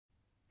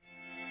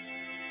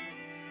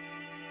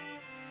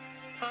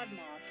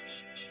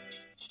Podmoth.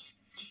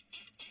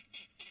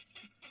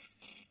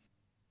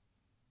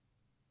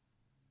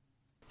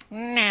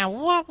 Now,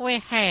 what we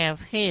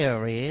have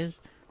here is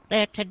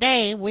that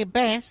today we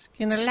bask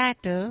in the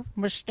light of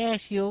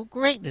mustachio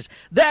greatness.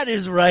 That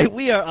is right.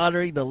 We are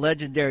honoring the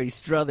legendary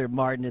Strother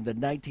Martin in the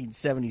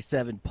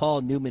 1977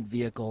 Paul Newman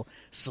vehicle,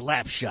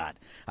 Slapshot.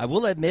 I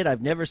will admit I've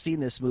never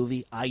seen this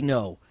movie. I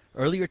know.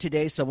 Earlier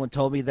today, someone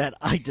told me that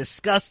I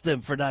disgust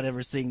them for not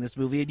ever seeing this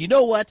movie. And you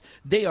know what?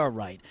 They are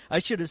right. I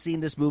should have seen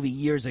this movie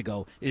years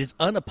ago. It is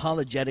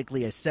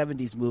unapologetically a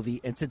 70s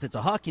movie. And since it's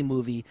a hockey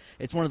movie,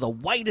 it's one of the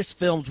whitest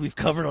films we've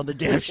covered on the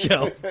damn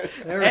show.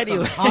 There are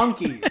some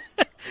honkies.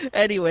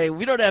 Anyway,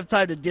 we don't have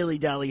time to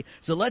dilly-dally,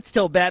 so let's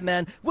tell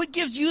Batman what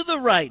gives you the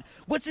right.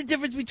 What's the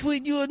difference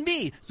between you and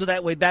me? So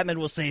that way Batman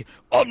will say,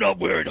 I'm not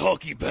wearing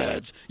hockey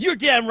pads. You're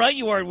damn right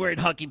you aren't wearing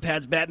hockey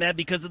pads, Batman,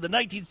 because in the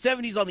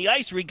 1970s on the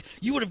ice rink,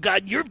 you would have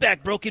gotten your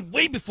back broken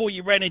way before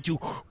you ran into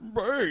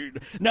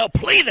Bird. Now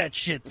play that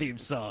shit theme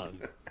song.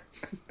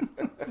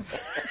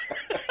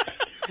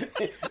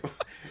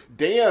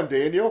 Damn,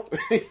 Daniel.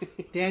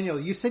 Daniel,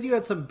 you said you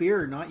had some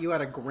beer, not you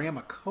had a gram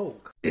of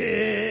Coke.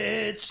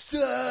 It's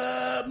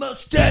the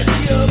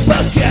Mustachio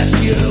Podcast.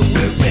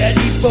 We're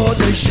ready for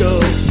the show.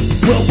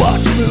 We'll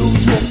watch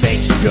movies, we'll make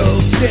some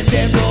jokes, and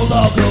then we'll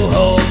all go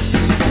home.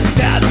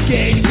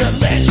 Navigating the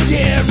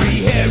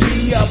legendary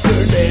hairy upper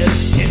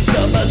lips. It's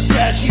the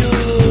Mustachio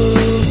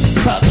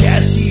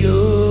Podcast.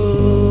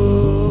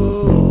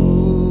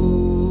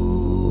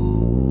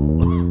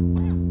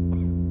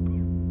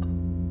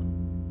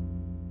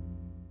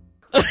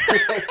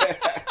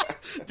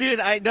 Dude,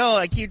 I know.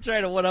 I keep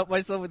trying to one-up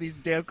myself with these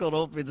damn cold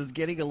opens. It's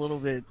getting a little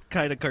bit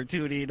kind of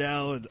cartoony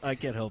now, and I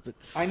can't help it.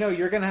 I know.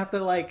 You're going to have to,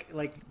 like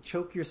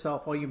choke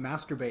yourself while you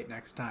masturbate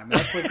next time.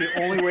 That's, like,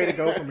 the only way to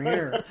go from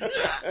here.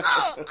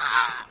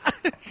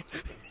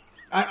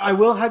 I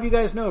will have you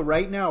guys know,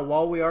 right now,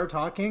 while we are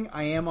talking,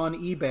 I am on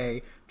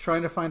eBay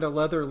trying to find a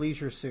leather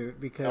leisure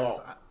suit because...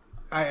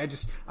 I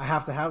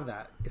have to have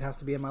that. It has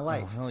to be in my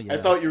life. Oh, hell yeah. I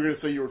thought you were going to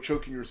say you were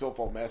choking yourself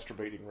while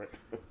masturbating, right?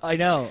 I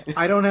know.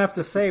 I don't have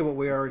to say what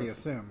we already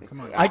assume.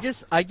 Come on. I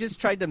just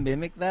tried to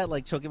mimic that,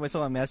 like choking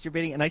myself while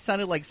masturbating, and I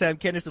sounded like Sam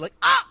Kinison, like,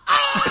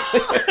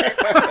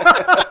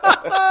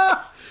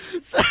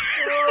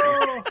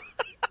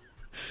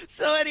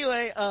 So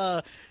anyway,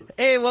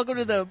 hey, welcome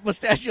to the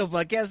Mustachio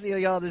Podcast,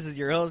 y'all. This is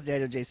your host,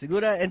 Daniel J.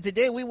 Segura, and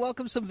today we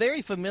welcome some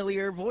very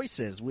familiar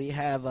voices. We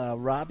have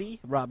Robbie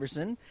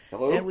Robertson,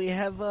 Hello. And we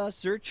have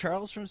Sir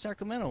Charles from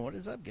Sacramento. What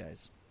is up,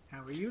 guys?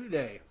 How are you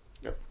today?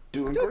 Yep.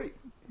 Doing great.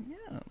 Yeah,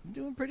 I'm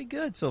doing pretty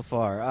good so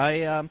far.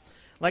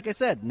 Like I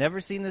said,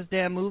 never seen this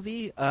damn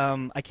movie.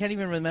 I can't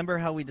even remember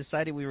how we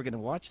decided we were going to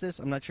watch this.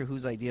 I'm not sure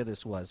whose idea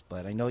this was,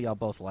 but I know y'all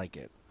both like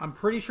it. I'm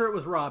pretty sure it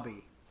was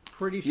Robbie.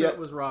 It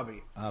was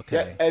Robbie.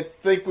 Okay. Yeah, I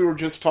think we were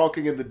just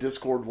talking in the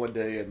Discord one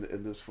day, and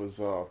this was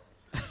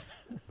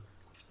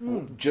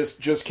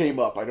just came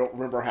up. I don't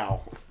remember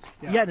how.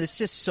 Yeah, there's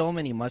just so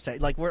many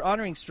mustaches. Like, we're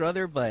honoring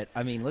Strother, but,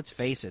 I mean, let's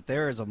face it.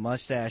 There is a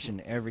mustache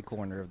in every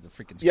corner of the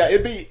freaking screen. Yeah,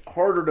 it'd be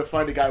harder to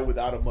find a guy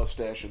without a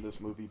mustache in this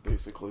movie,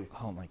 basically.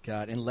 Oh, my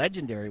God. And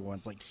legendary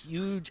ones, like,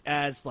 huge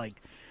as,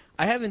 like...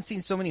 I haven't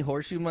seen so many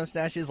horseshoe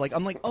mustaches. Like,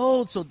 I'm like,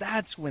 oh, so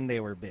that's when they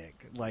were big.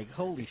 Like,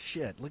 holy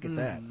shit, look at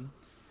that.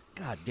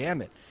 God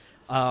damn it.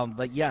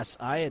 But yes,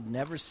 I had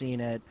never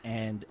seen it,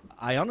 and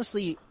I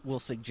honestly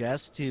will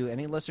suggest to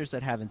any listeners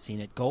that haven't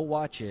seen it, go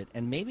watch it,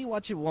 and maybe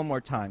watch it one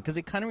more time, because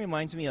it kind of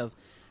reminds me of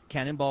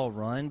Cannonball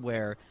Run,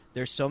 where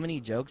there's so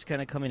many jokes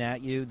kind of coming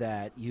at you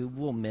that you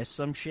will miss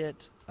some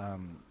shit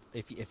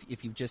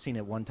if you've just seen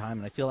it one time,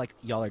 and I feel like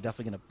y'all are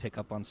definitely going to pick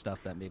up on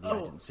stuff that maybe I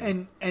didn't see.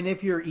 And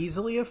if you're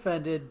easily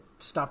offended,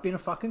 stop being a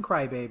fucking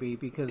crybaby,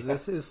 because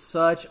this is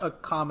such a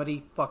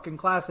comedy fucking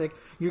classic.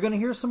 You're going to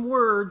hear some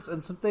words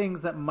and some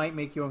things that might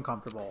make you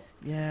uncomfortable.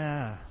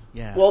 Yeah.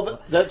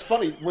 Well, that's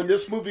funny. When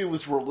this movie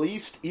was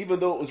released, even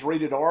though it was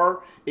rated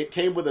R, it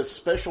came with a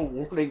special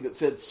warning that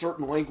said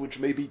certain language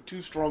may be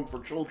too strong for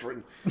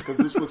children, because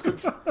this was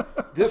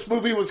this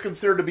movie was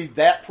considered to be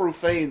that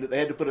profane that they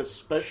had to put a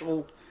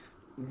special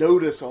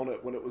notice on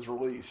it when it was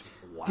released.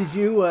 Wow. Did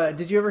you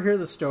ever hear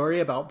the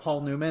story about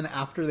Paul Newman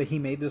after he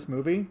made this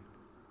movie?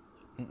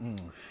 Mm-mm.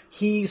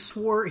 He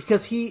swore,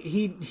 because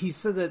he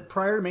said that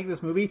prior to making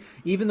this movie,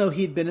 even though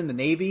he'd been in the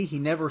Navy, he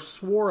never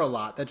swore a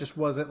lot. That just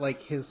wasn't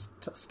like his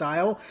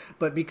style.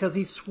 But because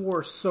he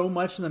swore so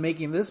much in the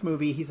making of this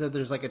movie, he said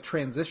there's like a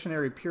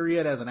transitionary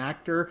period as an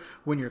actor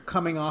when you're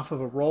coming off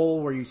of a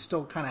role where you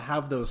still kind of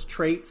have those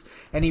traits.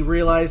 And he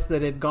realized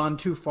that it had gone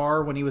too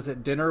far when he was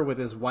at dinner with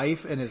his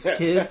wife and his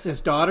kids, his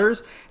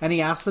daughters, and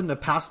he asked them to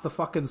pass the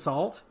fucking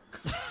salt.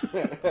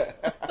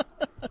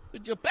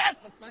 Would you pass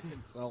the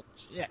fucking salt?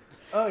 Shit.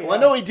 Oh, yeah. Well,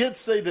 I know he did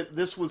say that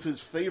this was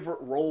his favorite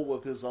role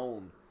of his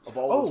own, of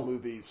all his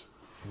movies.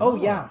 Oh,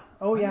 yeah.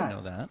 Oh, yeah. I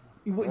didn't know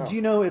that. Do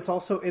you know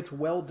it's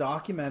well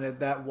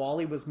documented that while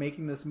he was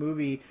making this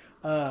movie,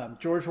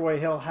 George Roy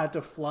Hill had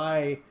to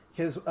fly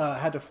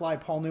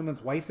Paul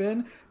Newman's wife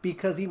in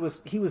because he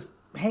was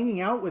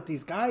hanging out with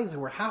these guys who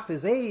were half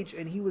his age,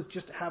 and he was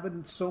just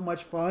having so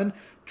much fun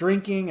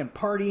drinking and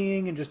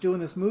partying and just doing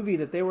this movie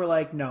that they were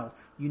like, no,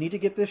 you need to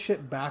get this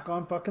shit back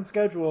on fucking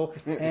schedule,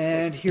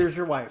 and here's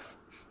your wife.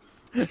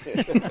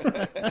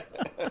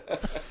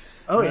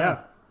 Oh,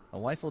 yeah. A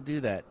wife will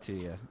do that to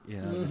you,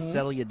 just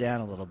settle you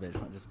down a little bit,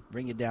 just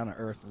bring you down to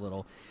earth a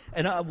little.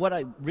 And what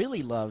I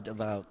really loved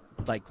about,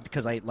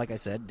 because like I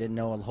said, didn't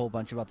know a whole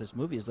bunch about this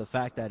movie, is the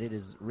fact that it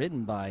is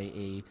written by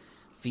a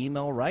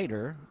female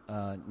writer,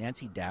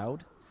 Nancy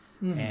Dowd,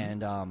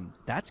 and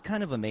that's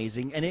kind of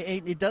amazing. And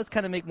it does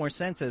kind of make more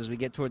sense as we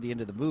get toward the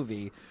end of the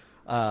movie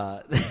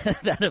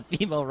that a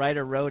female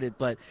writer wrote it.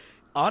 But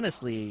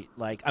honestly,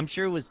 I'm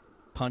sure it was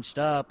punched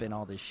up and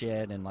all this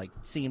shit and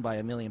seen by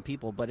a million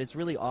people, but it's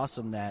really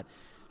awesome that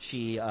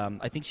she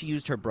I think she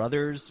used her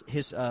brother's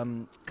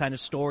kind of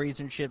stories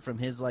and shit from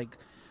his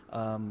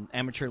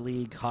amateur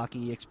league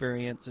hockey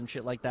experience and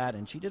shit like that,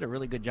 and she did a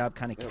really good job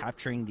kind of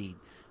capturing the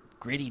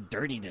gritty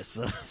dirtiness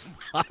of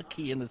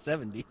hockey in the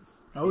 70s.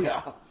 Oh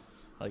yeah.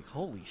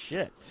 Holy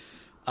shit.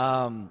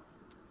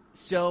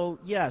 So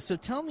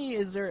tell me,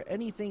 is there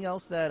anything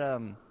else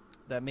that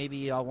that maybe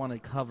y'all want to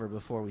cover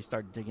before we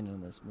start digging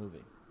into this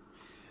movie?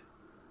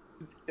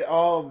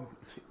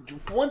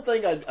 One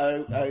thing I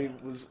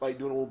was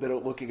doing a little bit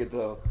of looking at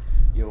the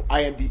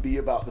IMDb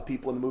about the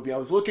people in the movie. I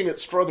was looking at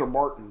Strother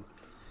Martin,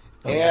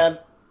 and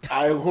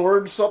I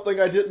learned something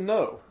I didn't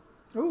know.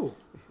 Ooh.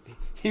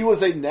 He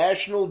was a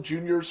national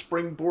junior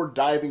springboard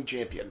diving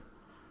champion.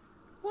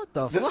 What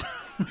the fuck?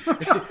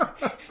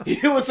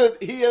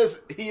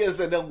 He is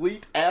an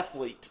elite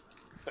athlete,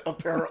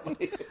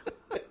 apparently.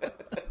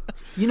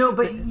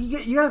 But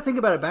you got to think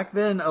about it. Back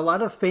then, a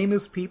lot of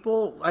famous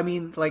people,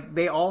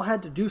 they all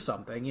had to do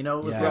something. It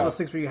was one of those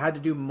things where you had to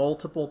do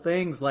multiple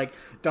things. Like,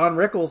 Don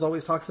Rickles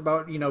always talks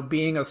about,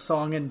 being a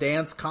song and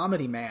dance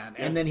comedy man.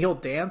 And then he'll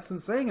dance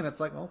and sing, and it's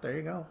like, well, there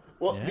you go.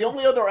 Well, the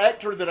only other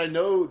actor that I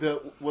know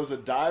that was a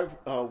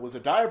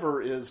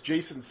diver is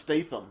Jason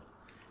Statham.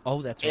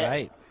 Oh, that's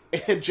right.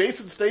 And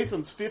Jason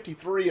Statham's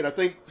 53, and I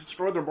think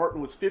Strother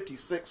Martin was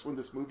 56 when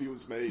this movie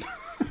was made.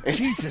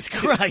 Jesus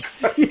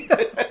Christ.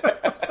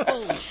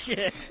 Holy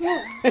shit.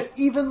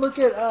 Even look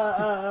at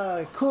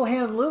Cool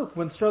Hand Luke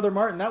when Strother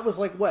Martin, that was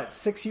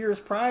 6 years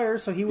prior,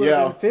 so he would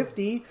have been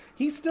 50.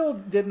 He still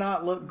did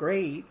not look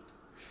great.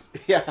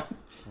 Yeah.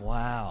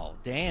 Wow.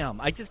 Damn.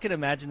 I just can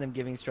imagine them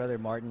giving Strother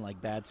Martin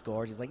bad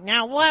scores. He's like,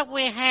 now what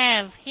we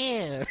have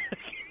here.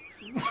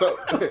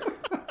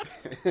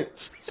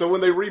 So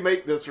when they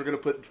remake this, they're going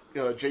to put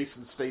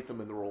Jason Statham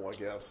in the role, I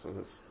guess.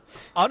 And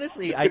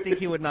honestly, I think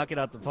he would knock it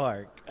out the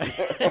park.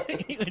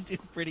 He would do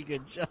a pretty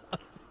good job.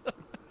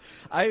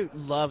 I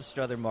love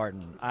Strother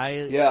Martin.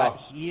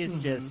 He is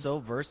just so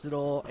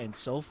versatile and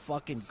so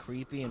fucking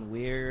creepy and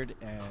weird,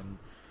 and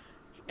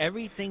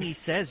everything he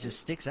says just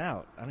sticks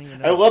out. I don't even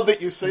know. I love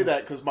that you say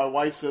that because my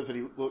wife says that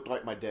he looked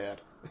like my dad.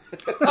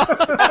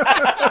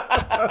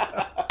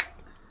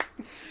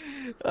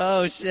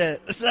 Oh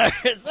shit! Sorry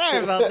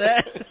about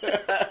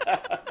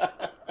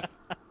that.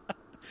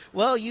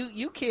 Well,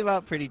 you came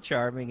out pretty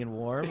charming and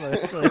warm.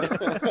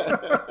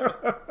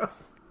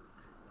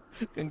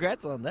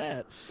 Congrats on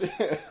that.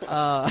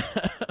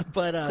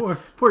 But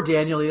poor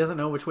Daniel, he doesn't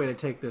know which way to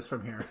take this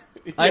from here.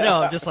 I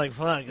know. I'm just like,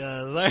 fuck.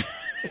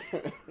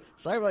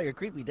 Sorry about your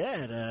creepy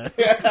dad.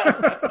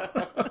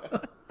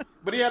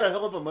 But he had a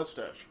hell of a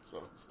mustache.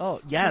 So. Oh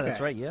yeah, that's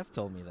right. You have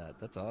told me that.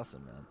 That's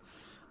awesome, man.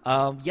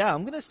 I'm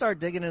going to start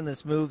digging in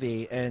this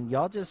movie, and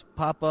y'all just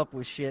pop up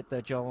with shit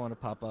that y'all want to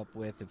pop up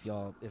with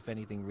if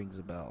anything rings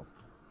a bell.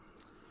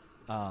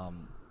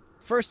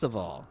 First of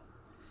all,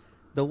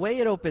 the way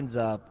it opens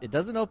up, it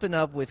doesn't open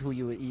up with who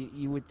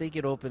you would think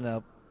it opened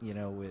up,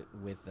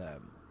 with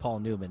Paul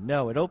Newman.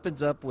 No, it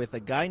opens up with a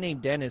guy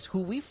named Dennis, who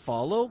we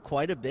follow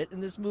quite a bit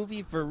in this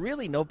movie for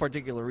really no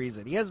particular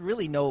reason. He has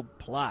really no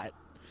plot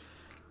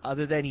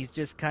other than he's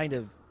just kind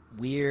of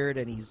weird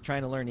and he's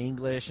trying to learn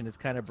English and it's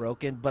kind of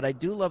broken. But I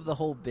do love the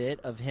whole bit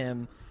of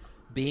him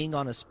being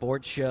on a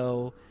sports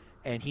show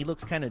and he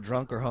looks kind of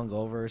drunk or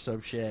hungover or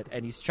some shit,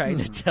 and he's trying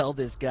to tell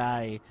this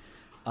guy,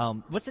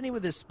 what's the name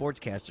of this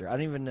sportscaster?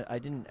 I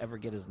didn't ever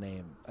get his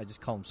name. I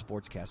just call him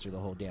sportscaster the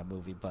whole damn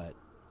movie. But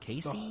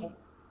Casey,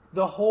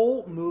 the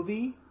whole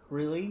movie,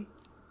 really?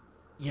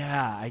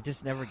 Yeah, I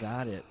just never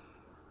got it.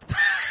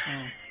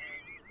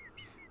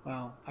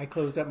 Well, I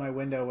closed up my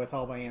window with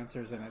all my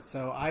answers in it,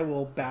 so I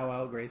will bow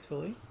out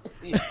gracefully.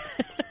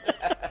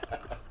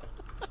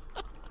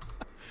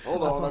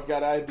 Hold on, I've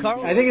got ID.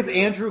 I think it's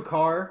Andrew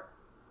Carr.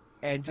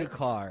 Andrew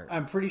Carr.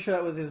 I'm pretty sure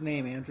that was his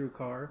name, Andrew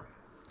Carr.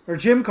 Or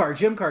Jim Carr,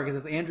 because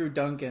it's Andrew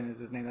Duncan is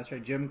his name. That's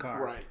right, Jim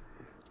Carr. Right.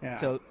 Yeah.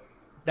 So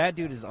that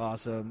dude is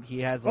awesome.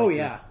 He has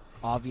this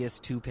obvious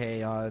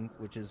toupee on,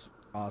 which is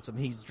awesome.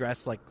 He's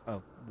dressed like a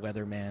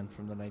weatherman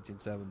from the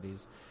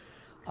 1970s.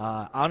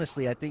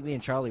 Honestly, I think me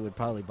and Charlie would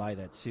probably buy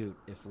that suit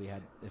if we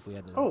had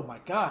the... Oh my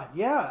god,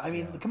 yeah. I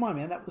mean, come on,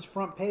 man. That was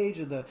front page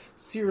of the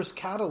Sears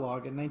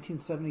catalog in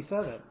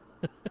 1977.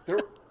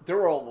 There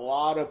were a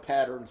lot of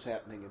patterns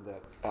happening in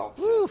that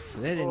outfit. Woo,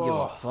 they didn't give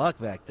a fuck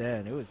back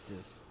then. It was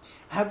just...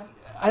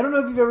 I don't know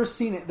if you've ever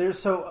seen it.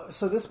 So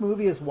this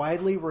movie is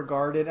widely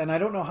regarded, and I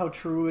don't know how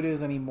true it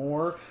is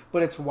anymore,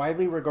 but it's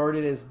widely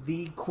regarded as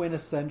the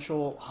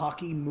quintessential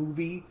hockey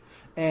movie.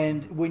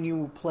 And when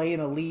you play in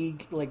a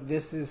league, like,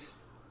 this is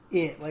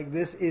it. Like,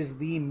 this is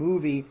the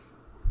movie.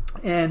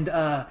 And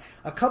a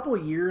couple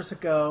of years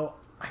ago,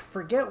 I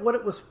forget what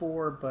it was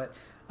for, but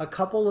a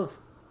couple of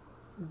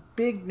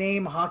big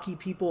name hockey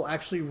people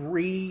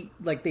actually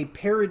they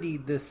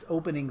parodied this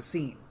opening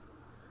scene.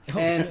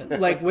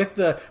 And like with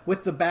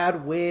the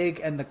bad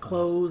wig and the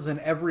clothes and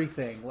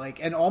everything,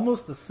 like, and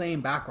almost the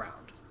same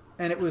background.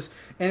 And it was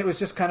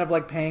just kind of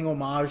like paying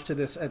homage to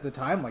this, at the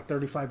time, like,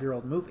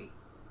 35-year-old movie.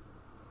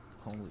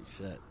 Holy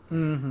shit.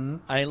 Mm-hmm.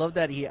 I love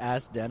that he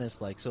asked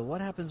Dennis, like, so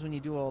what happens when you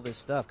do all this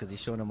stuff? Because he's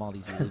showing him all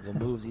these illegal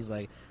moves. He's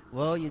like,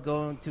 well, you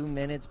go in 2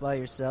 minutes by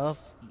yourself,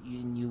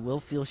 and you will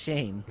feel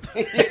shame.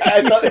 Yeah,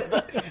 I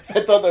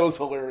thought that was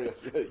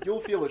hilarious.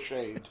 You'll feel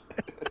ashamed.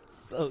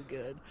 So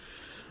good.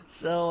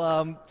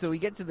 So we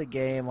get to the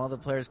game. All the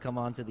players come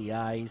onto the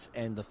ice,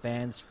 and the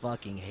fans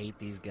fucking hate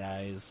these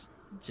guys.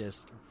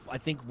 I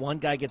think one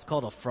guy gets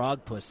called a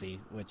frog pussy,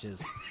 which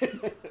is I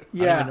don't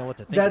even know what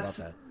to think about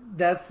that.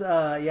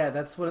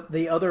 That's what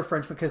the other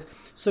Frenchman, because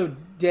so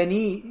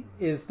Denis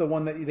is the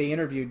one that they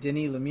interviewed,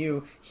 Denis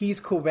Lemieux. He's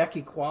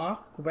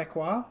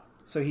Quebecois,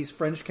 so he's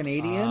French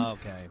Canadian. Oh,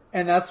 okay.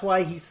 And that's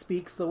why he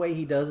speaks the way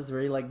he does. It's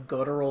very like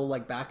guttural,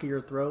 like back of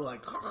your throat,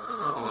 like,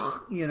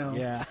 you know.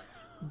 Yeah.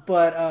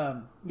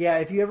 But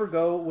if you ever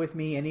go with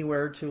me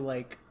anywhere to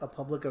like a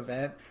public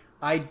event,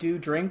 I do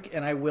drink,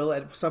 and I will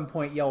at some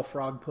point yell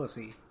 "frog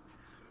pussy."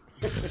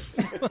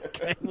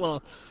 Okay,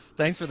 well,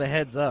 thanks for the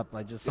heads up.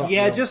 I just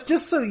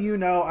just so you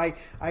know,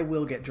 I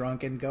will get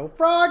drunk and go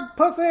 "frog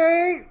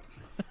pussy."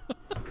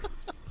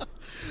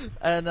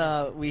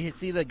 And we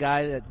see the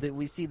guy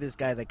we see this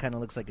guy that kind of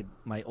looks like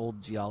my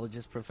old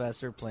geologist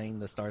professor playing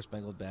the Star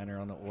Spangled Banner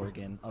on the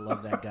organ. I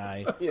love that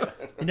guy. Yeah.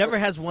 He never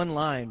has one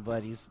line,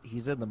 but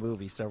he's in the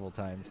movie several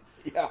times.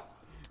 Yeah.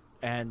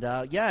 And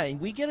and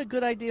we get a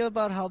good idea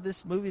about how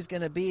this movie is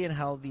going to be and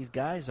how these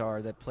guys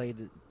are that play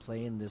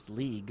in this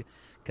league.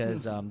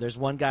 Because there's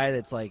one guy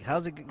that's like,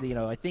 how's it? You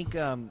know, I think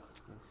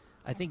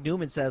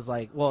Newman says,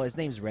 like, well, his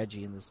name's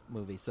Reggie in this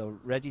movie. So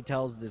Reggie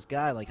tells this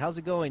guy, like, how's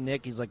it going,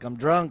 Nick? He's like, I'm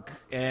drunk.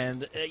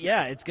 And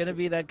it's going to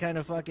be that kind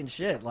of fucking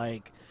shit.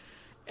 Like,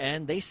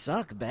 and they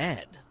suck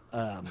bad.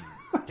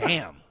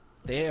 Damn.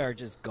 They are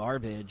just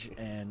garbage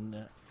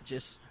and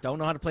just don't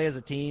know how to play as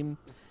a team.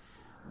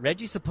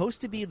 Reggie's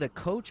supposed to be the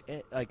coach.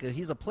 Like,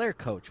 he's a player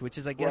coach, which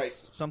is, I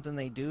guess, something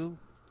they do,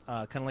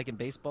 kind of like in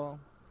baseball.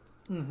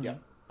 Mm-hmm. Yeah.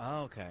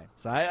 Oh, okay.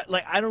 So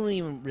I don't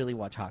even really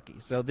watch hockey.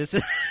 So this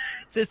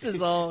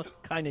is all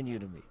kind of new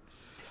to me.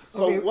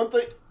 So Okay. one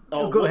thing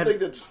ahead. thing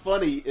that's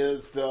funny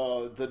is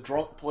the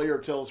drunk player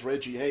tells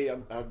Reggie, "Hey,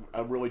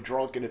 I'm really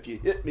drunk, and if you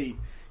hit me,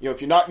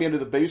 if you knock me into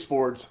the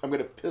baseboards, I'm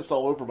going to piss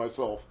all over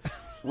myself."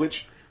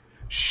 Which,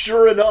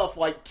 sure enough,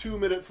 like 2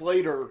 minutes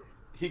later,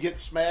 he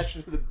gets smashed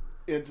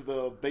into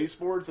the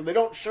baseboards, and they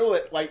don't show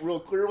it like real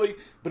clearly,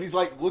 but he's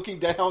like looking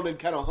down and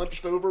kind of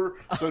hunched over,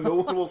 so no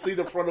one will see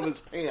the front of his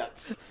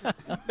pants.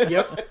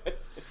 Yep.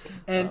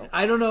 And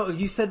I don't know.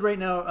 You said right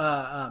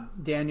now,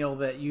 Daniel,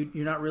 that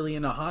you're not really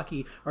into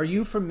hockey. Are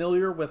you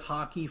familiar with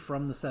hockey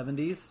from the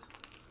 70s?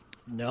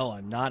 No,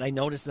 I'm not. I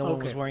noticed no one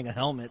was wearing a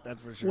helmet.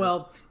 That's for sure.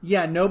 Well,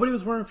 yeah, nobody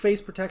was wearing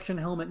face protection,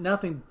 helmet,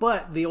 nothing.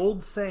 But the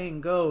old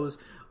saying goes,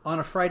 on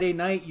a Friday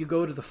night, you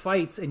go to the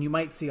fights and you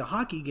might see a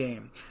hockey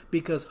game,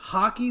 because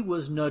hockey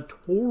was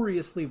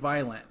notoriously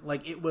violent.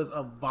 Like, it was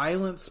a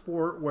violent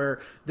sport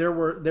where there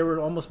were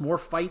almost more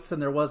fights than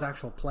there was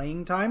actual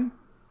playing time.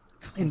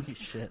 Holy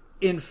shit.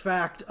 In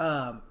fact,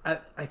 I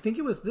think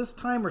it was this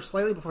time or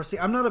slightly before. See,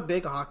 I'm not a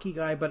big hockey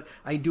guy, but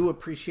I do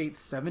appreciate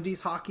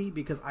 70s hockey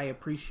because I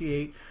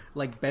appreciate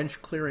like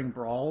bench clearing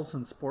brawls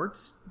in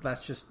sports.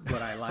 That's just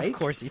what I like. Of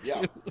course you do.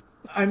 Yeah.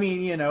 I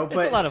mean, It's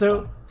a lot of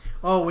fun.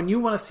 Oh, when you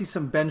want to see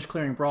some bench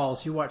clearing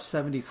brawls, you watch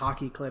 70s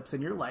hockey clips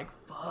and you're like,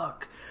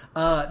 fuck.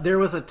 There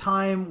was a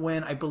time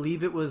when I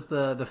believe it was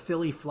the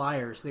Philly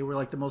Flyers. They were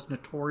like the most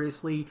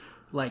notoriously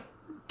like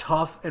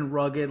tough and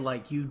rugged,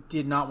 like you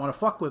did not want to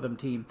fuck with them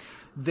team.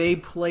 They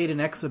played an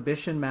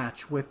exhibition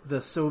match with the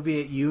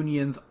Soviet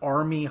Union's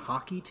Army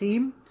hockey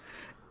team.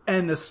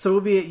 And the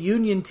Soviet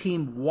Union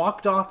team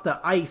walked off the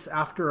ice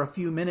after a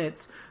few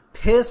minutes,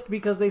 pissed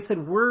because they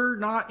said, we're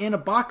not in a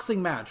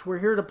boxing match. We're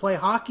here to play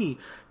hockey.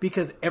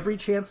 Because every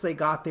chance they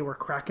got, they were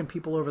cracking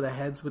people over the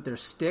heads with their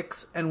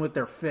sticks and with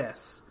their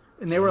fists.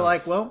 And they were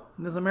like, well,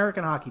 this is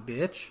American hockey,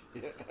 bitch.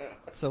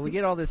 So we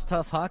get all this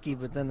tough hockey,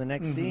 but then the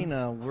next scene,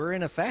 we're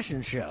in a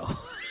fashion show.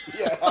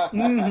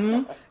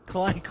 Yeah.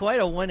 Quite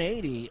a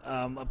 180.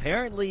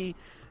 Apparently,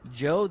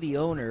 Joe, the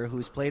owner,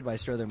 who's played by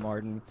Strother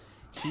Martin,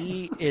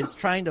 he is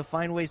trying to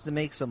find ways to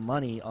make some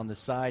money on the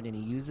side, and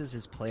he uses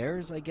his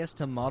players, I guess,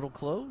 to model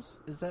clothes.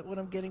 Is that what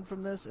I'm getting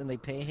from this? And they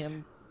pay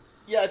him?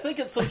 Yeah, I think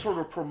it's some sort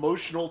of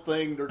promotional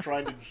thing. They're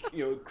trying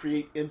to,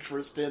 create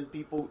interest in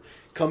people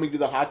coming to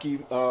the hockey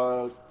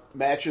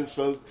matches.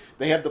 So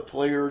they have the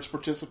players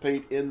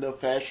participate in the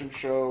fashion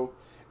show,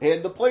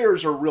 And the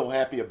players are real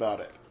happy about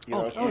it. You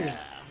know? Yeah.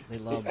 They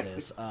love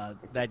this.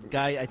 That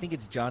guy, I think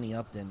it's Johnny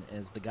Upton,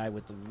 is the guy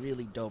with the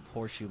really dope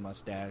horseshoe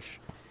mustache.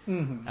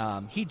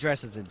 Mm-hmm. He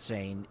dresses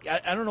insane.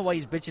 I don't know why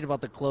he's bitching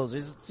about the clothes.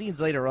 There's scenes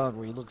later on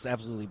where he looks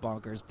absolutely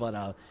bonkers,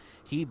 but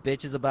he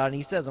bitches about it, and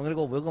he says, I'm going to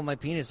go wiggle my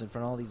penis in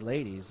front of all these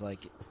ladies.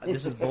 Like,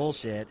 this is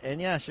bullshit.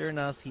 And yeah, sure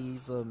enough,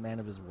 he's a man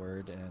of his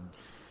word,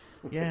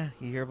 and yeah,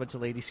 you hear a bunch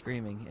of ladies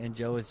screaming, and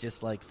Joe is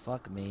just like,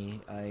 fuck me,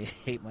 I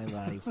hate my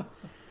life.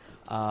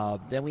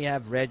 Then we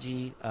have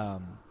Reggie,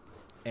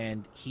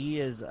 and he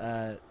is,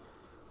 I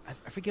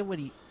forget what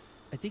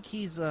I think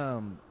he's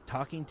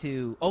talking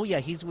to,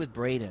 he's with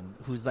Braden,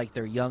 who's like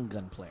their young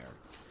gun player.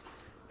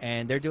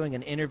 And they're doing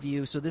an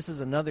interview. So this is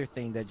another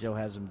thing that Joe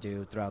has them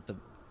do throughout the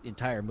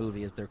entire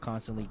movie, is they're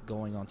constantly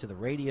going onto the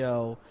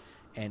radio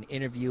and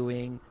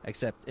interviewing,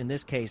 except in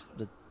this case,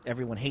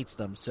 everyone hates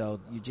them. So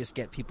you just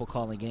get people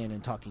calling in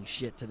and talking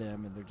shit to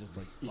them, and they're just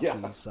like, fuck you,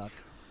 you suck.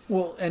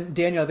 Well, and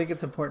Daniel, I think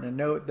it's important to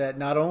note that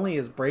not only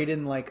is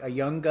Braden like a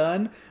young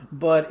gun,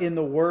 but in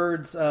the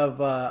words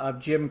of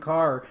Jim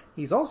Carr,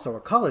 he's also a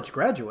college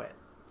graduate.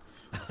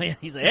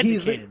 He's an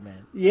educated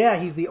man. Yeah,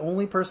 he's the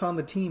only person on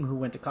the team who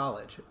went to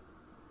college.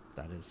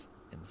 That is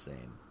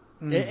insane.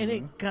 Mm-hmm. And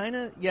it kind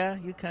of,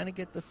 you kind of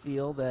get the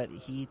feel that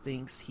he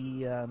thinks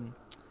he is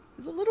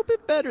a little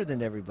bit better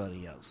than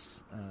everybody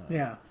else.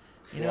 You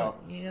know,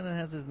 he kind of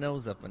has his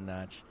nose up a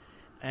notch.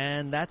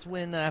 And that's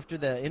when, after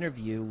the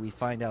interview, we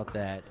find out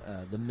that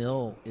the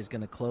mill is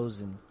going to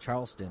close in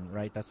Charleston,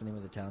 right? That's the name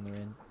of the town they're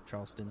in,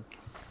 Charleston.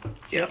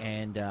 Yep.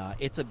 And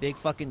it's a big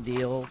fucking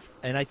deal.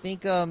 And I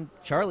think,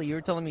 Charlie, you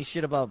were telling me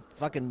shit about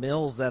fucking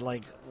mills that,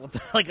 like,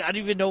 I don't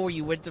even know where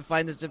you went to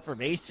find this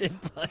information.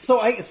 But... So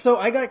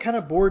I got kind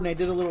of bored, and I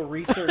did a little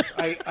research.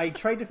 I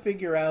tried to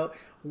figure out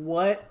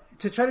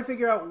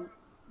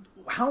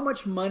how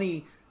much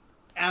money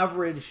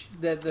average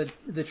that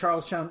the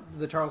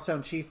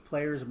Charlestown Chief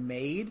players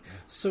made.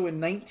 So in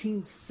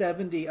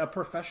 1970, a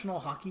professional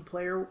hockey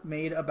player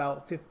made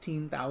about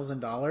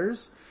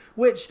 $15,000,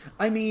 which,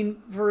 I mean,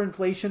 for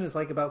inflation is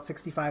like about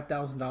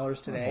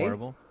 $65,000 today.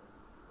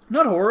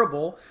 Not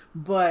horrible,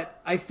 but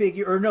I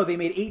figure, or no, they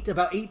made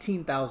about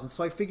 $18,000.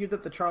 So I figured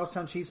that the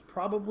Charlestown Chiefs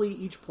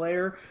each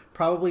player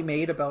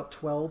made about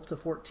 $12,000 to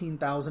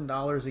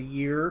 $14,000 a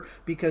year,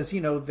 because,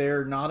 you know,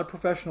 they're not a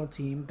professional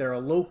team, they're a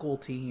local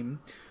team,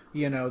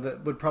 you know,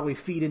 that would probably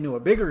feed into a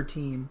bigger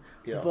team.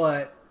 Yeah.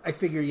 But I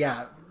figure,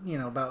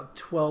 about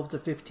 $12,000 to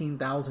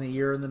 $15,000 a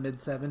year in the mid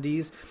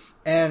 '70s,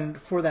 and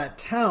for that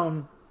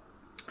town,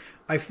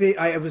 I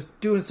was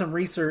doing some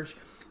research.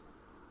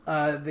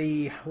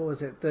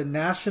 The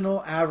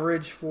national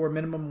average for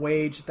minimum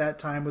wage at that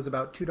time was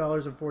about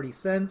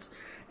 $2.40.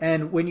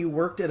 And when you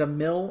worked at a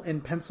mill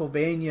in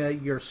Pennsylvania,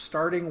 your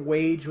starting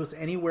wage was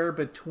anywhere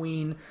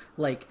between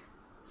like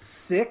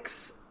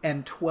 $6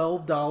 and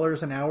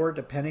 $12 an hour,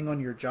 depending on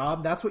your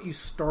job. That's what you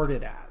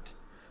started at.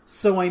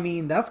 So, I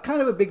mean, that's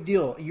kind of a big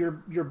deal.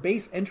 Your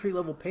base entry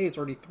level pay is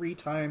already 3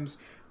 times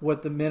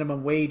what the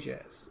minimum wage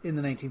is in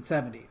the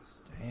 1970s.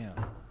 Damn.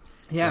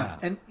 Yeah,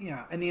 and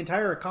the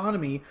entire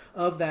economy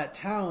of that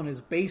town is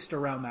based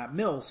around that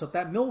mill. So if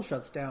that mill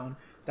shuts down,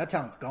 that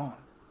town's gone.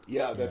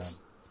 Yeah, they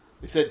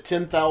said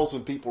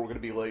 10,000 people were going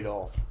to be laid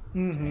off.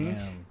 Mm-hmm.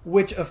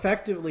 Which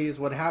effectively is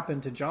what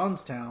happened to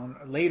Johnstown.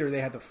 Later, they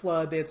had the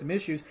flood. They had some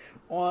issues.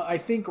 I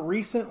think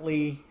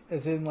recently,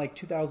 as in like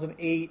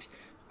 2008,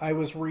 I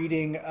was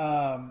reading.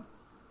 Who's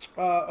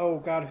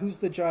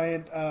the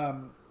giant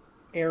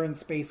air and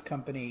space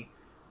company?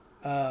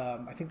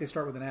 I think they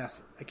start with an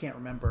S. I can't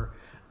remember.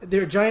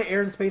 Their giant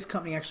air and space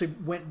company actually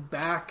went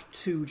back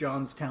to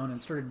Johnstown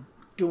and started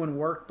doing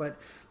work, but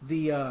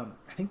I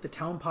think the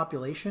town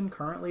population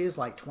currently is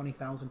like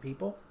 20,000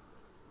 people.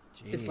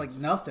 Jeez. It's like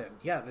nothing.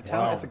 Yeah, the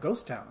town, It's a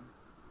ghost town.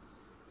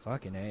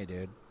 Fucking A,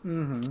 dude.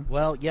 Mm-hmm.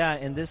 Well, yeah,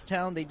 in this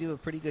town, they do a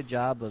pretty good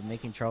job of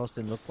making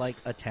Charleston look like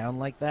a town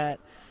like that.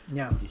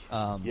 Yeah.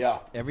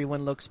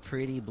 Everyone looks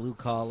pretty blue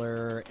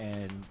collar,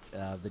 and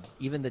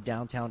even the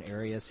downtown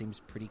area seems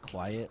pretty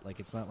quiet. Like,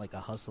 it's not like a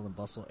hustle and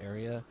bustle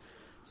area.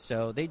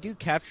 So they do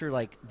capture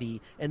and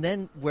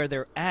then where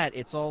they're at,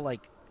 it's all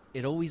like,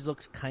 it always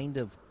looks kind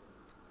of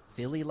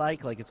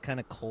Philly-like it's kind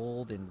of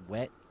cold and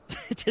wet.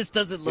 It just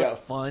doesn't look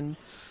fun.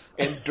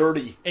 And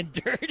dirty.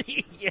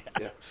 Yeah.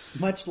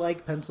 Much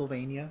like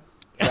Pennsylvania.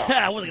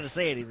 Yeah. I wasn't going to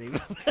say anything.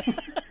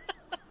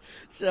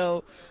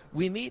 So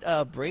we meet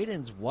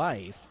Braden's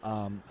wife,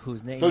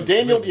 whose name. So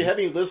Daniel, do you have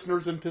any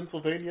listeners in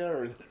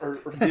Pennsylvania, or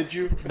did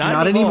you?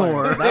 Not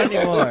anymore. Not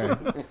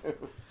anymore.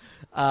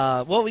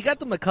 Well, we got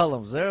the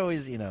McCullums. They're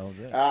always,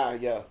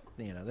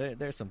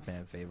 they're some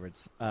fan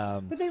favorites.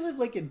 But they live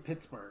like in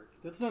Pittsburgh.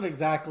 That's not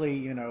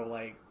exactly,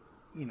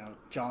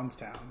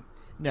 Johnstown.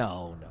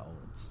 No,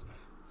 it's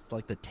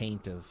like the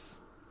taint of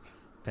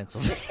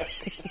Pennsylvania.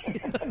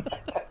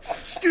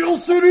 Steel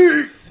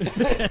City.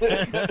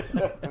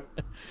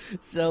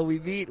 So we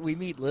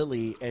meet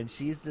Lily, and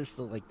she's just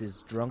like this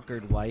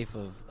drunkard wife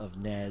of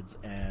Ned's,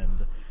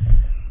 and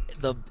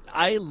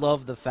I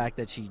love the fact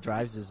that she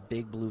drives this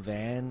big blue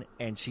van,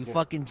 and she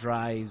fucking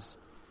drives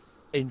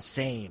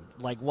insane.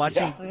 Like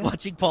watching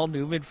Paul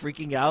Newman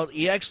freaking out,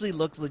 he actually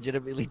looks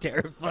legitimately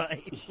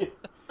terrifying.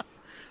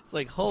 It's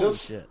like, holy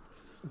shit.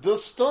 The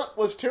stunt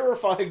was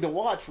terrifying to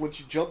watch when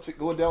she jumps it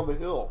going down the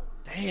hill.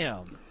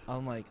 Damn.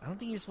 I'm like, I don't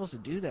think you're supposed to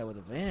do that with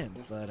a van,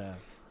 but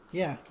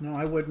yeah, no,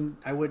 I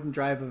wouldn't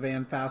drive a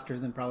van faster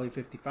than probably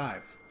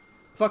 55.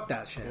 Fuck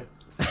that shit.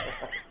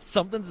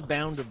 Something's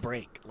bound to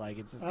break. Like,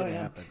 it's just gonna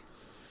happen.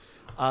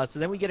 So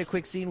then we get a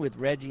quick scene with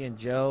Reggie and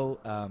Joe,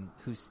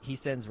 he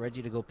sends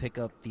Reggie to go pick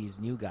up these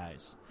new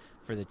guys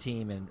for the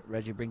team, and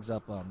Reggie brings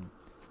up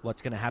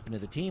what's going to happen to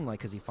the team, like,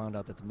 because he found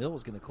out that the mill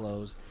was going to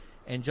close,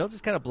 and Joe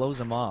just kind of blows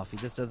him off. He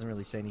just doesn't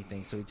really say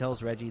anything, so he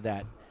tells Reggie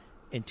that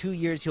in 2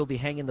 years he'll be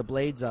hanging the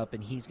blades up,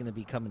 and he's going to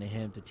be coming to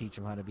him to teach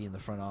him how to be in the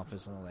front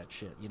office and all that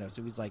shit. You know,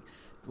 so he's like,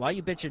 why are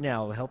you bitching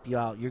now? I'll help you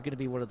out. You're going to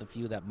be one of the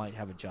few that might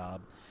have a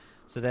job.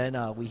 So then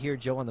we hear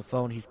Joe on the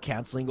phone. He's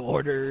canceling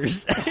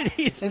orders.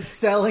 And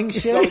selling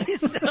shit.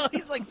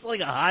 He's like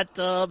selling a hot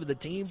tub and the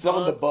team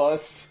selling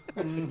bus.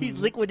 The bus. He's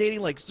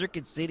liquidating like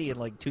Circuit City in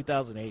like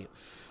 2008.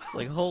 It's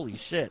like, holy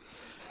shit.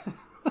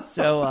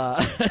 So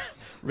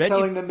Reggie...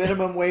 telling the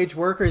minimum wage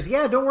workers,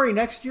 yeah, don't worry,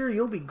 next year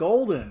you'll be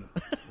golden.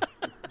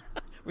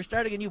 We're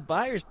starting a new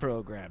buyers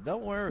program.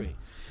 Don't worry.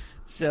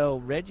 So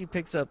Reggie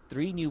picks up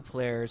 3 new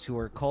players who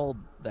are called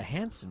the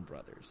Hanson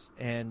brothers.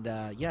 And,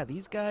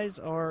 these guys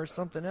are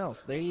something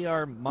else. They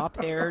are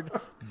mop-haired,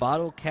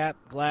 bottle cap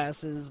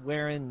glasses,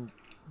 wearing...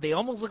 They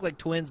almost look like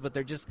twins, but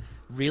they're just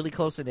really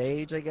close in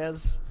age, I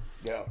guess.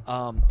 Yeah.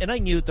 And I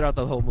knew throughout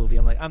the whole movie,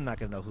 I'm like, I'm not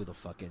going to know who the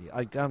fuck any...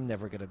 I'm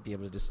never going to be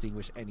able to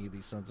distinguish any of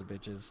these sons of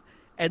bitches.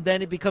 And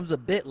then it becomes a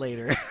bit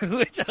later,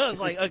 which I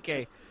was like,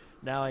 okay,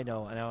 now I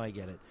know. Now I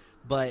get it.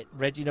 But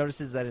Reggie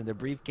notices that in their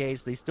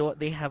briefcase,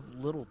 they have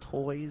little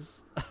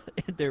toys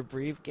in their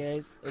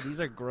briefcase. And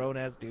these are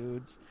grown-ass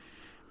dudes.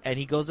 And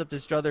he goes up to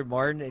Strother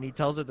Martin, and he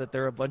tells her that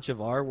they're a bunch of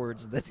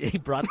R-words and that they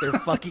brought their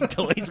fucking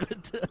toys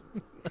with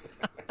them.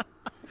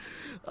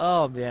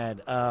 Oh,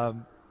 man.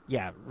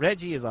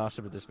 Reggie is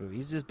awesome in this movie.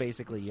 He's just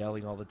basically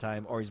yelling all the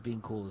time, or he's being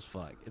cool as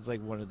fuck. It's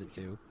like one of the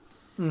two.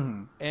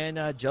 Mm-hmm.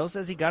 And Joe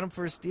says he got him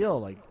for a steal.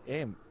 Like,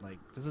 hey,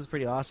 this is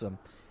pretty awesome.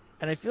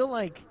 And I feel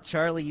like,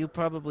 Charlie, you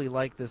probably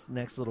like this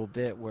next little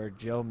bit where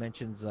Joe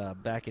mentions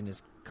back in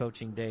his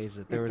coaching days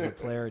that there was a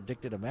player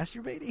addicted to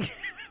masturbating.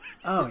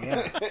 Oh,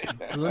 yeah.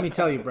 Let me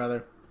tell you,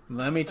 brother.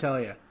 Let me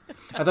tell you.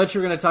 I thought you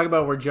were going to talk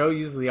about where Joe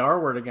uses the R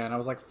word again. I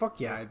was like, fuck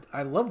yeah,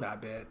 I love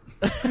that bit.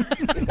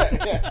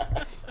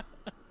 Yeah.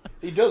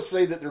 He does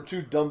say that they're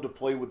too dumb to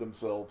play with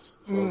themselves.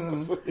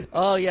 So.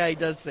 Oh, yeah, he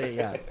does say,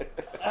 yeah.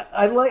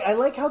 I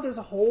like how this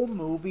whole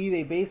movie,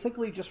 they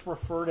basically just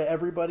refer to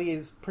everybody,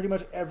 as pretty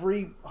much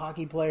every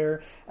hockey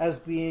player, as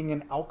being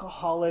an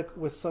alcoholic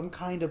with some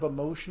kind of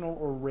emotional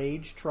or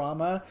rage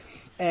trauma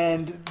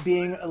and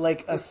being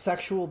like a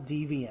sexual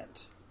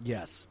deviant.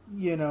 Yes.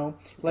 You know,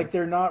 like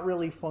they're not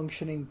really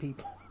functioning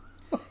people.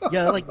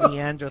 Yeah, they're like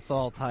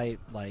Neanderthal type,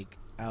 like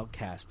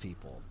outcast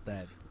people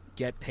that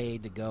get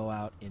paid to go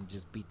out and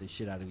just beat the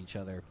shit out of each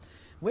other,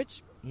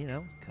 which, you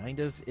know, kind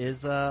of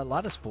is a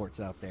lot of sports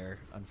out there,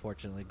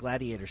 unfortunately,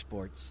 gladiator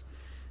sports.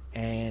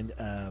 And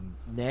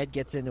Ned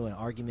gets into an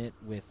argument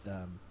with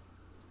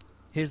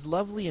his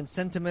lovely and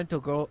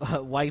sentimental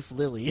wife,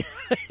 Lily.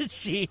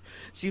 she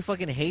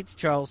fucking hates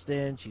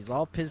Charleston. She's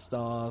all pissed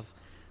off.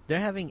 They're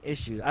having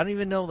issues. I don't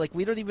even know, like,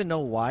 we don't even know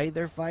why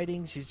they're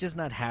fighting. She's just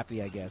not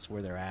happy, I guess,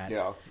 where they're at.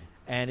 Yeah.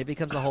 And it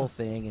becomes a whole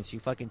thing, and she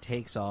fucking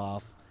takes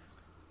off.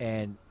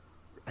 And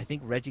I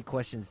think Reggie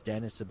questions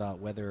Dennis about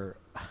whether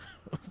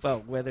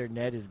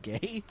Ned is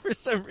gay for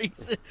some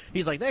reason.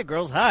 He's like, that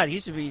girl's hot.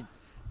 He should be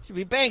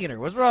banging her.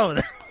 What's wrong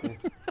with her?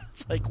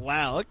 It's like,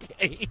 wow,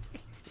 okay.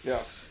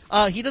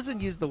 Yeah. He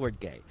doesn't use the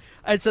word gay.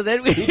 And so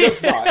then he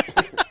does not.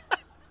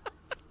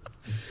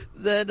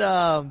 Then,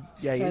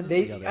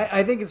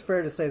 I think it's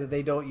fair to say that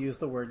they don't use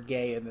the word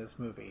gay in this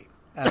movie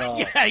at all.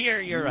 Yeah,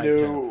 you're right.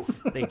 No.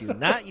 They do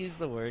not use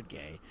the word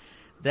gay.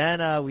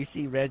 Then we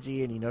see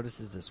Reggie, and he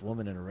notices this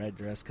woman in a red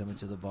dress coming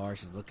to the bar.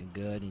 She's looking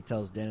good. And he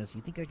tells Dennis, you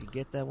think I could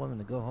get that woman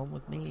to go home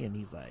with me? And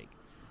he's like,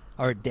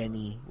 or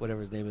Denny, whatever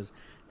his name is.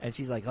 And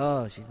she's like,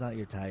 oh, she's not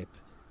your type.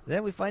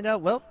 Then we find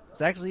out, well,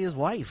 it's actually his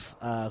wife,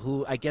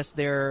 who I guess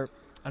I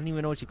don't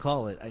even know what you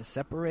call it,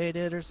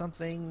 separated or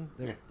something.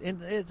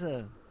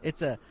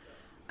 It's a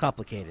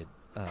complicated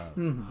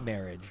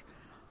marriage.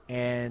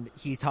 And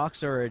he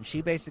talks to her, and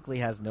she basically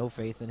has no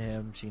faith in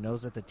him. She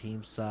knows that the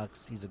team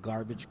sucks. He's a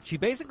garbage. She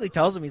basically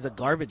tells him he's a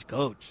garbage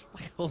coach.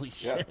 Like, holy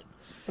shit.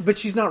 But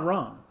she's not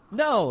wrong.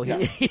 No,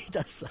 he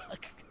does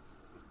suck.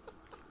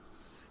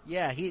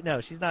 Yeah,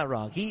 she's not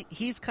wrong.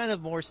 He's kind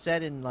of more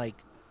set in, like,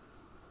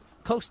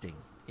 coasting.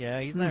 Yeah,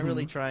 he's not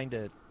really trying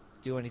to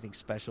do anything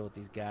special with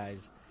these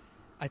guys.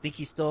 I think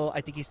he's still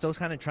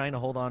kind of trying to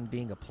hold on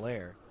being a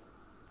player.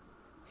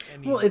 I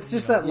mean, well, it's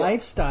just that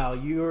lifestyle.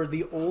 You're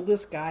the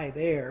oldest guy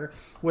there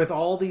with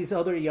all these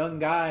other young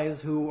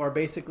guys who are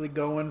basically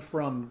going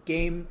from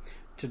game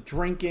to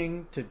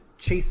drinking to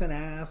chasing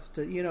ass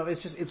to,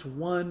 it's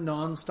one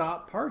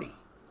nonstop party.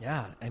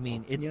 Yeah, I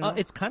mean,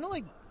 it's kind of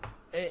like,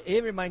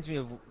 it reminds me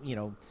of,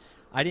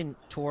 I didn't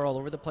tour all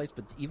over the place,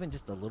 but even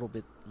just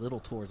little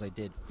tours I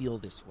did feel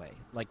this way.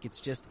 Like it's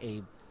just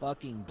a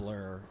fucking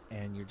blur,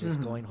 and you're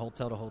just going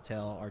hotel to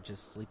hotel, or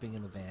just sleeping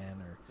in the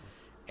van,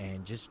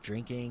 and just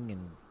drinking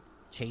and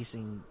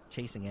chasing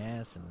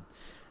ass, and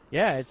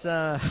yeah, it's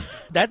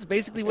that's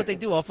basically what they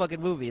do all fucking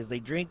movie is they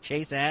drink,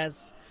 chase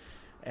ass,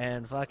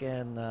 and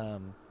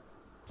fucking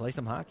play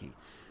some hockey.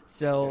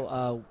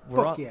 So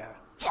we're Fuck yeah.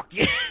 Fuck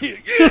yeah.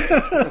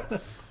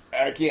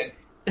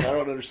 I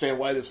don't understand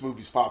why this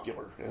movie's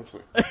popular.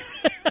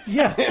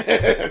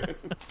 Yeah.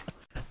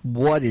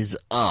 What is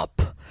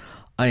up?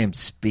 I am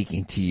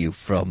speaking to you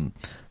from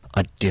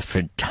a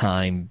different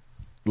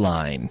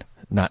timeline.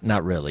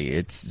 Not really.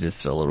 It's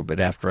just a little bit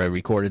after I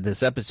recorded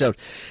this episode.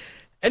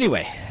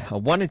 Anyway, I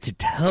wanted to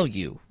tell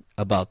you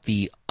about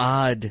the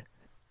Odd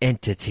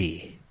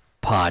Entity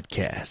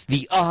podcast.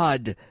 The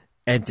Odd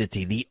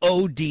Entity. The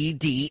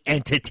ODD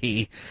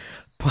Entity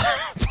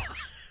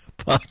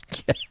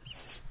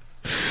podcast.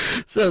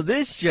 So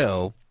this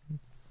show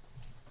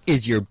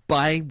is your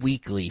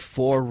bi-weekly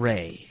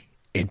foray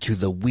into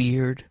the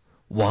weird,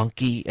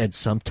 wonky, and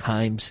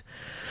sometimes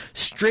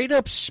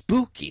straight-up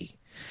spooky.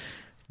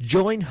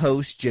 Join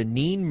host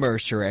Janine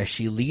Mercer as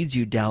she leads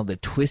you down the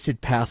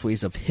twisted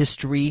pathways of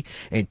history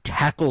and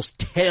tackles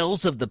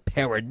tales of the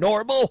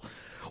paranormal,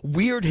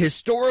 weird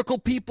historical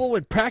people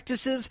and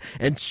practices,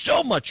 and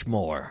so much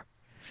more.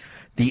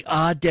 The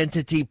Odd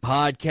Entity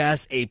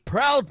Podcast, a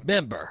proud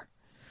member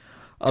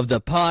of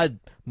the Pod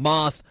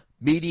Moth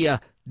Media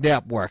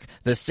Network,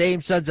 the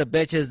same sons of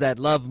bitches that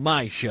love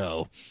my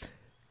show.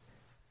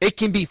 It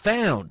can be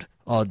found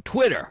on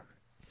Twitter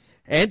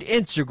and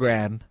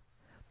Instagram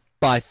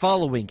by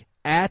following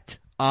at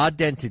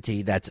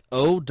Oddentity. That's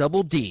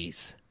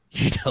O-double-D's.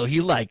 You know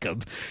you like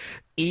them.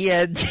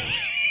 E-N-T-I-T-Y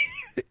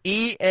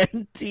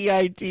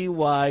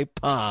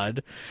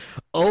pod.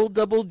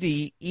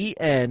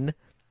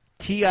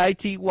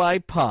 O-double-D-E-N-T-I-T-Y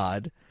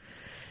pod.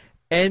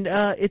 And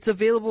it's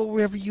available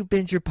wherever you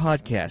binge your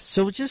podcast.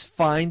 So just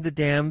find the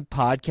damn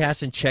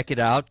podcast and check it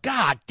out.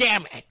 God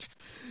damn it!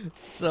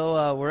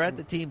 So we're at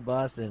the team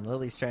bus, and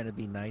Lily's trying to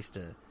be nice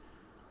to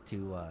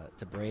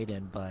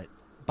Braden, but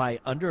by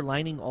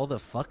underlining all the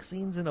fuck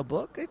scenes in a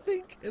book, I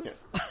think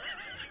is.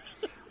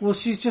 Well,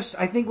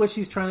 I think what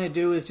she's trying to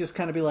do is just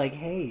kind of be like,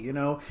 hey,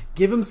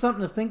 give him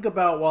something to think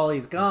about while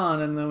he's gone,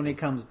 and then when he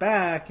comes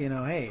back,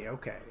 hey,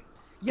 okay.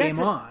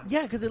 Game on.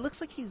 Yeah, because it looks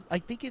like I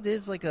think it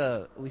is like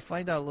we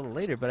find out a little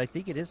later, but I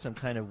think it is some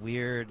kind of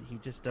weird, he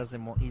just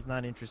doesn't want, he's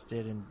not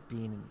interested in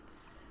being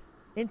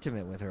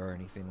intimate with her or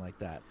anything like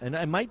that. And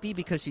it might be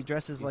because she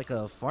dresses like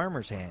a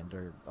farmer's hand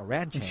or a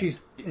ranch hand. She's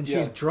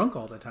drunk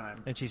all the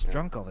time. And she's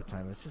drunk all the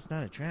time. It's just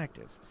not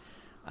attractive.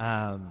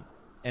 And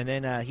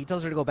then he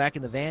tells her to go back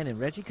in the van, and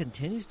Reggie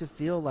continues to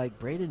feel like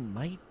Braden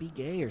might be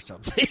gay or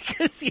something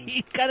because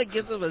he kind of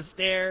gives him a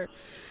stare.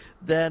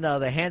 Then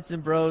the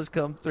Hanson bros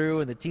come through,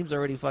 and the team's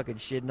already fucking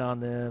shitting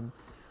on them.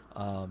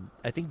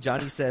 I think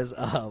Johnny says,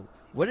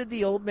 what did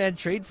the old man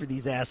trade for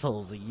these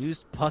assholes? A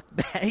used puck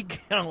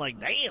bag? And I'm like,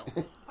 damn.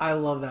 I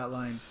love that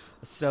line.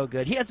 So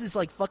good. He has this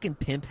like fucking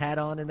pimp hat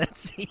on in that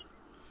scene.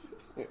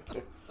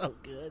 So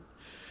good.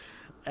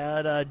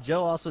 And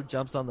Joe also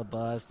jumps on the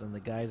bus, and the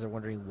guys are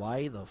wondering,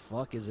 why the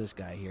fuck is this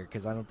guy here?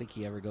 Because I don't think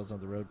he ever goes on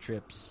the road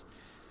trips.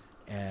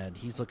 And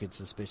he's looking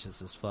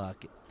suspicious as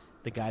fuck.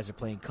 The guys are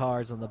playing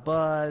cards on the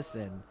bus,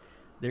 and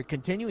they're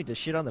continuing to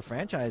shit on the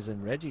franchise,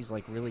 and Reggie's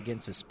like really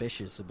getting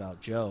suspicious about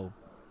Joe.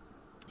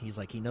 He's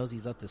like, he knows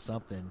he's up to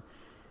something.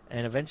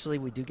 And eventually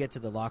we do get to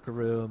the locker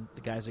room.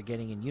 The guys are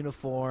getting in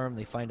uniform.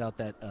 They find out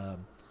that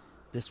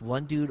this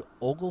one dude,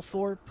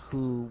 Oglethorpe,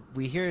 who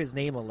we hear his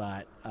name a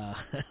lot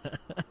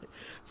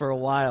for a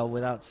while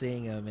without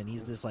seeing him, and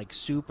he's this like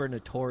super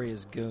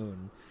notorious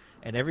goon.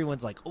 And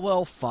everyone's like,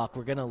 well, fuck,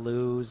 we're going to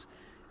lose.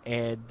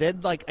 And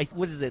then, like,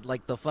 what is it,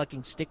 like the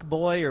fucking stick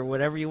boy or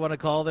whatever you want to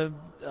call them?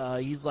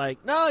 He's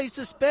like, no, he's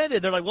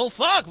suspended. They're like, well,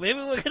 fuck, maybe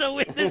we're going to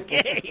win this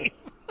game.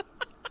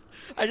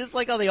 I just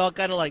like how they all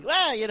kind of like,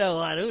 well, you know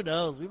what, who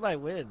knows? We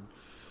might win.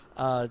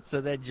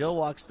 So then Joe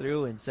walks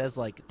through and says,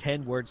 like,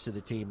 10 words to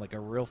the team, like a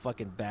real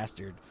fucking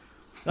bastard.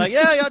 Like,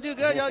 yeah, y'all do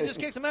good. Y'all just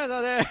kick some ass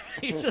out there.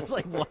 He just,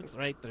 like, walks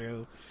right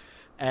through.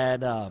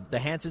 And the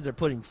Hansons are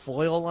putting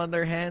foil on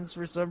their hands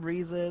for some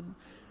reason.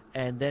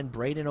 And then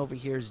Braden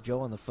overhears Joe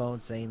on the phone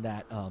saying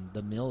that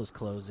the mill is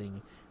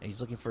closing, and he's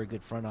looking for a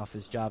good front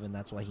office job, and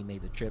that's why he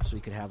made the trip, so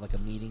he could have like a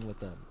meeting with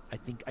the,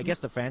 I guess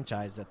the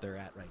franchise that they're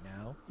at right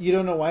now. You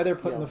don't know why they're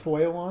putting the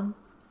foil on?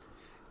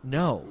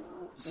 No.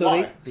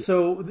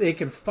 So they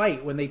can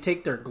fight. When they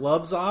take their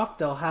gloves off,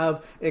 they'll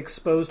have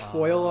exposed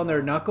foil on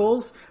their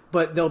knuckles,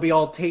 but they'll be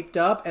all taped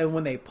up, and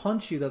when they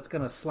punch you, that's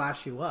going to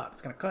slash you up.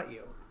 It's going to cut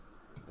you.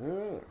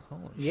 Holy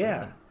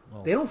yeah. shit.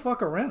 Well, they don't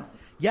fuck around.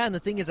 Yeah, and the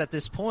thing is, at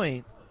this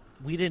point,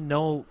 we didn't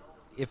know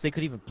if they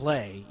could even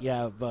play.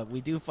 Yeah, but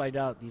we do find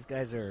out these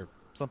guys are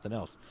something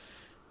else.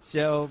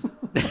 So,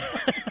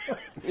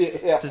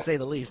 to say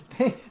the least.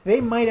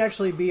 They might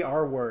actually be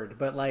our word,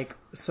 but like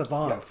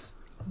savants.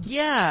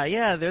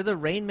 Yeah, they're the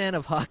Rain Man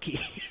of hockey.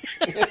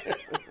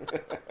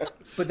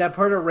 But that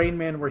part of Rain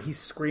Man where he's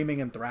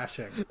screaming and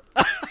thrashing.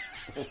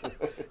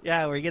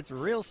 Yeah, where he gets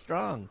real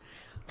strong.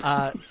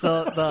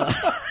 So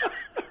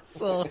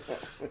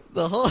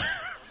the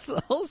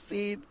whole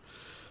scene.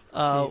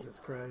 Jesus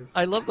Christ!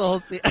 I love the whole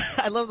scene.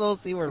 I love the whole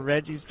scene where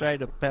Reggie's trying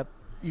to pep.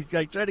 He's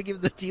like trying to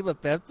give the team a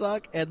pep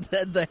talk, and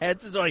then the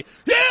Hensons are like,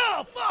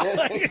 "Yeah, fuck!"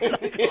 Like,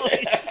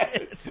 holy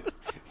shit.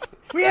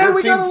 Yeah,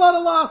 we got a lot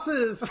of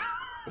losses.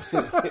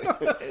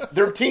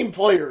 They're team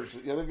players.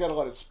 Yeah, they've got a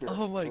lot of spirit.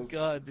 Oh my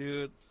god,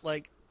 dude!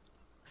 Like,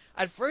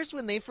 at first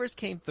when they first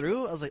came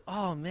through, I was like,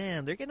 "Oh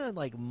man, they're gonna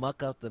like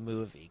muck up the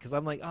movie," because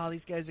I'm like, "Oh,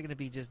 these guys are gonna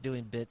be just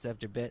doing bits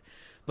after bit."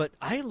 But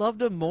I loved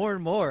them more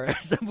and more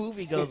as the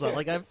movie goes on.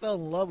 Like, I fell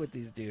in love with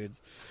these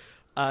dudes.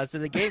 So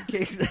the game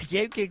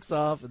kicks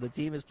off, and the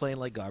team is playing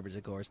like garbage,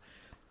 of course.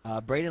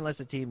 Braden lets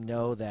the team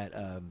know that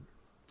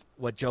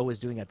what Joe is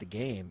doing at the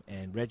game,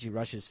 and Reggie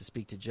rushes to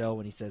speak to Joe,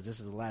 and he says, "This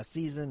is the last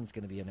season. It's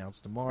going to be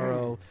announced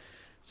tomorrow."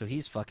 So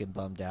he's fucking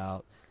bummed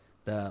out.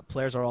 The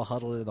players are all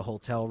huddled in the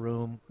hotel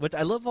room. But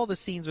I love all the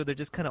scenes where they're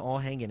just kind of all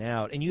hanging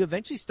out, and you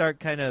eventually start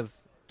kind of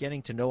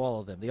getting to know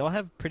all of them. They all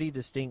have pretty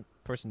distinct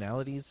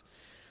personalities.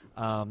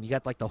 You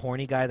got like the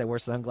horny guy that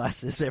wears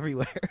sunglasses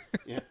everywhere.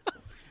 Yeah.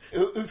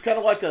 It was kind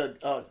of like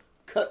a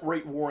cut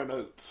rate Warren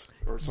Oates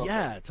or something.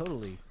 Yeah,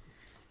 totally.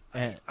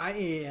 And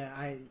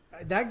I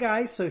that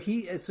guy. So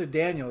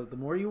Daniel, the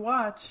more you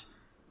watch,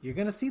 you're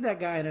gonna see that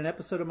guy in an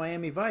episode of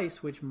Miami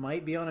Vice, which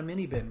might be on a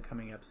mini bin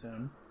coming up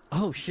soon.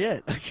 Oh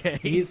shit! Okay,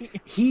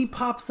 he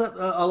pops up.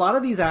 A lot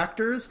of these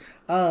actors,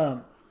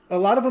 a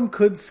lot of them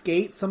could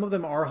skate. Some of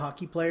them are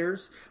hockey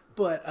players.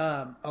 But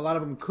a lot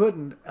of them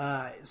couldn't.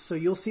 So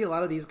you'll see a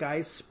lot of these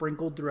guys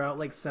sprinkled throughout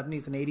like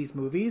 70s and 80s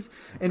movies.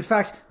 In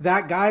fact,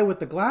 that guy with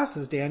the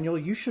glasses, Daniel,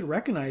 you should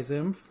recognize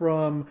him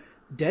from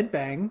Dead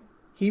Bang.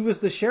 He was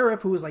the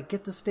sheriff who was like,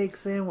 "Get the steak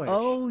sandwich.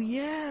 Oh,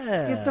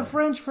 yeah. Get the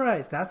French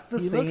fries." That's the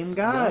same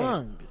guy.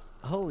 Young.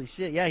 Holy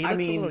shit. Yeah, he looks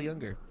a little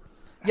younger.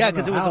 Yeah,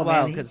 because it was a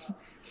while. Because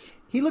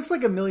he looks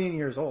like a million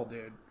years old,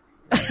 dude.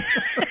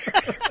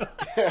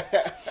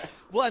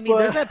 Well, I mean,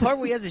 there's that part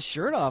where he has his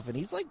shirt off, and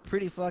he's like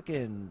pretty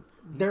fucking.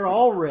 They're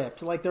all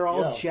ripped, like they're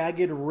all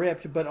jagged,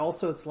 ripped. But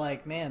also, it's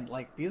like, man,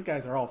 like these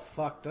guys are all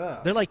fucked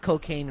up. They're like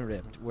cocaine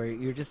ripped, where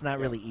you're just not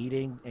really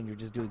eating, and you're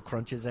just doing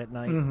crunches at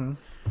night. Mm-hmm.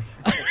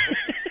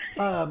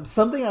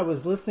 Something I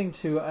was listening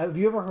to. Have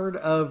you ever heard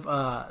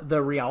of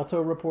the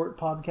Rialto Report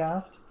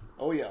podcast?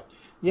 Oh yeah,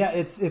 yeah.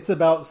 It's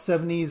about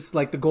 70s,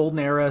 like the golden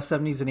era,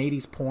 70s and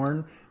 80s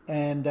porn.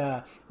 And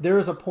there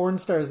is a porn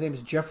star, his name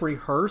is Jeffrey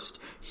Hurst.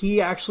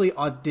 He actually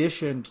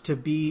auditioned to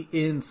be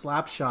in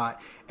Slapshot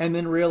and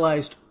then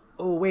realized,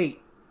 oh,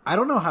 wait, I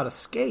don't know how to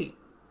skate.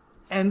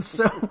 And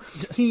so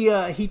he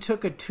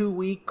took a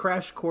 2-week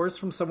crash course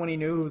from someone he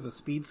knew who was a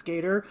speed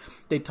skater.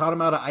 They taught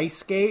him how to ice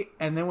skate.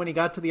 And then when he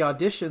got to the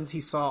auditions,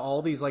 he saw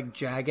all these like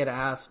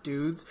jagged-ass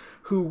dudes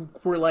who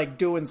were like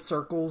doing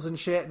circles and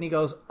shit. And he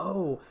goes,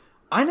 oh,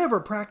 I never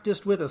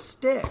practiced with a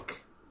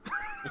stick.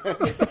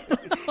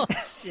 Oh,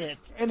 shit.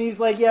 And he's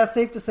like, yeah,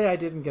 safe to say I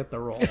didn't get the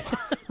role.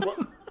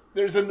 Well,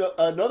 there's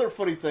another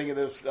funny thing in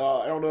this.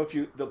 I don't know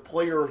if the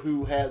player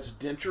who has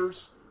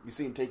dentures, you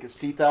see him take his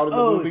teeth out in the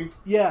movie.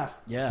 Yeah.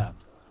 Yeah.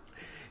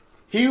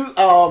 He,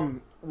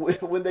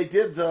 when they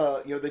did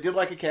they did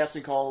like a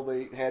casting call,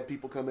 they had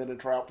people come in and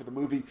try out for the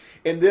movie,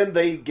 and then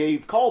they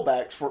gave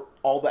callbacks for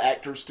all the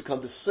actors to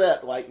come to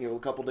set, like, a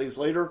couple days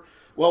later.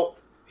 Well,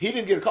 he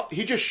didn't get a call.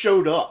 He just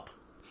showed up.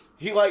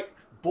 He,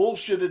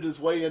 bullshitted his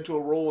way into a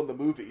role in the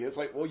movie. It's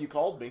like, well, you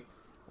called me.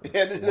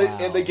 And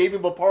they gave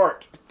him a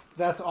part.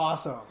 That's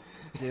awesome.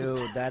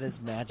 Dude, that is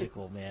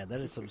magical, man.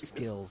 That is some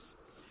skills.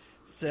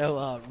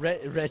 So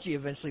Reggie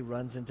eventually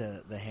runs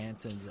into the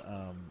Hansons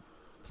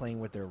playing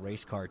with their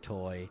race car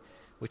toy,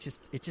 which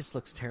it just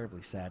looks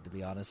terribly sad, to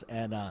be honest.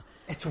 And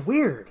it's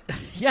weird.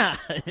 Yeah,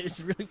 it's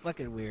really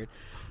fucking weird.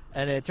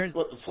 And it turns...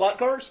 What, the slot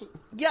cars?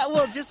 Yeah,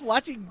 well, just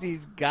watching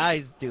these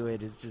guys do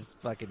it is just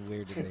fucking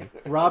weird to me.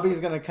 Robbie's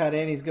going to cut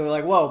in. He's going to be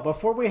like, whoa,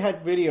 before we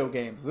had video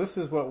games, this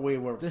is what we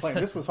were playing.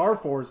 This was our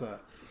Forza.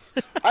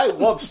 I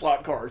love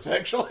slot cars,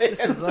 actually.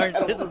 This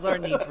was our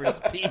Need for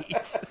Speed.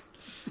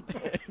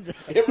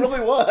 It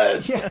really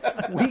was.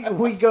 Yeah,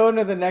 we go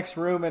into the next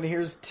room, and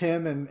here's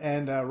Tim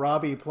and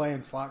Robbie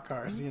playing slot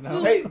cars,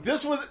 Hey,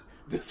 this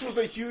was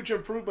a huge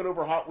improvement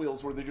over Hot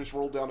Wheels, where they just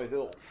rolled down a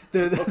hill.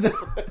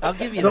 I'll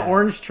give you the that.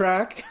 orange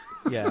track.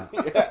 Yeah.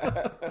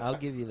 I'll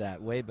give you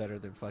that. Way better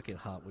than fucking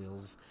Hot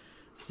Wheels.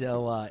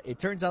 So it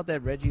turns out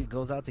that Reggie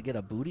goes out to get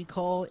a booty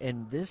call,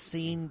 and this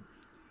scene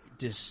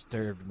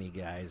disturbed me,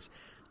 guys.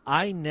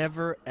 I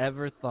never,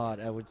 ever thought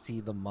I would see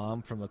the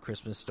mom from A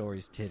Christmas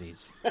Story's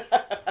titties.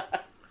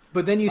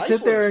 But then you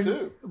sit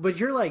there, but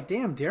you're like,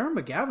 damn, Darren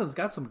McGavin's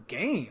got some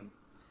game.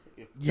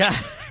 Yeah.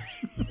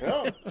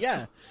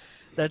 Yeah.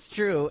 That's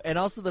true. And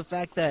also the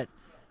fact that,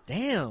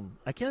 damn,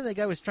 I can't think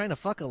that guy was trying to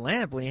fuck a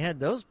lamp when he had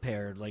those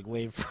paired,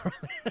 waved from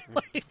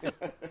it.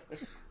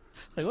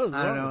 What is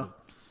wrong with him?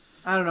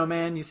 I don't know,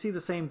 man. You see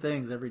the same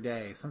things every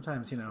day.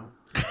 Sometimes,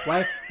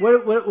 why?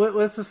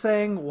 What's the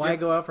saying? Why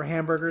go out for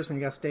hamburgers when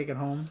you got steak at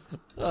home?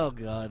 Oh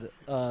God!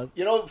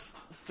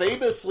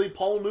 Famously,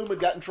 Paul Newman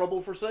got in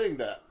trouble for saying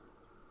that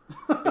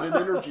in an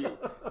interview.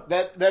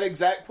 That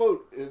exact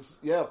quote is,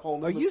 Paul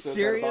Newman. Are you said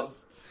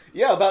serious?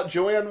 About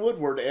Joanne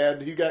Woodward,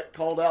 and he got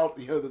called out.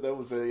 That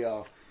was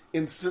a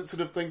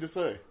insensitive thing to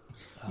say.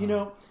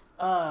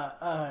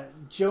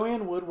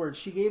 Joanne Woodward,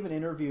 she gave an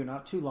interview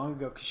not too long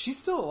ago because she's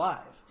still alive.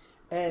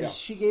 And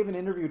she gave an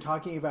interview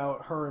talking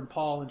about her and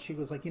Paul, and she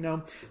was like,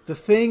 the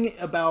thing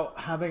about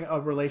having a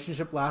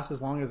relationship last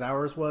as long as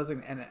ours was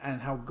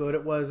and how good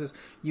it was is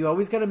you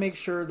always got to make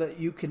sure that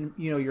you can,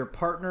 your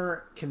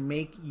partner can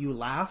make you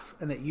laugh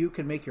and that you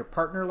can make your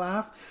partner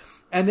laugh.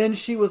 And then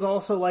she was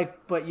also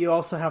like, but you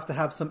also have to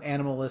have some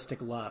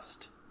animalistic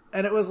lust.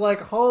 And it was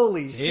like,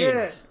 holy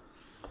shit.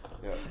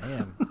 Yeah.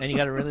 Damn. And you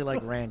got to really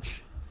like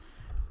ranch.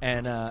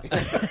 And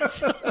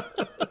so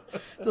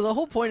the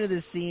whole point of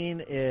this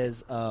scene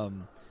is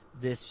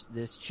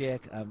this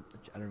chick. I don't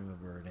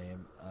remember her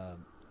name.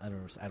 I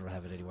don't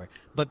have it anywhere.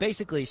 But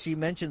basically, she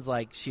mentions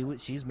like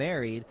she's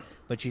married,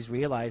 but she's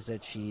realized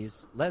that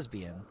she's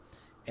lesbian,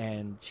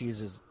 and she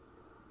uses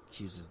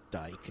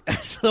dyke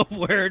as the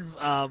word,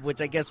 which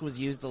I guess was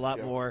used a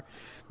lot more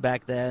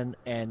back then.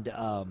 And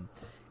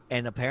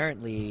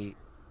apparently,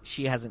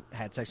 she hasn't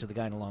had sex with a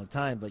guy in a long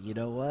time. But you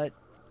know what?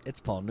 It's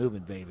Paul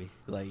Newman, baby.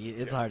 Like,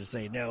 it's hard to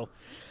say no.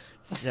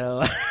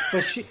 So,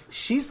 but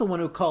she's the one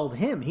who called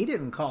him. He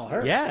didn't call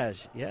her. Yeah,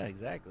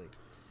 exactly.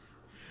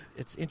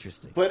 It's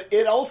interesting. But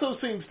it also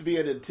seems to be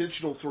an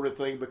intentional sort of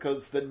thing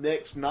because the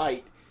next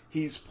night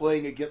he's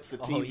playing against the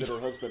team that her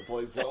husband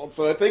plays on.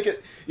 So I think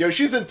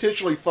she's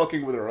intentionally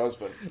fucking with her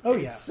husband. Oh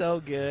yeah, it's so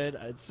good.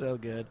 It's so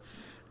good.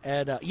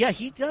 And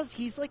he does.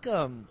 He's like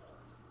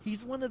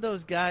he's one of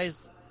those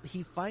guys.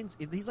 He's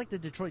like the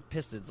Detroit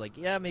Pistons. Like,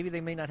 maybe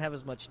they may not have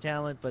as much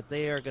talent, but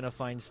they are going to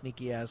find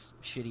sneaky ass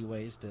shitty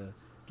ways to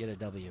get a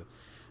W.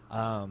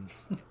 And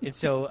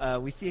so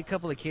we see a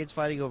couple of kids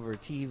fighting over a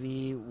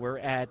TV. We're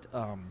at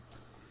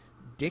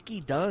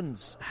Dickie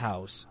Dunn's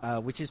house,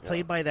 which is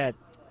played by that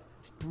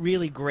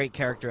really great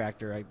character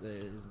actor.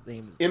 His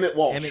name is Emmett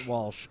Walsh. Emmett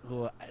Walsh,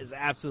 who is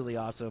absolutely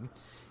awesome.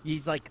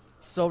 He's like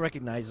so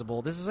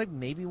recognizable. This is like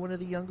maybe one of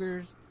the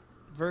younger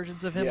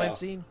versions of him I've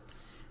seen.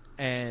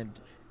 And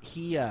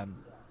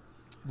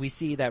we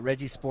see that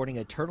Reggie's sporting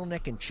a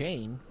turtleneck and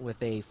chain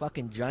with a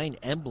fucking giant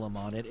emblem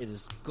on it. It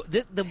is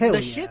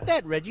the shit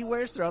that Reggie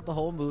wears throughout the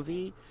whole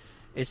movie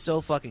is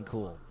so fucking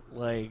cool.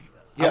 Like,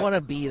 I want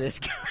to be this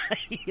guy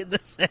in the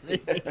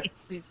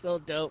 70s. He's so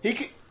dope. He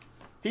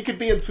could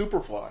be in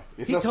Superfly.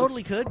 He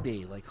totally could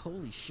be. Like,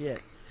 holy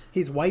shit.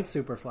 He's white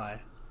Superfly.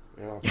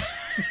 Yeah.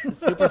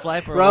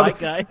 Superfly for a white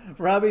guy.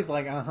 Robbie's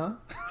like, yeah.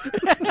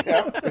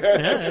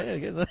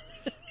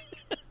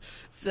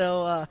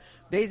 So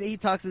basically, he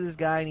talks to this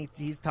guy, and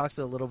he talks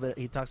a little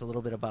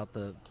bit about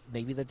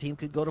maybe the team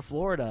could go to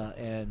Florida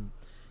and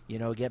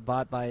get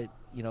bought by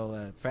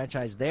a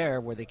franchise there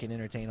where they can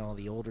entertain all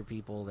the older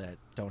people that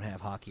don't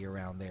have hockey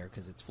around there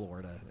because it's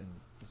Florida and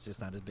it's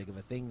just not as big of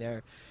a thing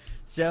there.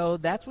 So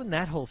that's when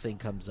that whole thing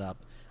comes up.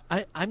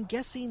 I'm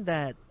guessing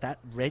that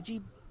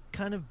Reggie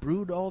kind of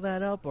brewed all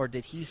that up, or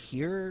did he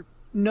hear?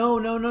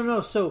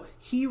 No. So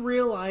he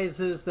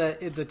realizes that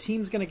the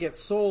team's going to get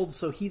sold,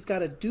 so he's got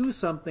to do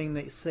something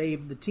to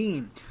save the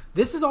team.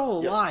 This is all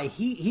a lie.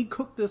 He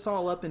cooked this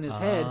all up in his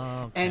head,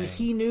 and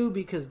he knew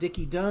because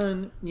Dickie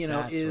Dunn,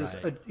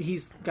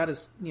 he's got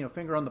his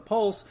finger on the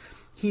pulse.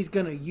 He's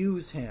going to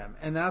use him,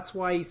 and that's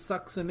why he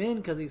sucks him in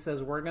because he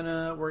says we're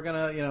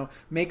gonna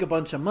make a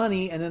bunch of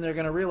money, and then they're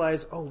going to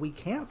realize, oh, we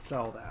can't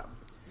sell them.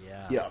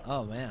 Yeah.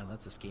 Oh man,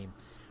 that's a scheme.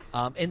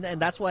 And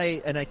that's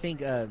why, and I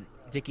think.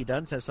 Dickie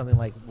Dunn says something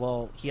like,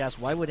 well, he asked,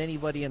 why would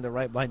anybody in their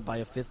right mind buy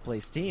a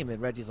fifth-place team?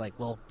 And Reggie's like,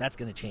 well, that's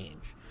going to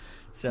change.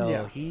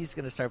 So he's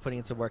going to start putting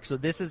in some work. So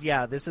this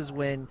is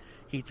when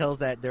he tells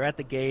that they're at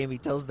the game. He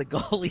tells the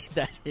goalie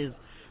that his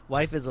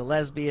wife is a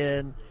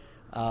lesbian.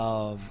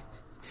 And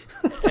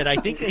I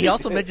think he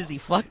also mentions he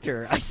fucked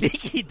her. I think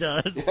he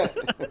does.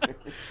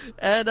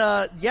 And,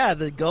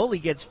 the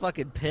goalie gets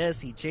fucking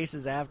pissed. He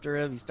chases after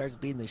him. He starts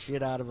beating the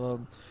shit out of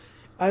him.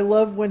 I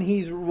love when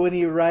he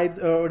rides,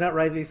 or not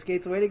rides, he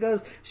skates away and he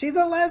goes, she's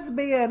a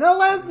lesbian!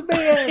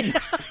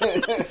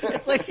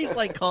 It's like he's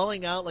like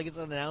calling out like it's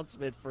an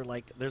announcement for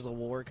like there's a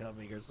war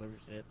coming or some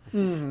shit.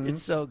 Mm-hmm.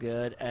 It's so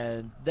good.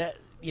 And that,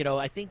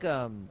 I think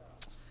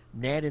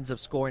Ned ends up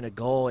scoring a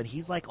goal and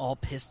he's like all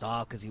pissed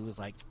off because he was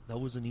like, that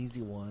was an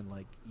easy one.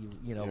 Like,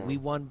 we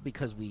won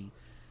because we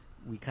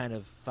kind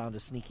of found a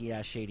sneaky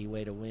ass shady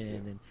way to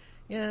win. And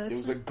it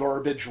was a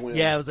garbage win.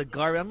 Yeah, it was a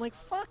garbage. I'm like,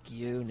 fuck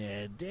you,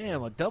 Ned.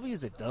 Damn, a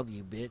W's a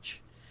W, bitch.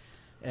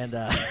 And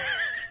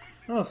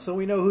so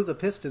we know who's a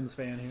Pistons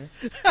fan here.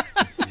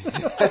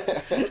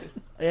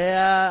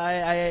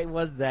 Yeah, I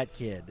was that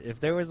kid.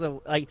 If there was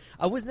I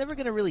was never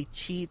gonna really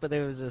cheat, but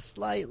there was a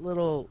slight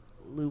little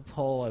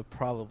loophole. I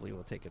probably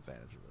will take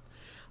advantage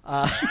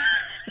of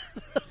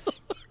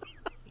it.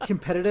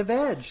 Competitive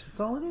edge. That's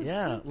all it is.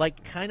 Yeah,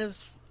 like kind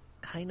of.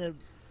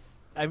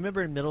 I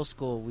remember in middle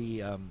school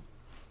we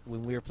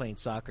when we were playing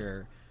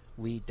soccer,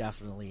 we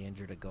definitely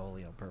injured a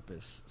goalie on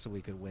purpose so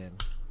we could win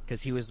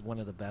because he was one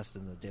of the best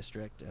in the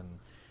district. And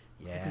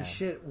yeah,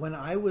 shit. When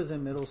I was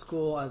in middle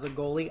school as a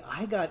goalie,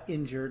 I got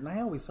injured, and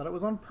I always thought it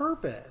was on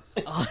purpose.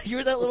 Oh, you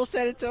were that little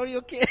San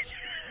Antonio kid.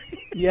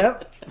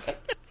 Yep.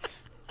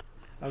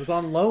 I was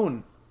on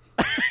loan.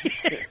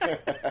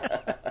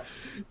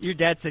 Your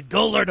dad said,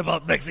 "Go learn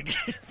about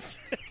Mexicans."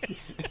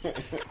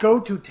 Go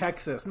to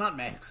Texas, not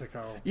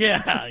Mexico.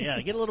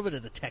 Yeah, get a little bit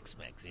of the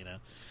Tex-Mex, you know.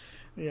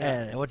 Yeah.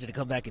 And I want you to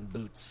come back in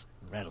boots,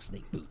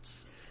 rattlesnake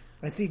boots.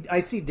 I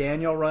see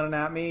Daniel running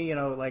at me, you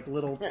know, like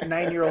little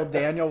 9-year-old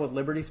Daniel with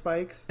Liberty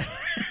spikes.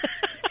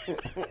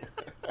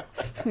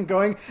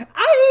 Going,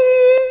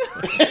 "Aye!"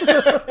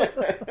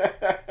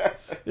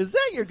 Is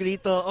that your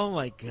grito? Oh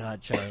my God,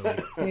 Charlie.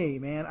 Hey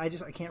man, I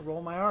can't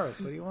roll my R's.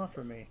 What do you want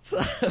from me?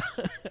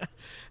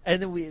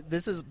 And then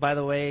this is, by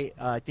the way,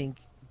 I think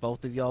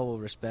both of y'all will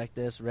respect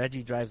this.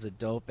 Reggie drives a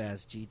dope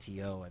ass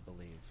GTO, I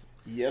believe.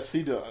 Yes,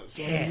 he does.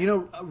 Yeah. You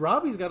know,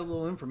 Robbie's got a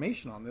little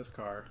information on this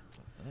car.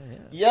 Oh,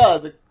 Yeah,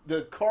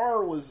 the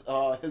car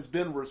has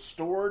been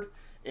restored,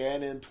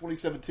 and in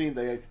 2017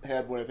 they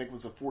had what I think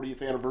was the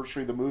 40th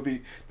anniversary of the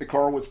movie. The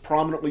car was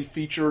prominently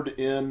featured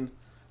in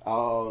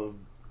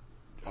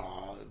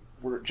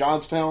we're at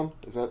Johnstown.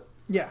 Is that?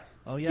 Yeah.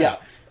 Oh yeah.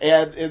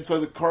 Yeah, and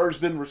so the car's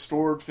been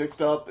restored, fixed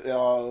up,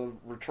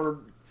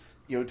 returned,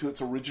 to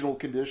its original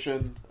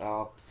condition.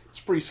 It's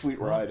a pretty sweet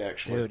ride,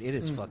 actually. Dude, it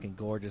is fucking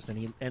gorgeous,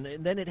 and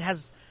then it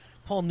has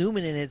Paul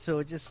Newman in it, so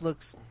it just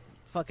looks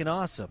fucking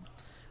awesome.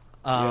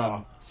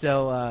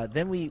 So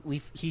then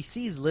he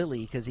sees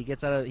Lily because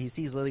he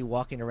sees Lily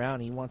walking around.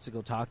 And he wants to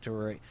go talk to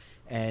her,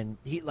 and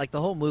he, like the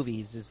whole movie,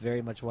 he's just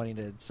very much wanting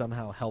to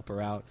somehow help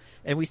her out.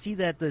 And we see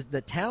that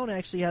the town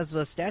actually has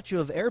a statue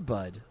of Air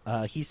Bud.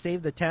 He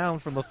saved the town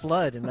from a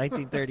flood in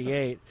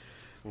 1938.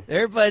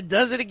 Air Bud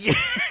does it again.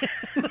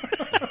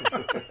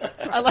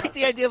 I like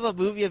the idea of a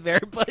movie of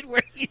Air Bud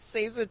where he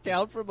saves a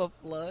town from a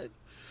flood.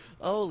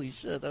 Holy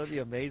shit, that would be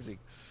amazing.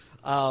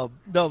 No,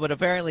 but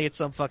apparently it's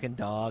some fucking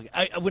dog.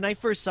 When I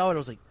first saw it, I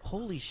was like,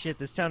 holy shit,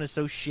 this town is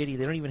so shitty.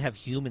 They don't even have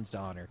humans to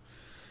honor.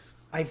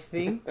 I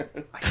think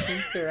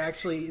there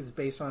actually is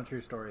based on a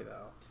true story,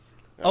 though.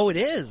 Oh, it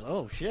is?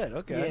 Oh, shit,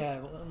 okay. Yeah,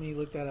 let me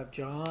look that up.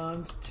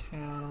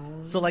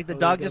 Johnstown. So, like, the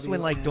dog just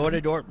went, like, door to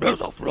door.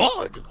 There's a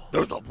flood.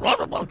 There's a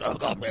flood about to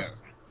come here.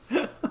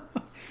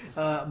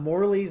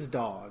 Morley's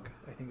Dog,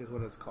 I think is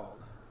what it's called.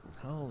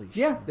 Holy shit.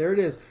 Yeah, there it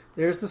is.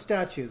 There's the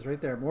statues right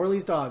there.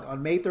 Morley's Dog.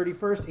 On May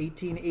 31st,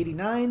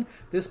 1889,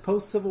 this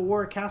post-Civil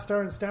War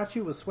cast-iron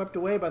statue was swept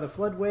away by the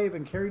flood wave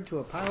and carried to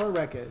a pile of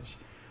wreckage.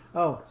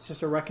 Oh, it's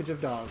just a wreckage of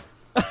dog.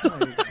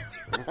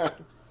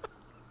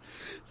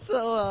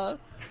 So,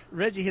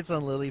 Reggie hits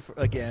on Lily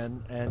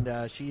again,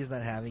 and she's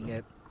not having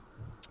it,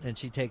 and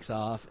she takes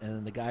off,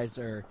 and the guys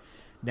are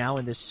now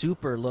in this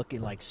super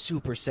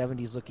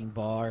 70s looking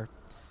bar.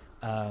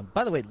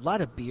 By the way, a lot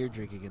of beer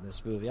drinking in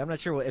this movie. I'm not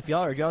sure if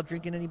are y'all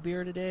drinking any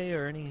beer today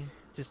or any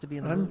just to be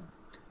in the mood?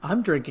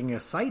 I'm drinking a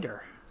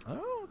cider.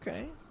 Oh,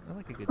 okay. I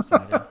like a good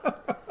cider.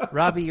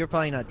 Robbie, you're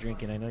probably not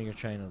drinking. I know you're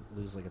trying to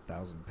lose like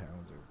 1,000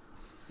 pounds.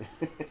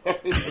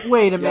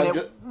 Wait a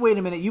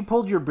minute. You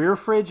pulled your beer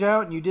fridge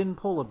out and you didn't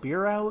pull a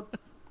beer out?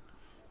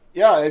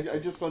 Yeah, I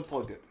just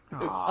unplugged it.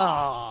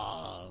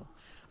 Oh.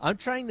 I'm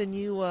trying the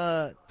new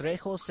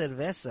Trejo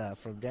Cerveza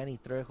from Danny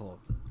Trejo.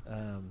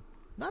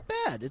 Not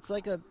bad. It's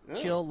like a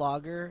chill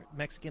lager,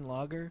 Mexican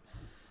lager,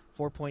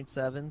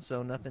 4.7,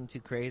 so nothing too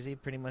crazy.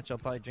 Pretty much I'll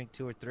probably drink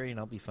 2 or 3 and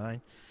I'll be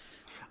fine.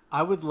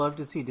 I would love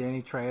to see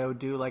Danny Trejo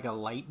do like a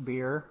light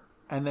beer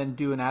and then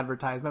do an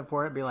advertisement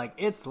for it. Be like,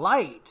 it's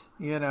light.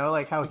 You know,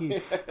 like how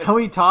he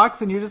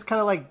talks and you're just kind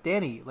of like,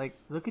 Danny, like,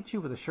 look at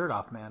you with a shirt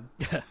off, man.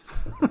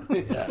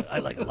 Yeah, I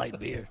like a light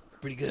beer.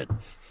 Pretty good.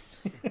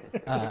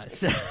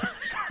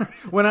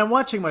 When I'm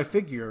watching my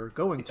figure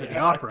going to the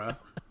opera.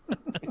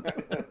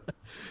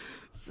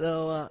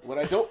 So when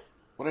I don't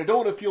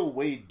want to feel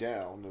weighed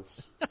down,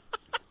 it's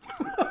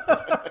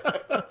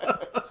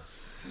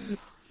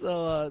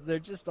so they're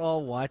just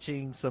all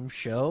watching some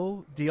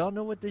show. Do y'all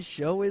know what this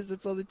show is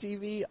that's on the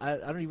TV? I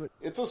don't even.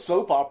 It's a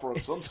soap opera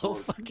of some It's so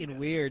sort. fucking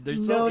weird. They're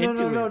so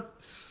into it. No.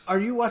 Are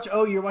you watching?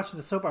 Oh, you're watching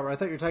the soap opera. I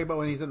thought you were talking about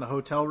when he's in the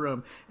hotel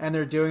room and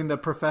they're doing the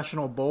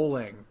professional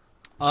bowling.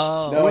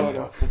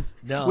 Oh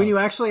No. When you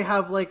actually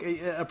have like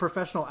a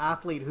professional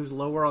athlete who's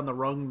lower on the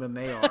rung than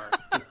they are.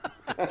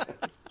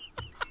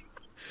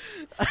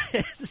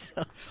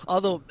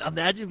 Although,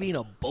 imagine being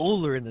a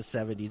bowler in the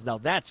 70s. Now,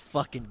 that's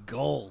fucking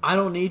gold. I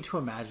don't need to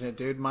imagine it,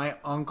 dude. My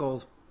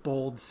uncles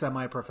bowled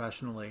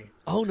semi-professionally.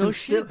 Oh, no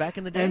shit. Back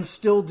in the day? And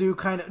still do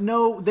kind of...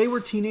 No, they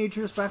were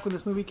teenagers back when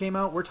this movie came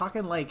out. We're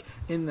talking like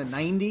in the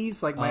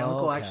 90s. Like my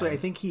uncle actually... I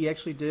think he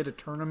actually did a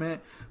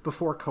tournament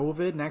before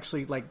COVID and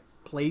actually like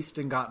placed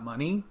and got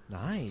money.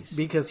 Nice.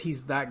 Because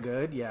he's that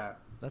good, yeah.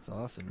 That's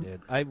awesome,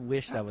 dude. I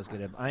wished I was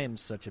good at... I am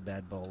such a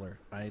bad bowler.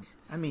 I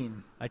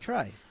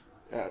try.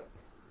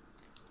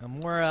 I'm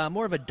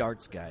more of a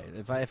darts guy.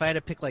 If I had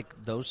to pick like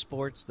those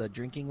sports, the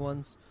drinking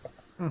ones,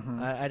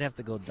 I'd have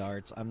to go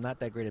darts. I'm not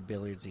that great at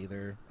billiards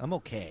either. I'm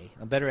okay.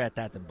 I'm better at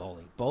that than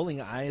bowling.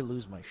 Bowling, I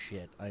lose my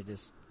shit. It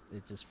just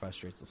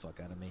frustrates the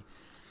fuck out of me.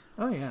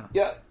 Oh yeah.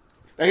 Yeah.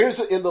 Now here's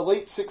in the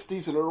late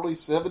 60s and early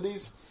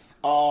 70s,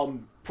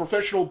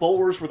 professional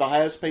bowlers were the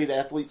highest paid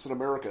athletes in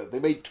America. They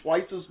made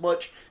twice as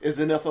much as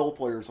NFL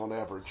players on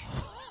average.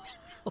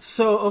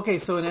 So an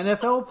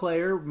NFL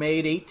player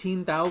made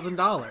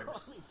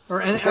 $18,000,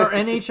 or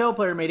NHL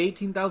player made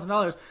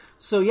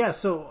 $18,000.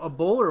 So a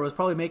bowler was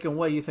probably making,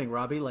 what do you think,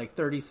 Robbie? Like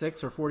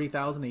 36 or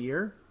 40,000 a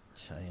year?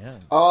 Yeah.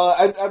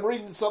 I'm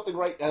reading something a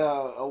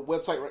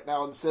website right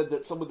now, and said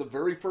that some of the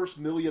very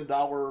first $1 million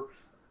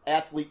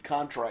athlete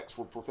contracts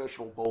were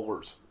professional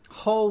bowlers.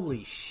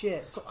 Holy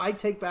shit! So I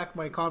take back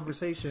my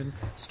conversation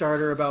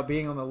starter about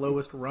being on the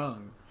lowest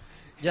rung.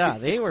 Yeah,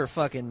 they were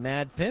fucking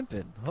mad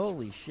pimping.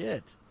 Holy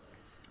shit.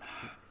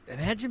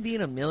 Imagine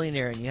being a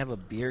millionaire and you have a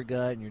beer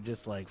gut and you're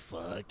just like,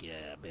 fuck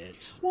yeah,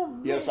 bitch. Well,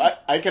 yes,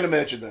 I can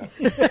imagine that.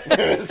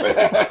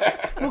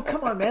 well,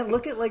 come on, man.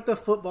 Look at like the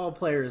football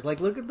players. Like,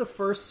 look at the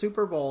first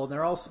Super Bowl and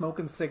they're all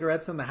smoking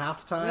cigarettes in the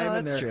halftime. No,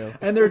 and that's true.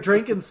 And they're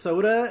drinking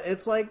soda.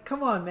 It's like,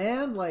 come on,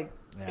 man. Like,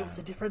 Yeah. It was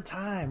a different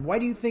time. Why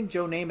do you think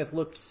Joe Namath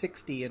looked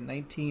 60 in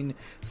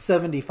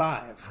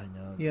 1975? I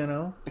know. You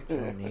know? Joe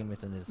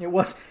Namath and his... It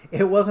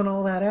wasn't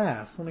all that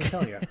ass, let me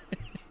tell you.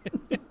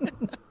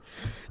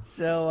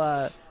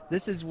 So,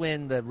 this is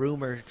when the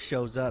rumor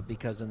shows up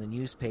because in the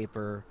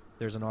newspaper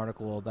there's an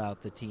article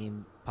about the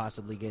team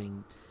possibly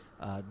going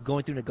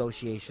through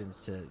negotiations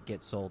to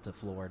get sold to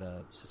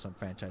Florida, to some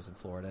franchise in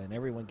Florida, and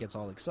everyone gets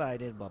all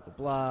excited, blah, blah,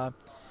 blah.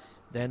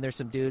 Then there's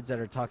some dudes that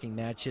are talking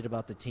mad shit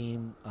about the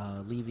team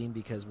leaving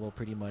because, well,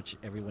 pretty much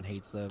everyone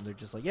hates them. They're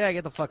just like, yeah,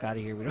 get the fuck out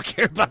of here. We don't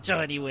care about you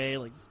anyway.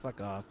 Like, just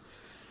fuck off.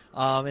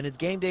 And it's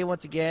game day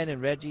once again,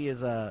 and Reggie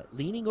is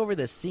leaning over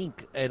the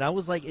sink. And I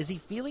was like, is he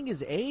feeling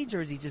his age, or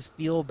does he just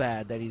feel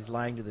bad that he's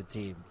lying to the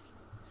team?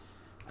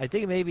 I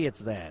think maybe it's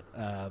that.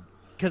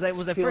 Because I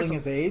was at feeling first...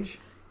 his age?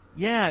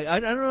 Yeah, I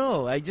don't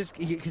know.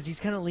 Because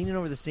he's kind of leaning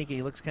over the sink, and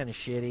he looks kind of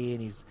shitty,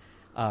 and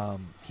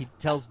he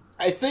tells...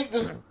 I think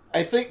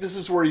this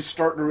is where he's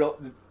starting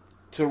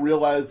to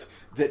realize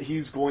that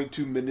he's going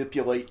to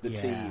manipulate the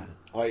team.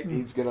 Like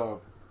he's gonna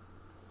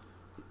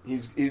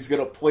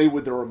play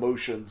with their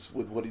emotions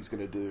with what he's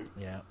gonna do.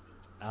 Yeah,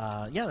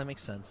 that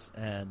makes sense.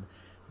 And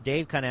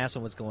Dave kind of asks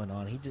him what's going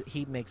on.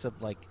 He makes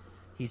up like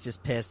he's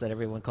just pissed that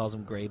everyone calls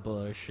him Gray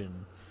Bush, and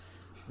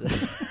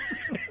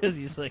because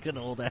he's like an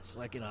old ass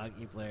fucking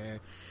hockey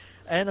player.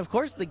 And, of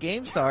course, the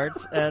game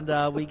starts,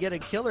 and we get a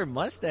killer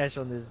mustache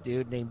on this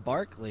dude named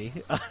Barkley.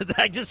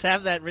 I just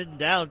have that written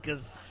down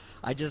because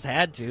I just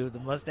had to. The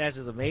mustache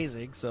is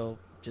amazing, so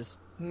just,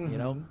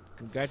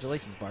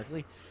 congratulations,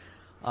 Barkley.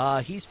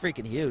 He's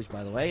freaking huge,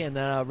 by the way.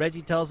 And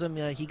Reggie tells him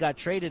he got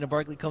traded, and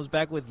Barkley comes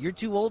back with, "You're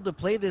too old to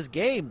play this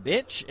game,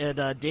 bitch."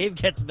 And Dave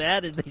gets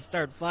mad, and they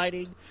start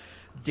fighting.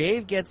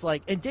 Dave gets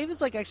and Dave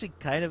is actually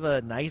kind of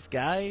a nice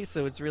guy,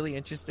 so it's really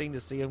interesting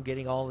to see him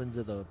getting all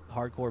into the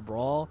hardcore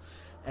brawl.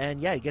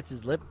 And, yeah, he gets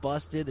his lip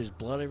busted. There's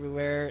blood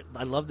everywhere.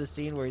 I love the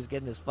scene where he's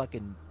getting his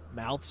fucking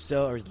mouth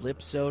or his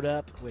lip sewed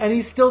up. And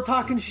he's still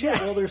talking shit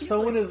while they're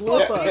sewing his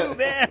lip up. You,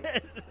 man.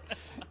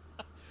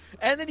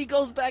 And then he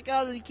goes back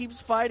out and he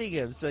keeps fighting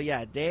him. So,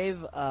 yeah,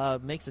 Dave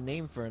makes a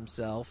name for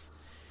himself.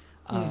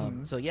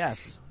 So,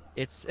 yes.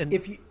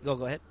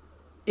 Go ahead.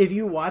 If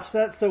you watch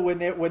that, so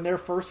when they're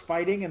first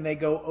fighting and they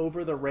go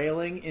over the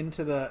railing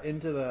into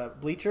the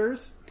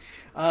bleachers...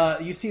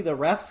 you see the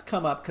refs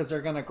come up because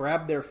they're going to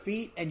grab their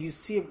feet, and you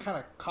see them kind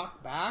of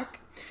cock back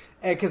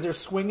because they're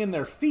swinging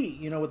their feet,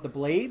 with the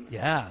blades.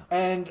 Yeah.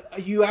 And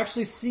you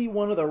actually see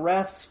one of the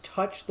refs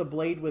touch the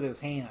blade with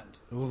his hand.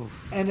 Oof.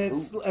 And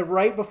it's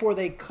right before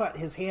they cut,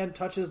 his hand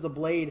touches the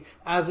blade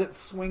as it's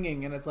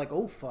swinging, and it's like,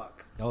 oh,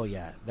 fuck. Oh,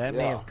 yeah. That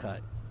may have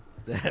cut.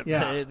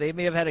 Yeah. They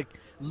may have had to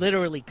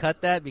literally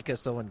cut that because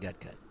someone got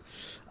cut.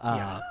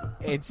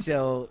 And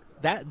so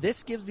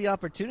this gives the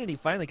opportunity,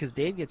 finally, because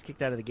Dave gets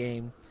kicked out of the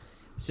game.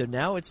 So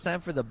now it's time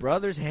for the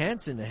brothers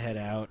Hanson to head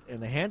out,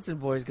 and the Hanson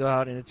boys go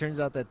out, and it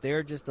turns out that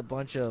they're just a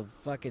bunch of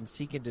fucking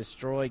seek and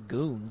destroy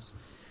goons,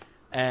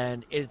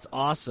 and it's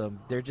awesome.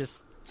 They're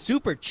just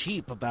super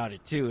cheap about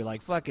it, too,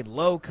 like fucking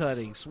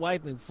low-cutting,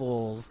 swiping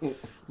fools,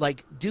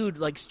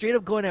 dude, straight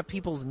up going at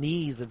people's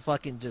knees and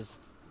fucking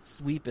just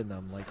sweeping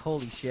them,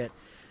 holy shit.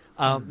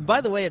 By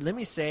the way, let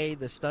me say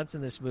the stunts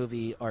in this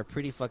movie are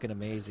pretty fucking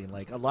amazing.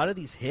 A lot of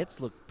these hits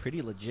look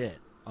pretty legit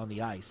on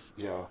the ice.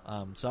 Yeah.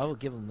 So I will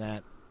give them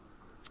that.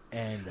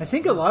 And I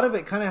think a lot of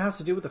it kind of has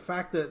to do with the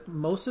fact that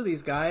most of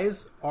these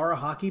guys are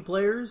hockey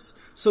players,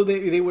 so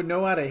they would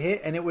know how to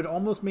hit, and it would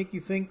almost make you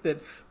think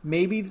that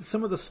maybe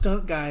some of the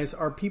stunt guys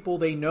are people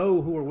they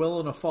know who are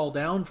willing to fall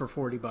down for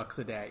 $40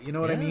 a day. You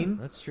know what I mean?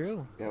 That's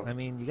true. Yeah. I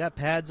mean, you got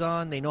pads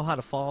on, they know how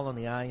to fall on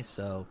the ice,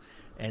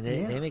 and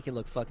they make it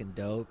look fucking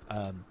dope.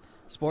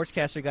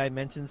 Sportscaster guy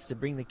mentions to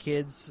bring the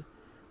kids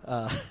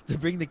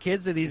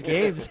to these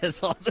games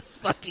as all this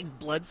fucking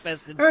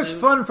blood-fested There's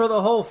soup. fun for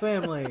the whole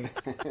family.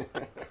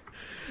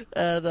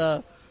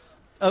 And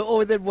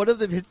and then one of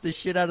them hits the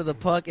shit out of the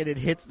puck, and it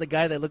hits the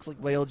guy that looks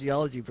like my old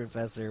geology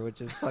professor,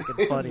 which is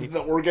fucking funny. The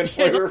organ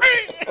player.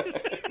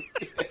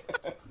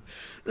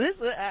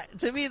 This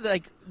to me,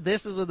 like,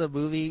 this is when the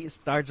movie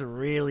starts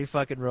really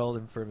fucking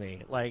rolling for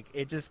me. Like,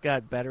 it just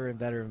got better and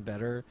better and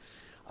better.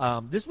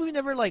 This movie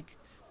never, like,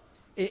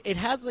 it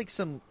has, like,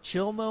 some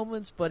chill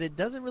moments, but it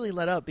doesn't really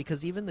let up,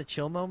 because even the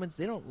chill moments,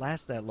 they don't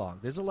last that long.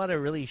 There's a lot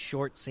of really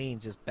short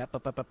scenes, just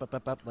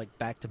like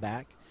back to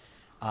back.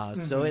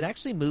 So it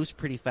actually moves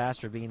pretty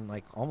fast for being,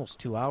 like, almost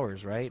 2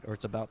 hours, right? Or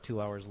it's about 2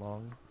 hours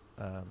long.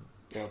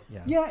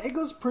 Yeah, it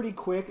goes pretty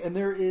quick, and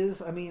there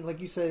is, I mean, like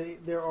you said,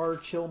 there are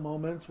chill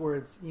moments where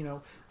it's,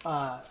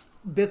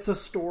 bits of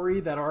story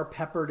that are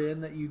peppered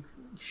in that you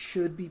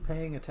should be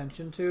paying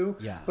attention to,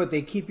 but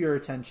they keep your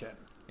attention.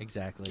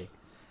 Exactly.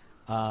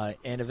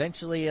 And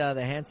eventually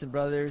the Hanson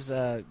brothers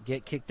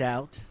get kicked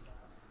out,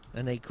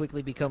 and they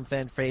quickly become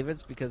fan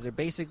favorites because they're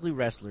basically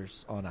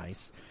wrestlers on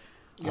ice.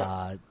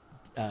 Yeah.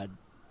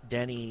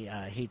 Danny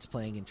hates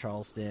playing in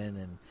Charleston,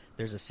 and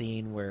there's a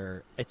scene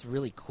where it's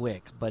really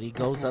quick, but he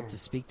goes up to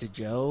speak to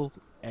Joe,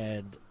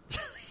 and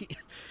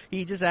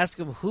he just asks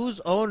him, "Who's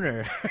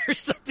owner?" or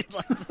something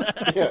like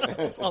that.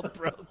 It's all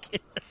broken.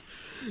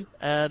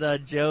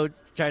 And Joe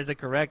tries to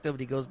correct him, and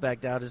he goes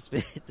back down to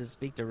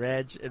speak to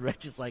Reg, and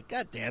Reg is like,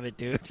 "God damn it,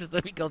 dude, just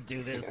let me go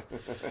do this."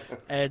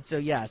 And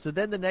so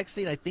then the next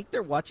scene, I think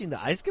they're watching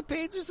the Ice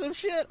Capades or some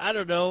shit. I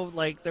don't know.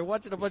 Like, they're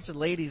watching a bunch of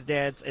ladies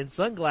dance, and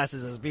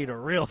Sunglasses is being a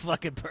real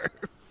fucking perv.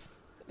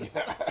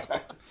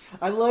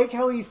 I like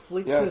how he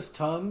flicks his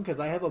tongue, because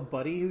I have a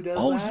buddy who does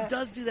that. Oh, he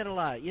does do that a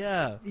lot,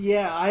 yeah.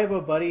 Yeah, I have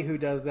a buddy who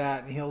does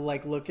that, and he'll,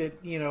 like, look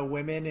at,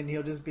 women, and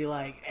he'll just be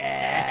like,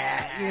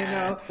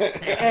 And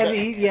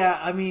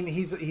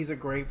he's a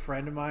great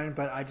friend of mine,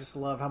 but I just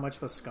love how much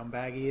of a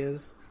scumbag he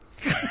is.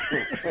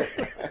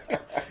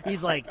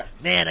 He's like,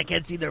 "Man, I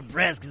can't see their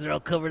breasts because they're all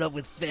covered up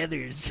with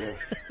feathers."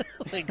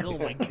 Like, oh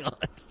my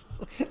god.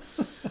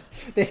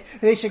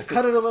 They should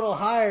cut it a little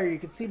higher. You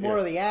can see more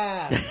of the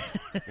ass.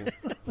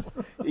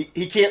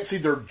 He can't see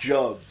their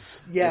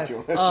jugs. Yes.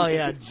 Oh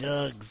yeah,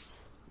 jugs.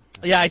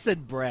 Yeah, I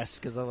said breasts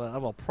because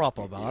I'm a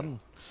proper man.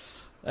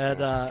 And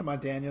come on,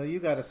 Daniel, you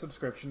got a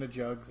subscription to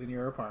Jugs in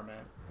your apartment.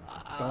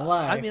 Don't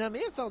lie. I mean, I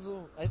may have found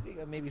some. I think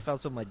I maybe found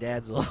some of my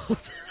dad's old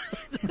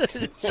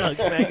Jugs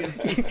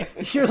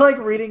magazines. You're like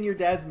reading your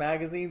dad's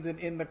magazines, and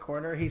in the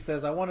corner he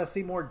says, "I want to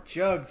see more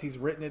Jugs." He's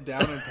written it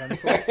down in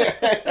pencil.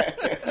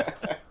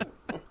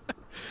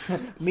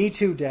 Me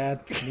too, Dad.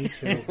 Me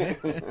too.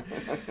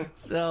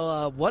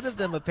 So one of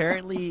them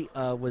apparently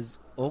was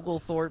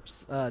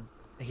Oglethorpe's.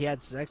 He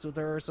had sex with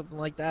her or something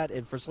like that,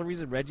 and for some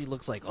reason Reggie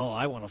looks like, "Oh,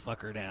 I want to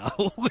fuck her now,"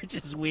 which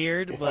is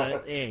weird.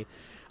 But hey,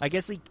 I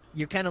guess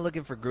you're kind of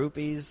looking for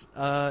groupies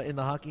in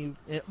the hockey.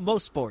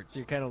 Most sports,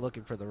 you're kind of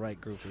looking for the right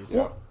groupies.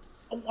 Well,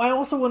 I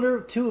also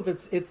wonder too if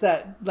it's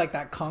that, like,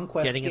 that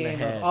conquest getting game. in the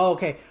head.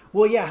 Okay.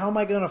 Well, yeah. How am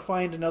I going to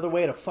find another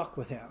way to fuck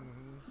with him?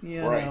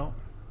 You know.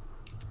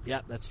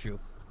 Yeah, that's true.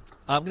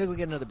 I'm gonna go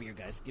get another beer,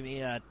 guys. Give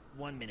me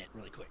 1 minute,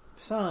 really quick.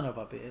 Son of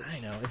a bitch. I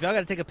know. If y'all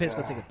gotta take a piss,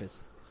 go take a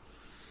piss.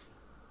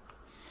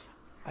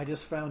 I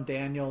just found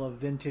Daniel a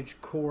vintage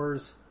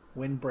Coors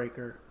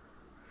windbreaker.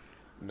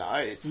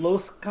 Nice.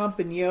 Los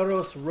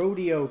Compañeros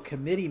Rodeo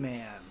Committee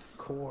Man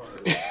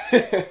Coors.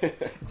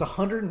 It's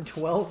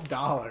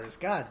 $112.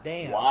 God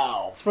damn.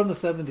 Wow. It's from the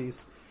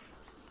 70s.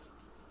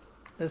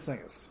 This thing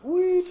is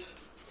sweet.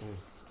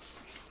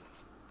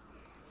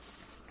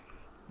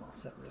 I'll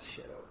set this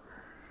shit over.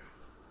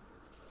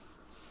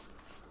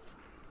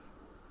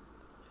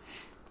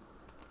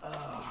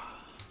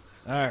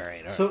 All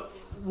right. So,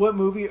 what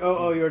movie?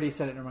 Oh, you already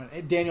said it. Never mind.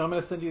 Hey, Daniel, I'm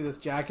going to send you this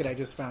jacket I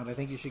just found. I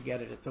think you should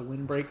get it. It's a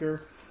windbreaker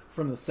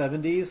from the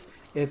 70s.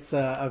 It's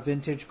a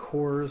vintage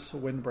Coors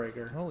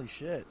windbreaker. Holy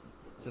shit.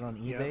 Is it on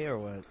eBay or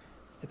what?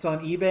 It's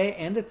on eBay,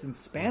 and it's in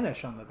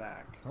Spanish on the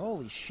back.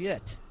 Holy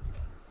shit.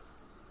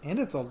 And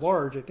it's a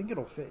large. I think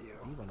it'll fit you.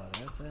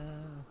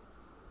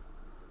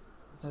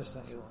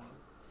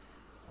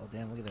 Oh,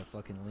 damn, look at that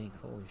fucking link.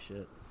 Holy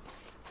shit.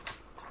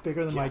 It's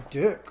bigger than my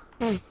dick.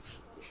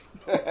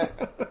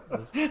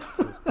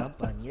 Los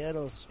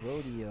Compañeros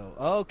Rodeo.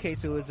 Oh, okay,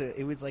 so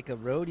it was like a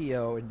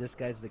rodeo, and this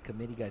guy's the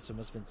committee guy, so it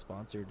must have been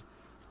sponsored.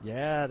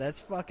 Yeah, that's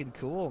fucking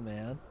cool,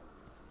 man.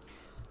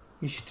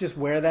 You should just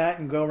wear that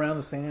and go around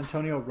the San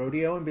Antonio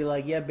rodeo and be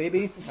like, "Yeah,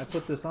 baby, I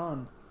put this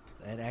on."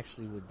 That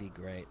actually would be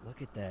great.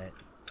 Look at that.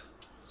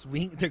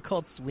 They're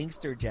called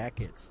Swingster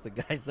jackets. The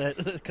guys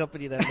the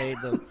company that made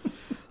them.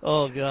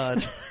 Oh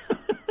god.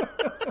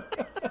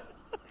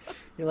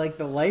 You're like,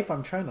 the life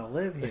I'm trying to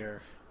live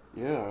here.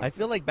 Yeah. I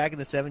feel like back in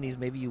the 70s,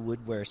 maybe you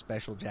would wear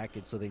special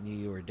jackets so they knew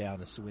you were down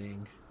to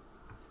swing.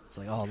 It's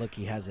like, oh, look,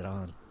 he has it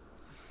on.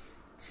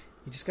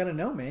 You just got to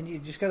know, man. You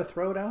just got to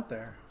throw it out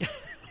there.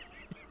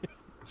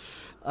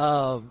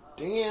 Damn.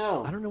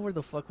 I don't know where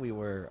the fuck we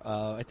were.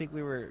 I think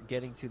we were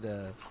getting to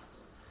the...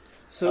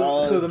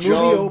 So the movie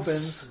Jugs.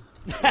 opens...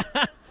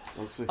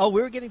 Let's see. Oh,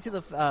 we were getting to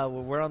the...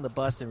 we're on the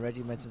bus, and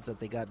Reggie mentions that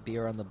they got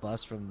beer on the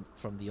bus from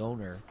the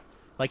owner.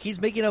 Like, he's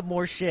making up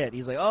more shit.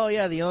 He's like, oh,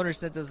 yeah, the owner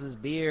sent us this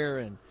beer,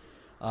 and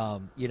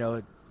You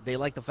know, they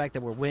like the fact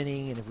that we're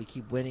winning, and if we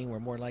keep winning, we're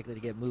more likely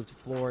to get moved to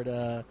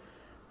Florida.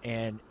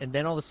 And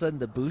then all of a sudden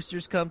the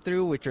boosters come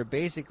through, which are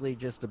basically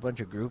just a bunch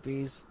of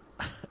groupies.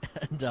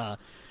 And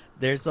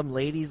there's some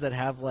ladies that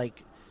have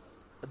like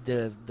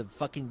the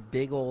fucking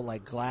big old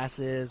like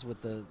glasses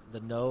with the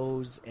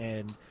nose,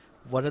 and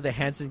one of the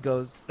Hanson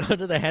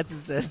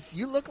says,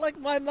 "You look like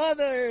my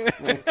mother."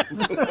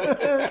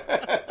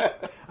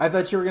 I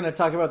thought you were going to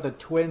talk about the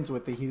twins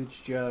with the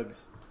huge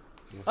jugs.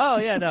 Oh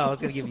yeah, no, I was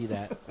going to give you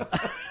that.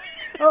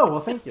 Oh, well,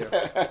 thank you.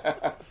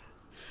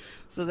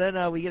 So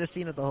then we get a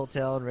scene at the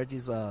hotel, and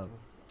Reggie's on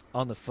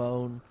the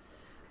phone,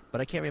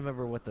 but I can't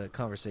remember what the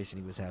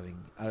conversation he was having.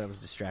 I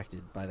was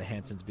distracted by the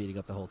Hansons beating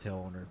up the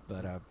hotel owner,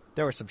 but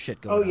there was some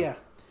shit going on. Oh, yeah.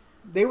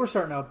 They were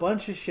starting a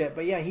bunch of shit,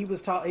 but yeah, he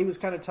was kind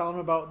of telling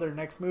them about their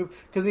next move,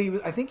 because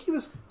I think he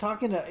was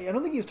talking to, I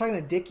don't think he was talking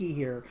to Dickie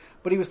here,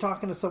 but he was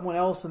talking to someone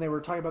else, and they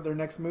were talking about their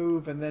next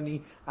move, and then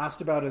he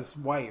asked about his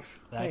wife.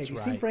 That's hey, have you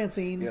right. seen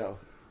Francine? Yeah.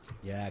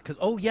 Yeah,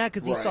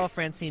 because he saw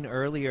Francine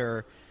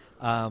earlier.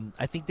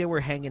 I think they were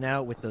hanging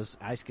out with those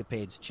Ice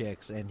Capades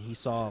chicks, and he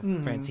saw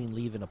Francine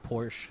leave in a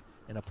Porsche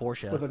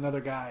With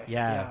another guy.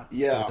 Yeah.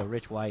 Yeah. So with a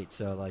rich white.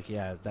 So like,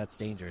 yeah, that's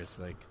dangerous.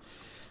 Like,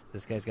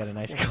 this guy's got a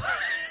nice car.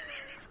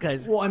 This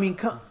guy's. Well, I mean,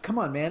 come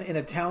on, man. In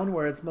a town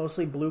where it's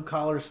mostly blue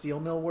collar steel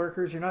mill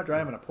workers, you're not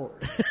driving a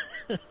Porsche.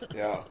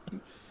 Yeah.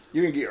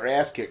 You're gonna get your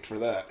ass kicked for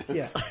that.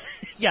 Yeah.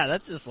 Yeah,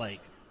 that's just like,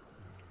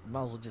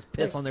 might as well just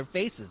piss on their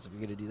faces if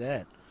you're gonna do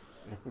that.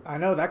 I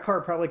know that car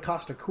probably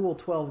cost a cool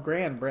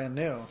 $12,000 brand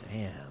new.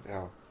 Damn.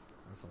 Yeah.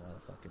 That's a lot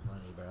of fucking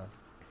money,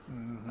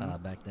 bro.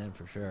 Back then,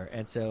 for sure.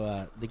 And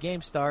so the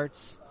game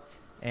starts,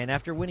 and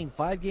after winning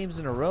 5 games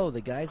in a row,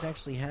 the guys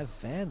actually have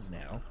fans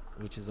now,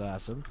 which is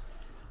awesome.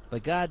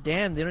 But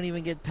goddamn, they don't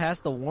even get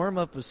past the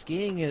warm-up of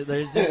skiing.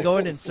 They're just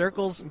going in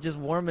circles, just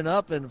warming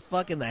up, and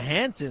fucking the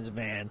Hansons,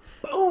 man.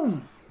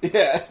 Boom!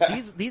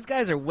 Yeah. These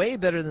guys are way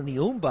better than the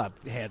Umbop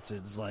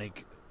Hansons.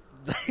 Like,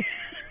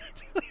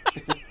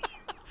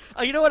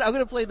 oh, you know what? I'm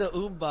going to play the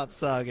Umbop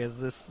song as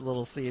this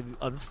little scene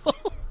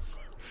unfolds.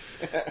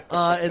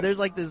 And there's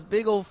like this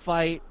big old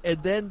fight,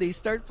 and then they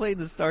start playing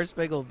the Star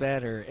Spangled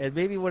Banner, and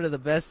maybe one of the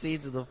best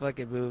scenes of the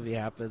fucking movie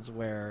happens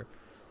where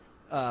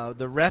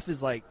the ref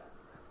is like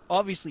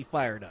obviously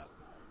fired up,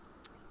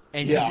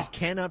 and he just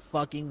cannot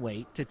fucking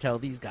wait to tell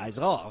these guys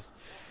off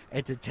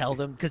and to tell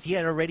them, because he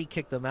had already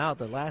kicked them out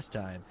the last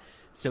time.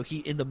 So he,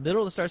 in the middle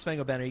of the Star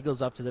Spangled Banner, he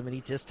goes up to them and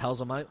he just tells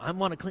them, I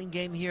want a clean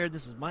game here.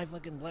 This is my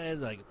fucking plan.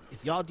 Like,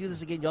 if y'all do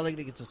this again, y'all are going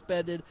to get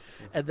suspended.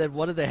 And then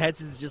one of the heads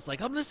is just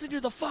like, I'm listening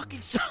to the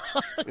fucking song.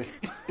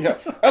 Yeah.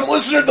 I'm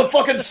listening to the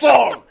fucking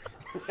song.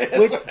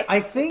 Which I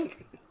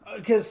think,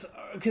 because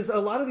a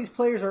lot of these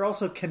players are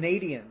also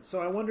Canadian, so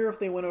I wonder if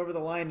they went over the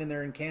line and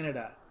they're in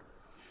Canada.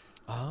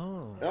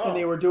 Oh. And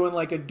they were doing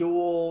like a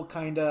dual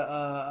kind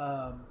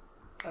of...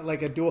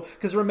 like a duel,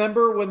 because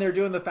remember when they're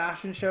doing the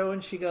fashion show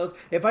and she goes,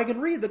 if I can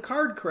read the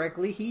card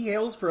correctly, he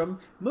hails from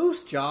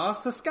Moose Jaw,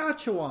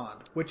 Saskatchewan,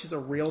 which is a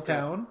real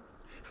town.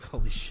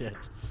 Holy shit.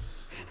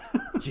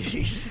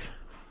 Jeez.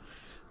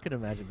 Could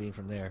imagine being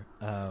from there.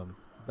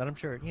 But I'm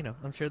sure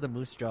the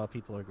Moose Jaw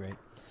people are great.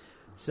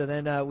 So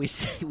then we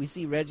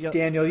see Reggie.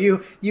 Daniel,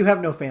 you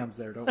have no fans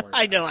there, don't worry.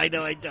 I know, I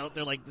don't.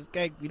 They're like, this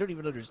guy, we don't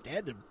even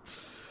understand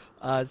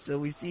him. So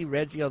we see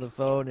Reggie on the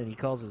phone, and he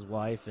calls his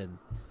wife, and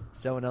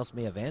someone else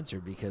may have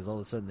answered because all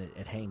of a sudden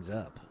it hangs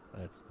up.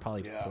 It's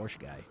probably the Porsche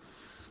guy.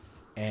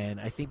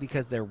 And I think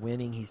because they're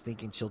winning, he's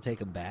thinking she'll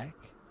take him back.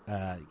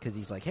 Because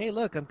he's like, hey,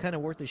 look, I'm kind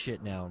of worth the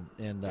shit now.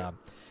 And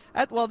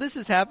while this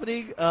is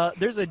happening,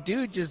 there's a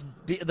dude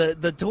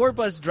the tour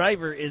bus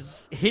driver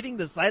is hitting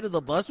the side of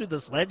the bus with a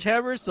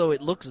sledgehammer so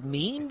it looks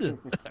mean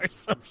or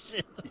some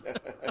shit.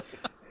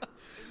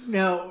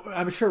 Now,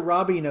 I'm sure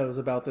Robbie knows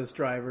about this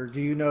driver.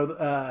 Do you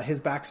know his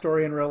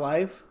backstory in real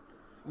life?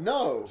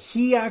 No.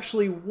 He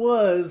actually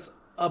was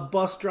a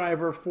bus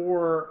driver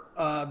for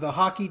the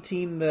hockey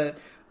team that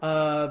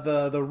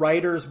the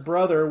writer's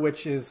brother,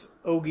 which is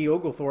Ogie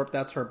Oglethorpe,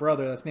 that's her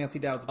brother. That's Nancy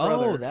Dowd's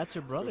brother. Oh, that's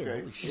her brother. Okay.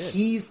 Holy shit.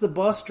 He's the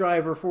bus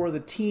driver for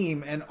the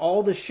team, and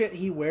all the shit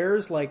he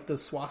wears, like the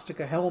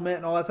swastika helmet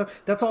and all that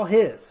stuff, that's all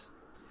his.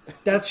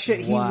 That's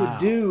shit he would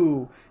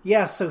do.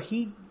 Yeah, so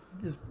he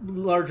is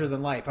larger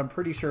than life. I'm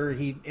pretty sure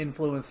he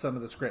influenced some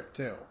of the script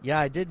too. Yeah,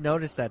 I did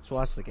notice that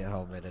swastika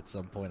helmet at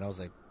some point. I was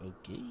like,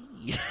 okay.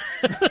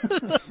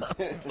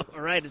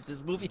 All right, if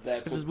this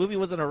movie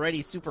wasn't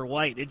already super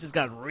white, it just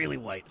got really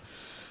white.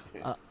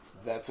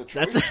 That's a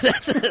choice.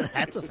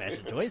 That's a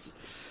fashion choice.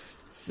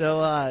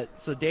 So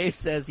Dave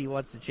says he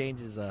wants to change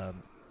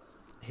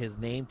his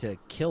name to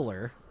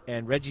Killer,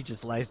 and Reggie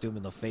just lies to him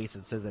in the face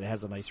and says that it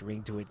has a nice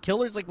ring to it.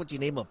 Killer's like what you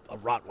name a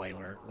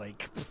Rottweiler,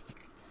 like.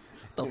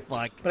 The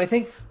fuck? But I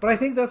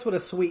think that's what a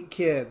sweet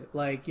kid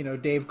like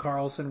Dave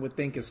Carlson would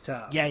think is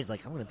tough. Yeah, he's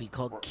like, I'm gonna be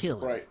called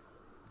Killer. Right.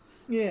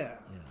 Yeah.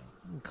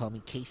 Call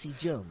me Casey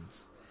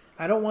Jones.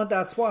 I don't want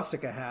that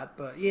swastika hat,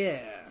 but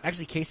yeah.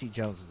 Actually, Casey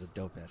Jones is a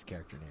dope ass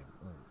character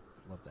name.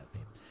 Love that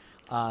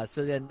name.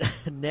 So then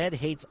Ned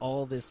hates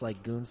all this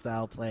like goon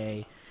style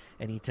play,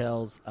 and he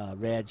tells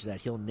Reg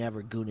that he'll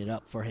never goon it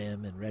up for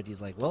him. And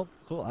Reggie's like, well,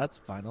 cool, that's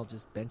fine. I'll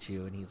just bench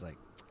you. And he's like,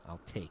 I'll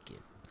take it.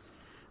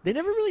 They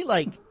never really,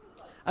 like,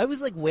 I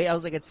was like,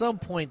 at some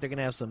point they're going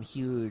to have some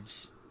huge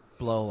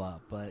blow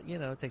up. But, you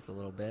know, it takes a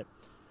little bit.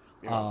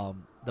 Yeah.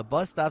 The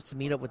bus stops to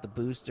meet up with the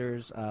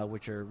boosters,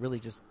 which are really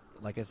just,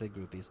 like I said,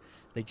 groupies.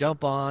 They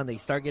jump on. They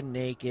start getting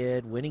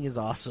naked. Winning is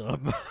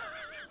awesome.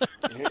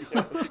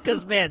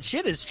 Because, man,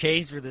 shit has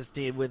changed for this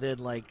team within,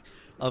 like,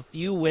 a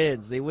few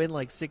wins. They win,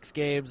 like, 6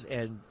 games,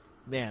 and,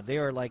 man, they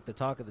are, like, the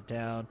talk of the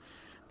town.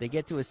 They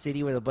get to a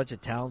city where a bunch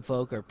of town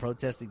folk are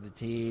protesting the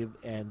team,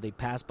 and they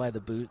pass by the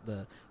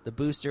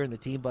booster, and the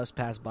team bus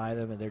pass by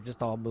them, and they're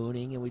just all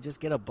mooning, and we just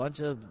get a bunch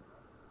of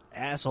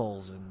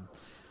assholes and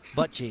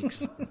butt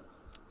cheeks.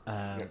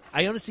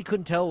 I honestly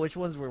couldn't tell which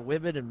ones were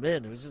women and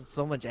men. It was just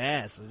so much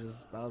ass.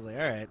 I was like,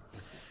 all right.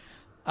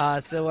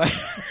 So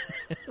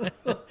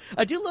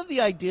I do love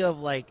the idea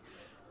of, like,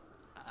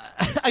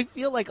 I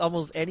feel like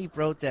almost any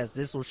protest,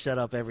 this will shut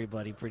up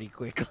everybody pretty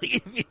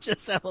quickly. If you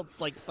just have,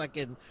 like,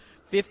 fucking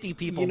 50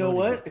 people. You know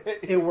what?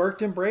 It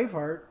worked in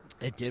Braveheart.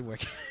 It did work.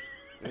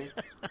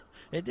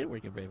 It did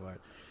work in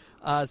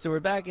Braveheart. So we're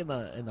back in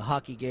the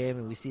hockey game,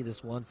 and we see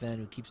this one fan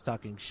who keeps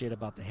talking shit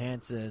about the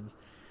Hansons.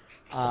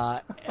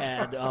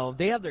 And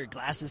they have their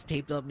glasses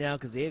taped up now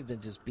because they have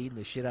been just beating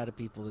the shit out of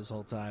people this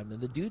whole time. And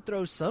the dude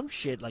throws some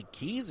shit, like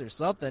keys or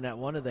something, at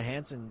one of the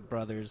Hanson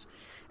brothers,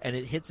 and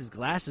it hits his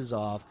glasses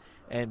off.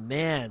 And,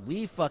 man,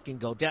 we fucking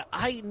go down.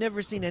 I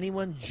never seen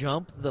anyone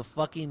jump the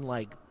fucking,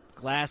 like,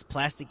 glass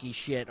plasticky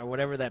shit or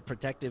whatever that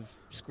protective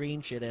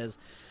screen shit is.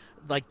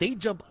 Like, they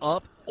jump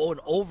up and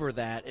over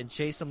that and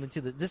chase them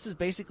into the... This is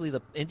basically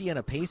the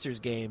Indiana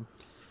Pacers game.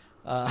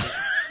 And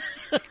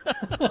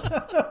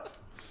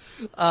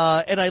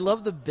I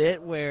love the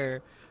bit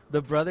where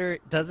the brother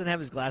doesn't have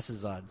his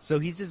glasses on. So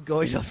he's just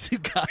going up to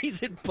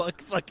guys and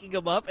fucking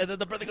them up. And then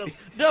the brother goes,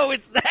 no,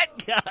 it's that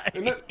guy.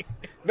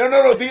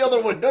 No, the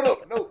other one.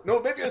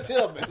 No, maybe it's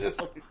him.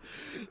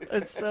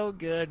 It's so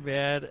good,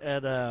 man.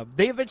 And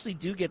they eventually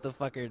do get the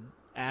fucking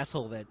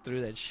asshole that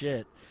threw that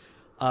shit.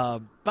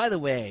 By the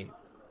way,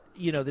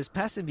 you know, this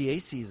past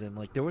NBA season,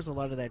 like, there was a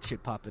lot of that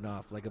shit popping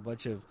off. Like, a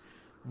bunch of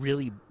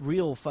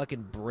real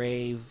fucking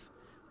brave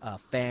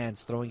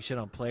fans throwing shit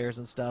on players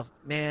and stuff.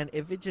 Man,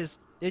 if it just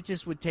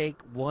would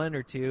take 1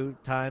 or 2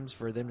 times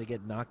for them to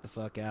get knocked the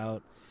fuck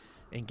out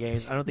in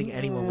games, I don't think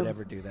anyone would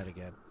ever do that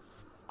again.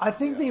 I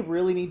think they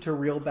really need to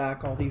reel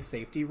back all these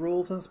safety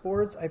rules in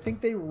sports. I think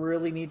they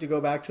really need to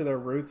go back to their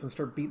roots and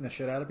start beating the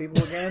shit out of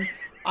people again.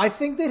 I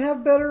think they'd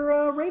have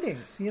better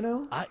ratings, you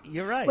know?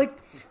 You're right.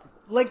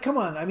 Like, come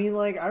on. I mean,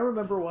 like, I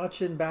remember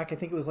watching back, I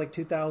think it was like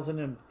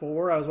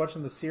 2004, I was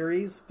watching the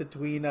series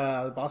between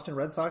the Boston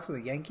Red Sox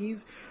and the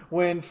Yankees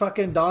when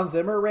fucking Don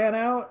Zimmer ran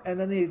out and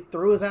then he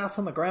threw his ass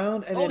on the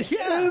ground and then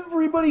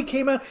everybody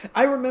came out.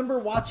 I remember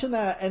watching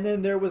that, and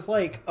then there was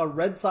like a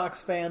Red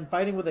Sox fan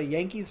fighting with a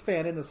Yankees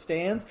fan in the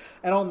stands,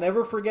 and I'll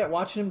never forget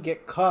watching him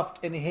get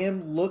cuffed and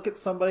him look at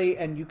somebody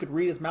and you could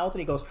read his mouth and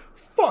he goes,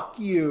 fuck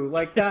you,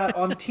 like that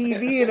on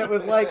TV, and it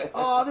was like,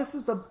 oh, this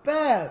is the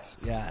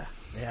best.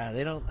 Yeah,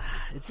 they don't.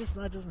 It's just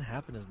not doesn't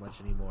happen as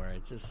much anymore.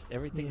 It's just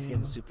everything's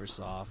getting super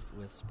soft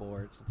with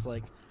sports. It's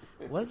like,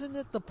 wasn't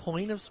it the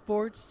point of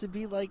sports to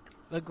be like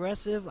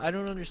aggressive? I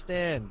don't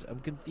understand. I'm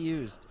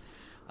confused.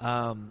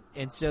 And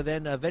so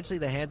then eventually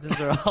the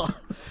Hansons are all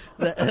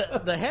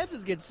the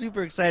Hansons get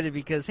super excited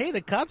because hey,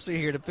 the cops are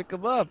here to pick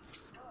them up.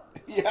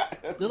 Yeah,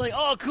 they're like,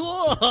 oh,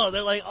 cool.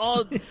 They're like,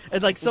 oh,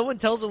 and like someone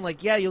tells them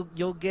like, yeah,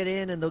 you'll get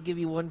in and they'll give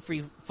you 1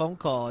 free phone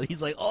call. And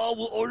he's like, oh,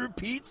 we'll order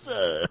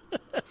pizza.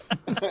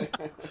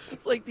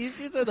 It's like these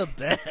dudes are the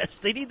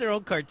best. They need their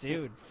own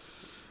cartoon.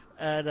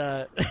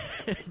 And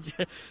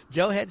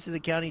Joe heads to the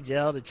county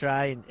jail to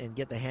try and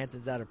get the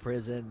Hansons out of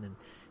prison, and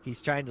he's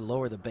trying to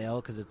lower the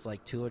bail because it's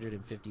like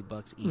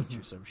 $250 each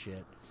or some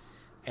shit.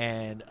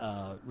 And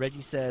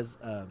Reggie says,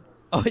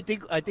 I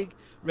think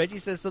Reggie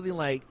says something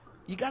like,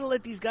 you got to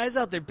let these guys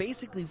out. They're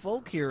basically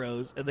folk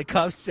heroes. And the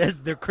cop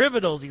says they're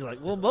criminals. He's like,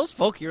 well, most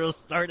folk heroes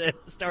start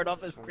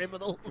off as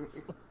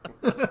criminals.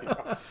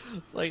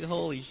 It's like,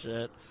 holy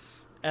shit.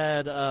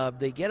 And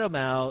they get them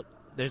out.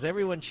 There's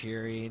everyone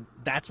cheering.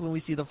 That's when we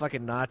see the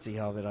fucking Nazi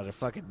helmet out of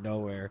fucking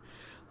nowhere.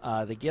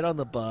 They get on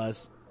the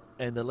bus,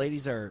 and the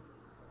ladies are...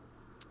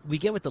 We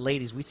get with the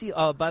ladies. We see,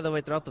 by the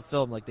way, throughout the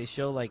film, like, they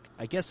show, like,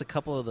 I guess a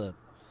couple of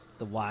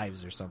the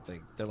wives or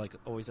something. They're, like,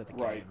 always at the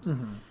games.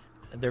 Mm-hmm.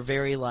 And they're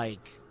very,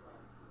 like...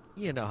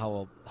 You know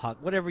how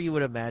whatever you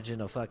would imagine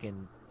a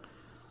fucking,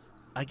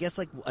 I guess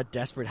like a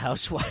desperate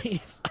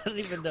housewife. I don't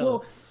even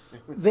know.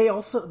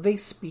 Well, they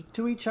speak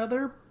to each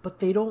other, but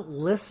they don't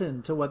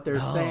listen to what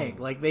they're saying.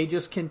 Like they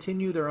just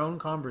continue their own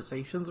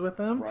conversations with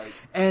them, right?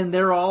 And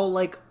they're all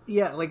like,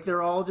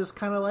 they're all just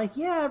kind of like,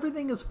 yeah,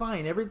 everything is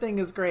fine, everything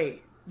is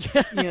great.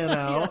 You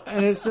know,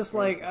 and it's just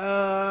like,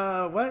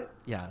 what?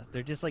 Yeah,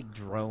 they're just like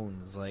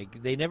drones.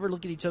 Like they never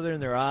look at each other in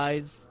their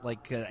eyes.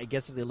 Like I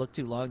guess if they look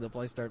too long, they'll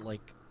probably start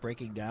like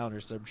breaking down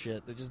or some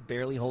shit. They're just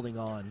barely holding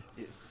on.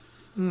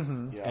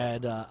 Mm-hmm. Yeah.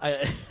 And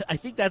I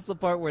think that's the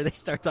part where they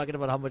start talking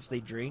about how much they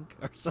drink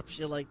or some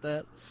shit like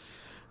that.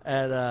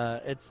 And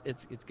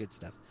it's good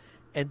stuff.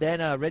 And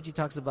then Reggie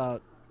talks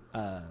about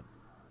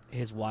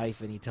his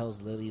wife, and he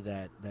tells Lily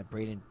that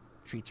Braden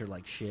treats her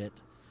like shit.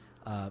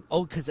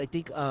 Because I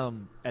think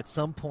at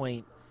some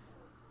point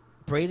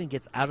Braden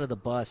gets out of the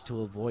bus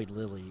to avoid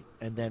Lily,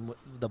 and then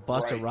the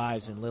bus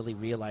arrives, and Lily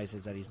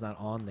realizes that he's not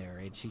on there,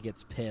 and she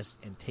gets pissed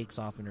and takes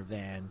off in her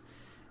van,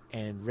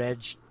 and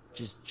Reg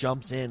just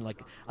jumps in.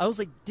 Like, I was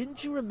like,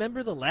 didn't you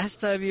remember the last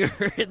time you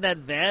were in that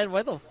van?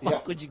 Why the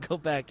fuck would you go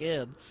back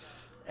in?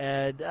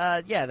 And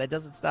that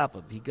doesn't stop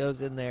him. He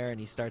goes in there and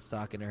he starts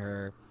talking to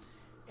her,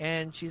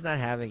 and she's not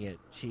having it.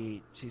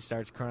 She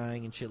starts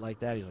crying and shit like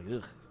that. He's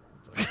like, ugh.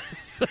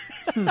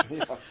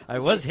 I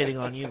was hitting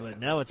on you, but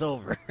now it's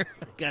over.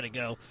 Gotta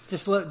go.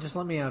 Just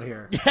let me out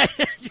here.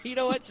 You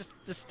know what? Just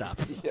stop.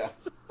 Yeah.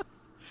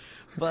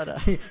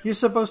 But you're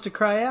supposed to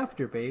cry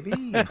after,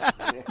 baby.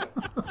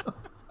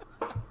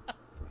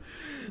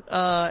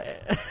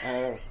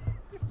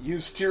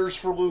 Use tears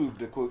for lube,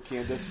 to quote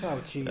Candace. Oh,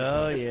 Jesus.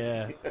 Oh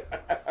yeah.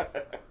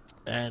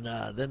 And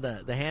then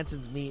the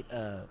Hansons meet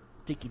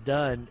Dickie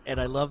Dunn, and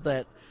I love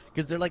that.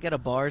 Because they're like at a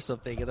bar or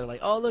something, and they're like,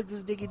 "Oh, look, this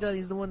is Dickie Dunn.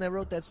 He's the one that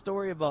wrote that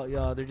story about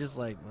y'all." They're just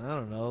like, "I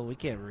don't know. We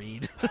can't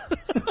read."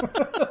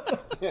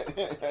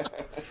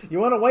 You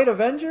want a white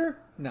Avenger?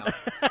 No.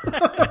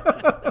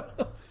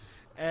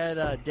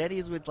 And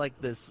Denny's with like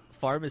this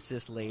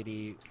pharmacist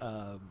lady,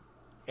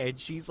 and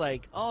she's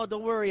like, "Oh,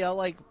 don't worry. I'll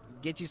like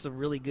get you some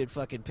really good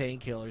fucking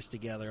painkillers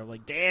together." I'm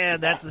like, "Damn,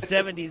 that's the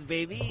 '70s,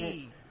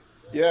 baby."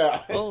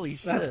 Yeah. Holy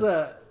shit.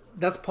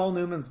 That's Paul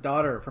Newman's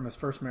daughter from his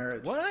first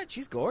marriage. What?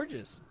 She's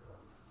gorgeous.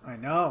 I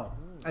know.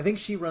 I think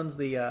she runs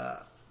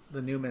the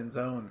Newman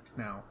Zone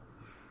now.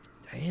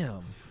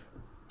 Damn.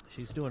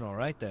 She's doing all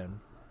right then.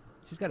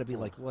 She's got to be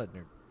like, what,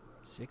 in her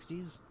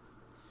 60s?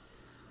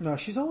 No,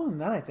 she's older than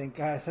that, I think,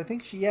 guys. I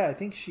think she's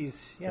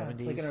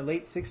 70s. like in her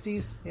late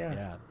 60s.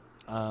 Yeah.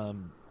 Yeah.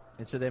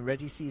 And so then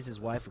Reggie sees his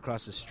wife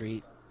across the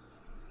street,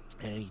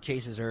 and he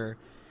chases her.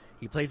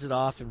 He plays it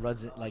off and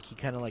runs it, like he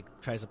kind of like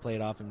tries to play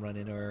it off and run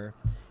into her.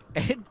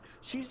 And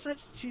she's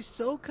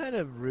so kind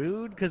of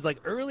rude, because like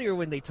earlier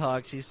when they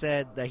talked, she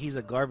said that he's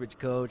a garbage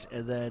coach,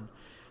 and then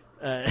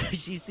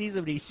she sees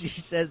him and she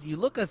says, "You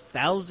look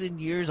 1,000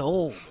 years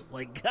old."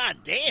 Like, god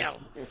damn.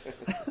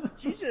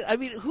 I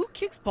mean, who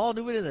kicks Paul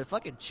Newman in the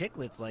fucking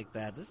chicklets like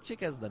that? This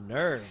chick has the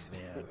nerve,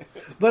 man.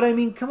 But I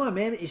mean, come on,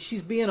 man.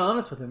 She's being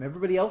honest with him.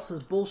 Everybody else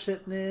is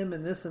bullshitting him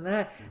and this and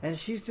that, and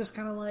she's just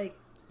kind of like,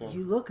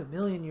 "You look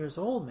 1,000,000 years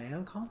old,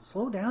 man.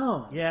 Slow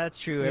down." Yeah, that's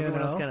true.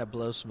 Everyone else kind of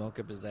blows smoke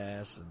up his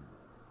ass, and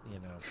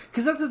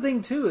because that's the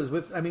thing too. Is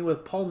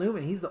with Paul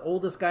Newman, he's the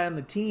oldest guy on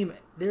the team.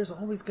 There's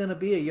always going to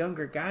be a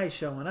younger guy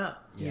showing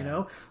up.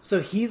 Yeah. So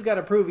he's got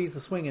to prove he's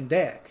the swinging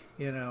dick.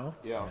 Yeah.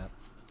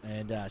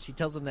 And she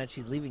tells him that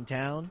she's leaving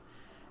town,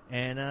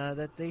 and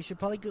that they should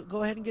probably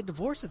go ahead and get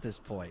divorced at this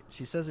point.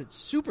 She says it's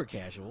super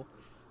casual.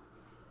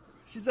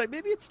 She's like,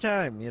 maybe it's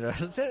time.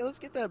 Let's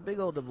get that big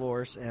old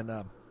divorce. And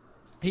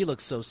he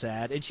looks so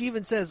sad. And she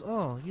even says,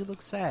 "Oh, you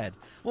look sad."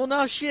 Well,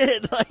 no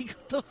shit. Like,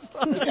 what the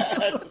fuck?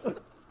 Yes.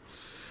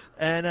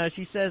 And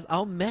she says,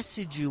 "I'll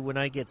message you when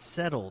I get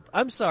settled."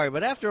 I'm sorry,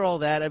 but after all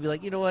that, I'd be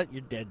like, you know what?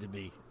 You're dead to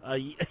me.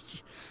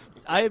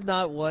 I am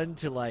not one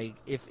to, like,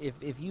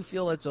 if you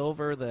feel it's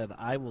over, then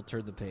I will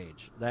turn the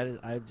page.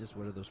 I'm just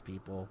one of those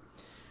people.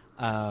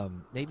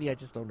 Maybe I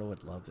just don't know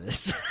what love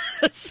is.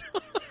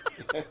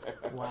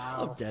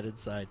 Wow. I'm dead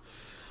inside.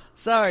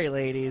 Sorry,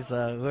 ladies.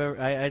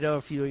 I know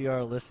a few of you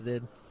are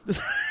listening.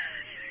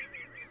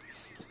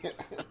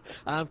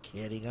 I'm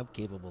kidding. I'm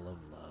capable of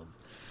love.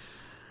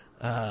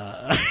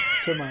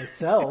 To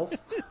myself.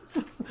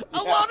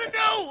 I want to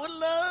know what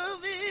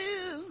love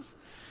is.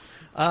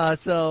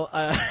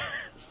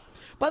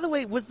 By the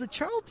way, was the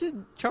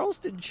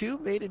Charleston Chew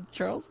made in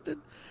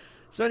Charleston?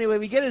 So anyway,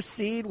 we get a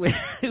scene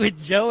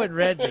with Joe and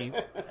Reggie,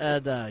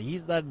 and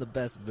he's not in the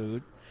best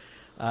mood.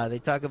 They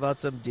talk about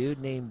some dude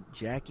named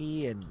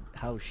Jackie and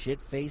how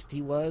shit-faced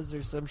he was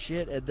or some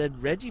shit, and then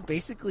Reggie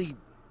basically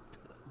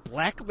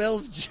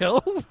blackmails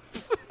Joe.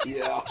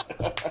 Yeah.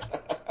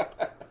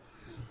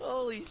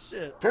 Holy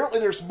shit. Apparently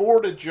there's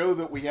more to Joe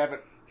that we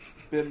haven't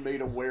been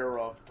made aware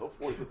of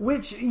before.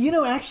 Which,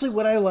 actually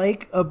what I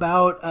like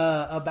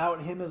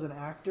about him as an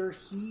actor,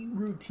 he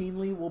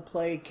routinely will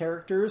play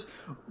characters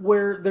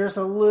where there's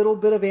a little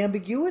bit of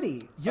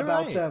ambiguity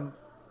about them.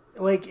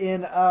 Like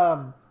in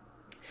The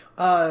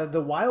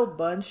Wild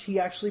Bunch, he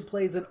actually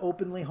plays an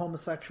openly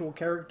homosexual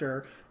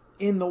character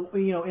in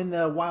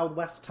the Wild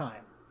West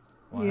time.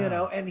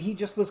 Wow. And he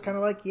just was kind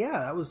of like, yeah,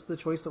 that was the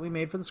choice that we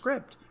made for the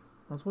script.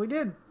 That's what we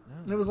did.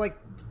 And it was like,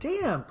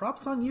 damn,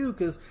 props on you,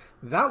 because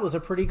that was a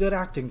pretty good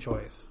acting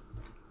choice.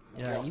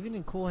 Yeah, even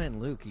in Cool Hand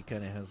Luke, he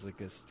kind of has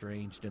like a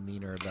strange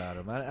demeanor about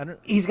him. I don't.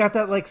 He's got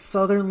that like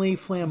southernly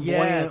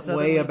flamboyant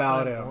way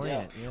about him,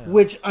 yeah.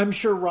 Which I'm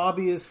sure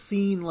Robbie has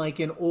seen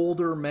like in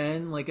older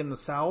men, like in the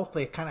South.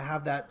 They kind of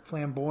have that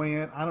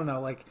flamboyant, I don't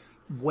know, like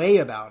way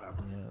about him.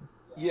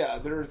 Yeah,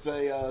 there's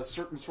a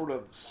certain sort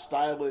of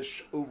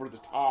stylish, over the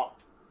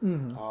top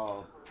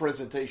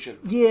presentation.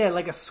 Yeah,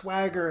 like a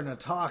swagger and a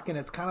talk, and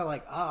it's kind of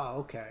like, oh,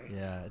 okay.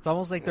 Yeah, it's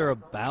almost like they're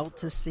about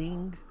to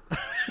sing,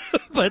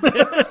 but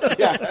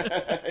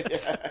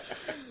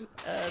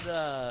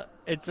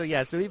and so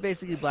he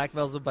basically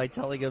blackmails him by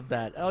telling him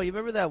that, oh, you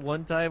remember that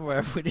one time where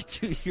I went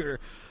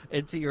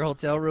into your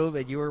hotel room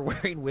and you were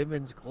wearing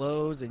women's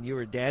clothes and you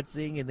were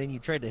dancing and then you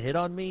tried to hit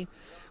on me?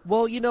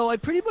 Well, I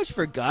pretty much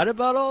forgot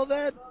about all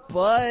that,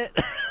 but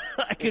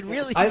I could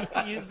really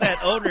use that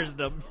owner's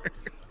number.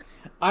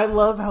 I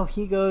love how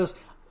he goes.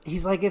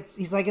 He's like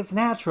it's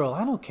natural.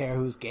 I don't care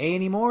who's gay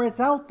anymore. It's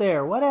out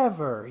there.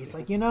 Whatever. He's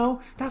like,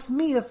 that's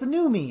me. That's the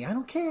new me. I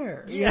don't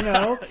care.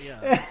 Yeah.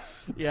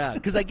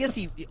 Because I guess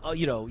he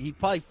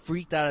probably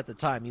freaked out at the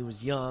time. He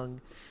was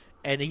young,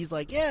 and he's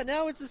like, yeah,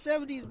 now it's the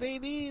 70s,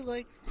 baby.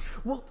 Like,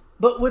 well.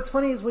 But what's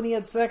funny is when he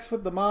had sex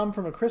with the mom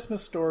from A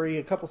Christmas Story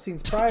a couple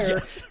scenes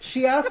prior,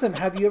 she asked him,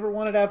 have you ever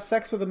wanted to have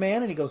sex with a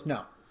man? And he goes,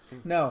 no.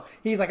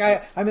 He's like,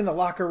 I'm in the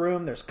locker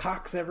room. There's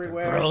cocks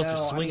everywhere. Girls are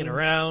swinging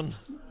around.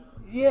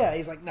 Yeah,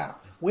 he's like, no.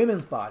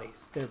 Women's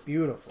bodies, they're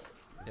beautiful.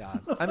 Yeah.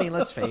 I mean,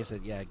 let's face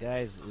it. Yeah,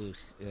 guys,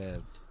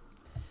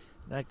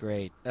 not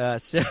great.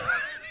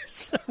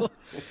 So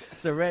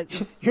Red...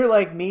 You're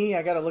like me.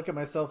 I got to look at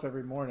myself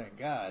every morning.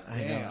 God damn.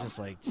 I know. I'm just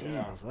like,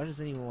 Jesus, why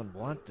does anyone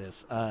want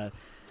this?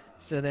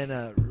 So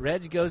then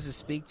Reg goes to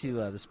speak to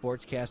the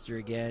sportscaster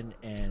again,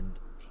 and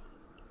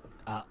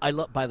I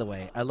love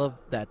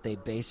that they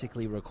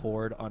basically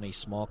record on a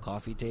small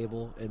coffee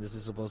table, and this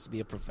is supposed to be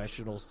a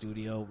professional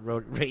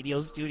radio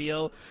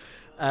studio.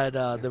 And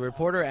the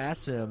reporter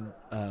asks him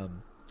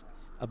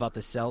about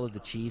the sell of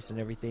the Chiefs and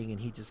everything, and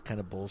he just kind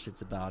of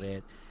bullshits about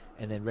it.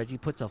 And then Reggie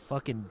puts a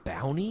fucking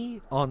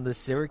bounty on the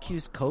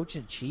Syracuse coach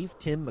and chief,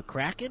 Tim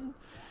McCracken.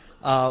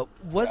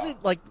 It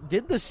like,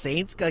 did the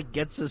Saints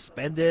get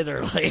suspended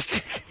or like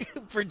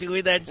for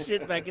doing that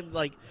shit back in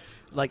like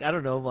I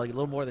don't know, like a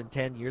little more than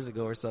 10 years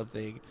ago or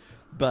something?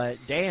 But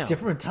damn,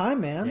 different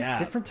time, man. Yeah,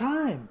 different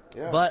time.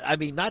 Yeah. But I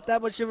mean, not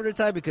that much different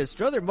time because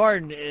Strother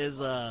Martin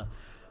is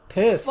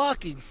pissed,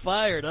 fucking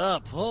fired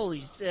up.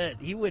 Holy shit,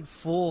 he went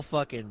full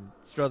fucking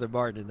Strother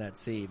Martin in that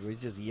scene where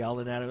he's just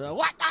yelling at him,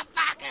 "What the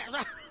fuck?"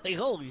 Like,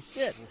 holy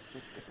shit.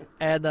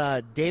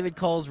 And David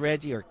calls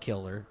Reggie, or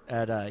Killer,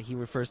 and he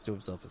refers to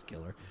himself as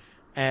Killer.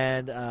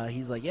 And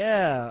he's like,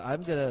 yeah,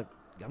 I'm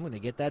gonna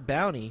get that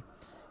bounty.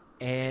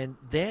 And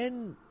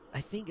then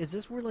I think, is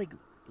this where like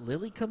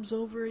Lily comes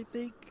over, I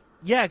think?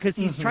 Yeah, because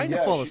he's trying to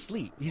fall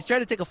asleep. He's trying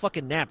to take a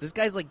fucking nap. This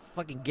guy's like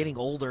fucking getting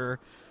older.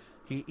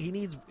 He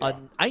needs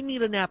I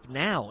need a nap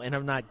now, and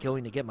I'm not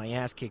going to get my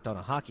ass kicked on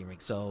a hockey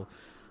rink. So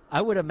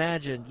I would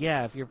imagine,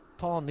 if you're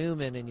Paul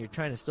Newman and you're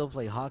trying to still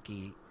play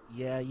hockey,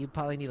 you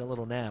probably need a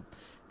little nap.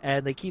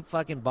 And they keep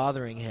fucking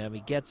bothering him. He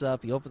gets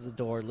up, he opens the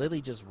door,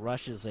 Lily just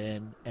rushes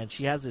in, and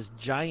she has this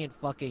giant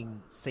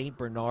fucking St.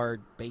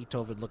 Bernard,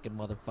 Beethoven-looking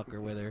motherfucker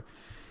with her.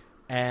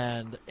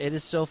 And it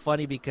is so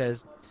funny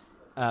because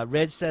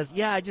Reg says,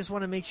 I just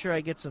want to make sure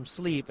I get some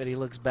sleep. And he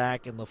looks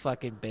back, and the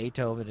fucking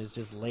Beethoven is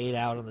just laid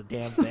out on the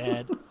damn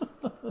bed.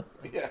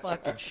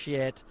 Fucking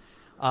shit.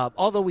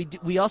 Although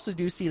we also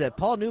do see that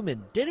Paul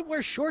Newman didn't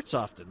wear shorts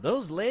often.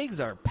 Those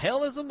legs are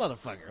pale as a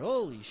motherfucker.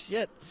 Holy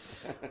shit.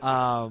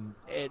 Come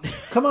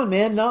on,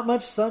 man. Not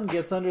much sun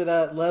gets under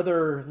that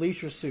leather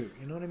leisure suit.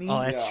 You know what I mean?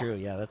 Oh, that's true.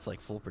 Yeah, that's like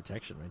full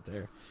protection right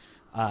there.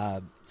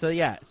 So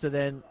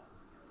then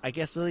I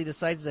guess Lily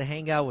decides to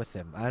hang out with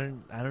him. I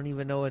don't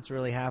even know what's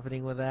really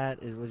happening with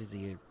that. What is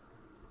he?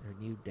 Her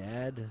new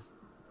dad?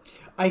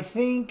 I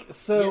think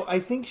so. Yeah. I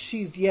think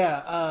she's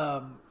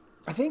I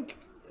think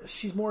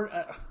she's more.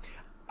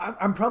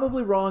 I'm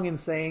probably wrong in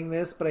saying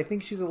this, but I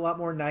think she's a lot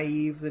more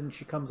naive than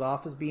she comes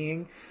off as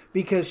being,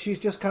 because she's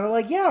just kind of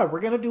like,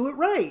 we're going to do it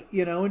right,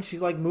 and she's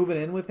like moving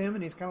in with him,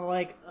 and he's kind of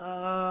like,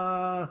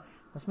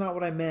 that's not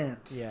what I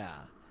meant. Yeah.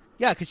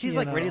 Yeah, because she's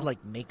like ready to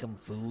like make him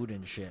food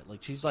and shit.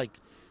 Like she's like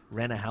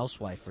rent a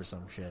housewife or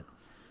some shit.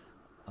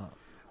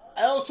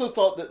 I also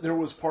thought that there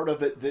was part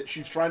of it that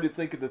she's trying to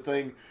think of the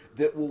thing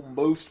that will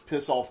most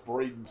piss off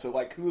Braden. So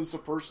like, who is the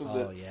person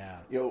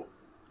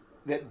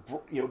that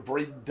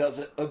Braden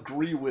doesn't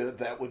agree with?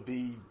 That would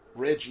be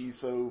Reggie.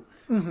 So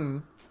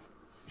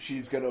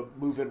she's gonna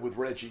move in with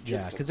Reggie.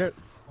 Because they're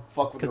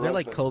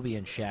like Kobe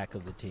and Shaq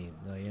of the team.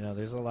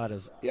 There's a lot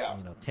of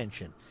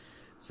tension.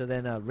 So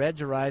then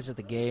Reg arrives at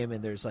the game,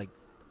 and there's like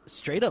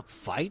straight up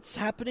fights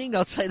happening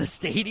outside the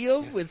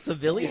stadium with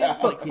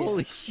civilians.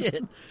 Holy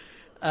shit.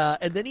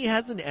 And then he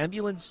has an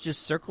ambulance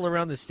just circle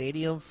around the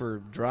stadium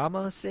for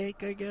drama's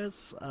sake, I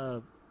guess.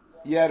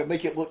 To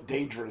make it look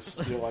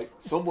dangerous. Like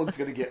someone's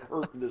going to get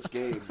hurt in this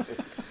game.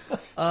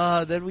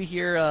 Then we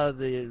hear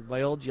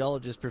my old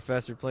geologist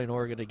professor playing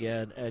organ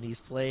again, and he's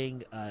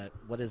playing,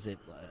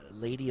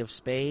 Lady of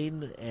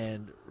Spain,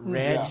 and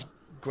Reg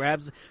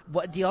grabs...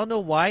 What, do y'all know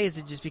why? Is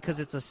it just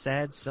because it's a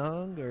sad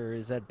song, or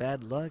is that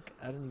bad luck?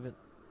 I don't know.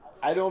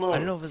 I don't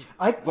know if it's...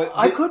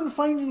 I couldn't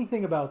find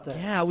anything about that.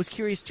 Yeah, I was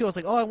curious too. I was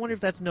like, I wonder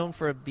if that's known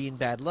for being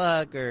bad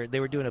luck, or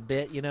they were doing a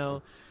bit,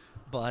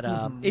 But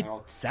it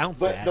sounds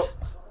sad.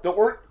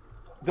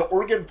 The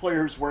organ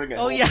player's wearing a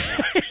helmet.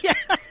 Oh, yeah.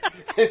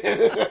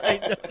 I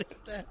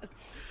noticed that.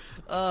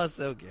 Oh,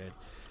 so good.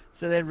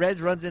 So then Reg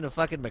runs into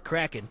fucking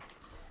McCracken.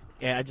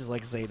 Yeah, I just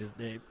like saying his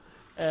name.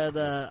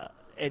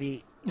 And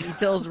he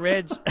tells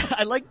Reg,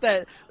 I like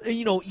that,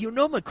 you know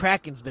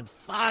McCracken's been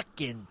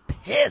fucking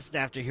pissed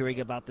after hearing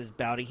about this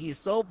bounty. He's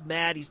so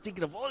mad. He's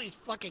thinking of all these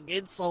fucking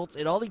insults,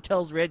 and all he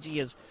tells Reggie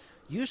is,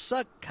 "You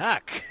suck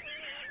cock."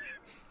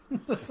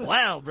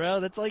 Wow,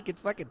 bro, that's all you can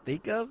fucking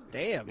think of?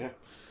 Damn. Yeah.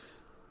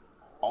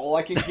 All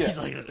I can get.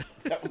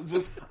 That was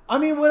just, I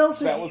mean, what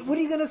else? What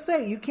are you going to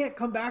say? You can't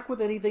come back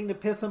with anything to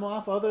piss him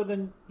off other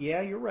than,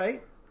 yeah, you're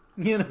right.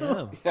 You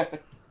know? Yeah.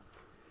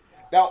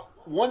 Now,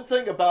 one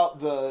thing about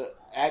the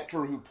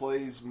actor who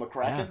plays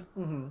McCracken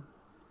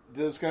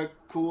that's kind of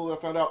cool, I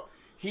found out,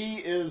 he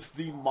is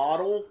the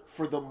model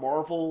for the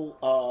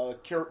Marvel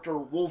character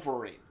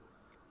Wolverine.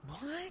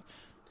 What?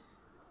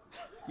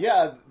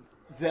 Yeah,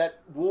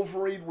 that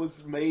Wolverine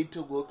was made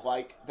to look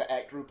like the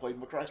actor who played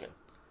McCracken.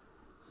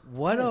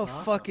 What a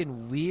awesome.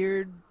 fucking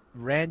weird,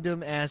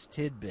 random-ass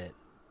tidbit.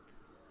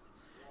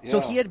 Yeah. So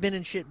he had been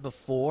in shit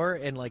before,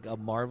 and, like, a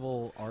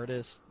Marvel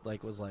artist,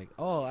 like, was like,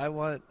 oh, I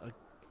want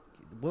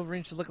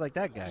Wolverine should look like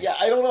that guy. Yeah,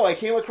 I don't know. I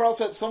came across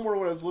that somewhere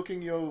when I was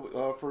looking,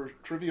 for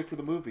trivia for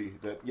the movie.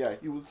 That, yeah,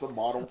 he was the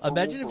model for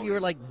Imagine Wolverine. if you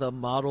were, like, the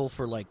model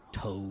for, like,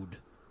 Toad.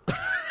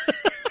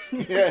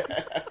 Yeah.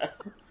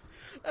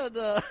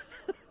 And,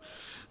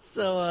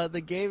 so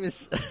the game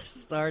is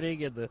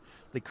starting, and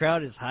the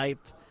crowd is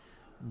hype.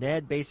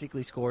 Ned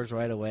basically scores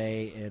right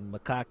away, and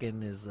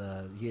McCracken is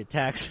he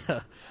attacks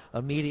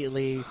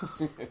immediately.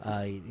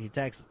 He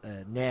attacks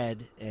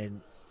Ned,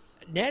 and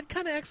Ned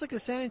kind of acts like a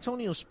San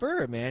Antonio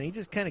Spur, man. He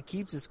just kind of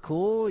keeps his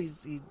cool.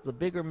 He's the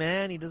bigger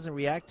man. He doesn't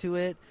react to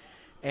it,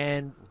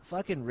 and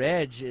fucking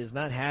Reg is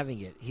not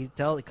having it. He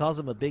calls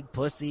him a big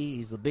pussy.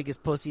 He's the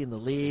biggest pussy in the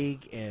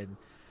league, and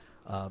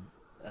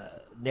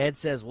Ned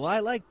says, well, I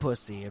like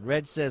pussy. And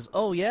Reg says,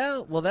 oh, yeah?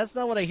 Well, that's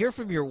not what I hear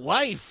from your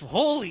wife.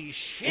 Holy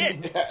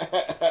shit.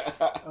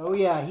 Oh,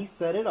 yeah, he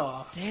set it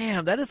off.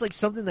 Damn, that is like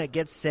something that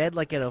gets said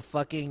like at a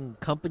fucking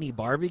company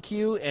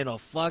barbecue and a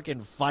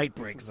fucking fight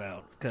breaks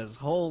out. Because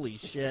holy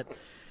shit.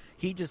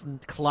 He just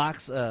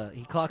clocks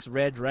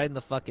Reg right in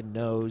the fucking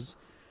nose.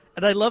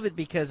 And I love it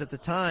because at the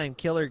time,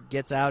 Killer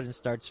gets out and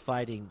starts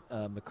fighting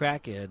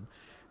McCracken.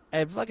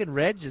 And fucking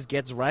Reg just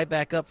gets right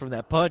back up from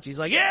that punch. He's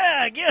like,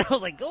 yeah, again. I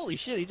was like, holy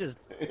shit. He just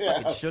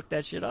fucking shook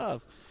that shit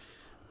off.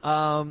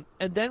 And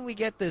then we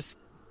get this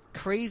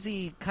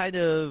crazy kind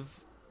of,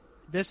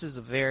 this is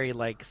a very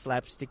like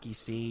slapsticky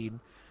scene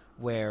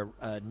where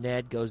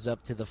Ned goes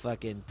up to the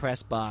fucking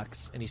press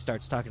box and he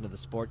starts talking to the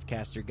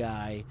sportscaster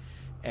guy.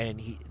 And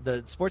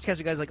the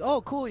sportscaster guy's like,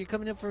 oh, cool. You're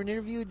coming in for an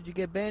interview. Did you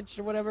get benched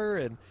or whatever?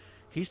 And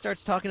he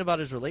starts talking about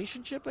his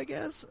relationship, I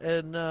guess.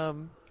 And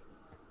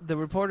the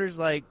reporter's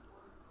like,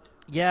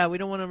 yeah, we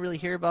don't want to really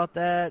hear about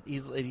that.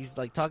 He's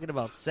like talking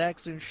about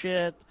sex and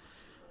shit.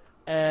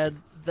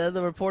 And then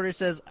the reporter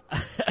says,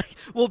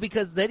 well,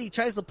 because then he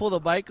tries to pull the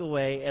mic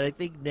away, and I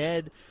think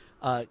Ned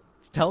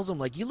tells him,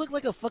 like, you look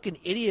like a fucking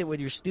idiot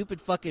with your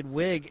stupid fucking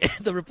wig.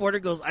 And the reporter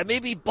goes, I may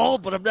be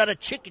bald, but I'm not a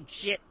chicken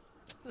shit.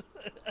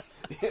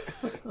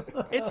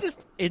 It's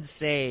just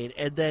insane.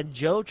 And then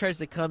Joe tries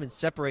to come and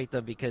separate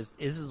them because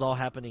this is all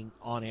happening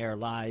on air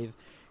live.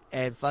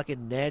 And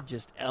fucking Ned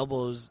just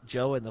elbows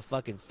Joe in the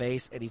fucking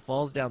face, and he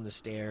falls down the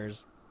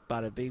stairs.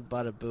 Bada bing,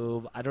 bada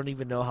boom. I don't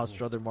even know how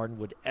Strother Martin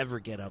would ever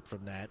get up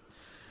from that.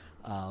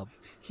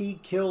 He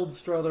killed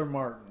Strother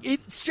Martin.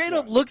 It straight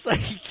up looks like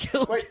he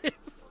killed him.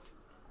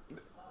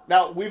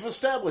 Now, we've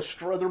established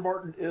Strother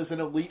Martin is an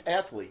elite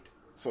athlete,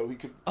 so he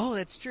could... Oh,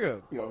 that's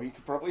true. he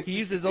could probably... He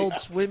used his old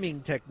swimming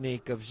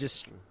technique of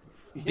just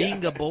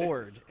being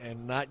aboard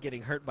and not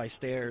getting hurt by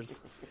stairs.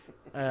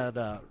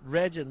 And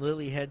Reg and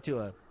Lily head to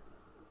a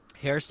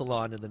hair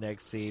salon in the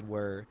next scene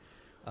where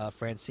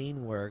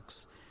Francine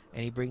works,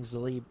 and he brings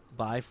Lily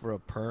by for a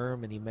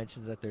perm, and he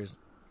mentions that there's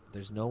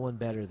no one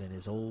better than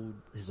his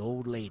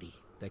old lady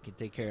that can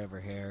take care of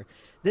her hair.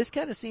 This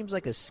kind of seems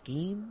like a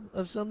scheme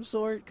of some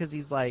sort, because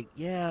he's like,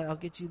 yeah, I'll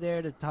get you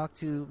there to talk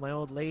to my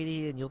old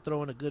lady, and you'll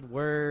throw in a good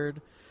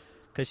word.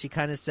 Because she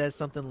kind of says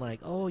something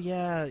like, oh,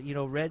 yeah,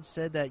 Reg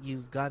said that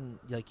you've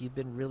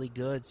been really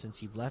good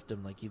since you've left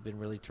him. Like, you've been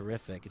really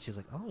terrific. And she's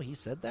like, oh, he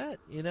said that,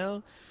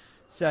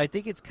 So I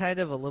think it's kind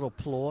of a little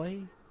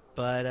ploy,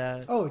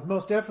 but... oh, it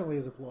most definitely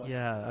is a ploy.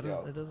 Yeah,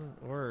 it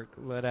doesn't work.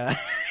 But,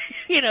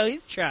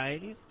 he's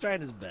trying. He's trying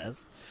his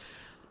best.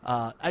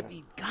 I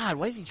mean, God,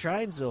 why is he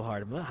trying so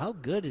hard? I mean, how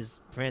good is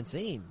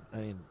Francine? I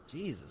mean,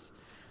 Jesus.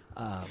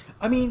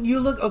 I mean,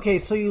 you look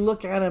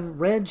at him.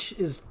 Reg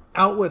is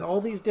out with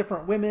all these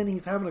different women.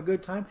 He's having a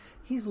good time.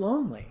 He's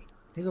lonely.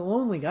 He's a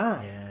lonely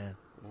guy.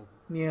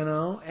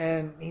 Yeah.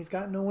 And he's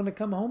got no one to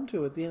come home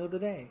to at the end of the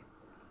day.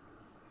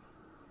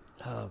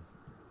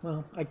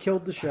 Well, I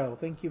killed the show.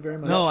 Thank you very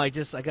much. No, I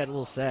got a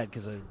little sad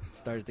because I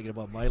started thinking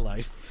about my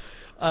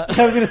life. I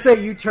was going to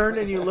say, you turned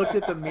and you looked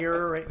at the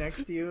mirror right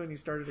next to you and you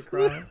started to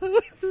cry.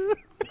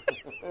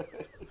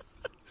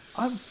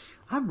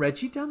 I'm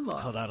Reggie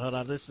Dunlop. Hold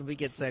on. Listen, we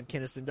get Sam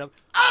Kinison done.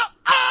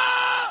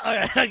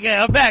 Okay,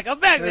 I'm back, there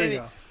baby. You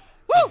go.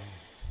 Woo!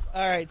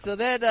 All right, so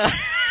then,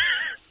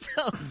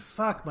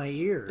 Fuck my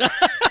ear.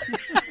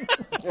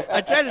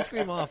 I tried to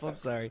scream off. I'm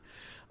sorry.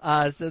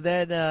 So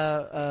then,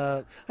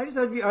 I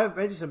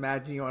just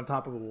imagine you on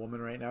top of a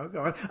woman right now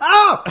going,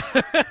 "Oh!"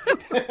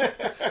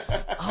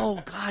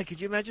 oh God,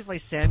 could you imagine if I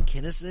Sam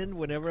Kinison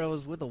whenever I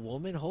was with a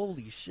woman?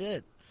 Holy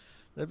shit,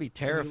 that'd be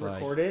terrifying.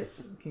 Can you record it?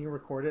 Can you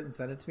record it and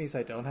send it to me so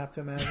I don't have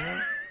to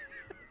imagine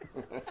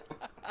it?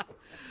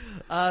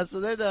 So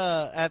then,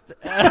 after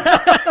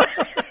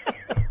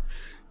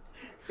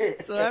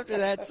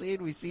that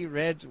scene, we see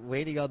Reg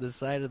waiting on the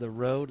side of the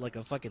road like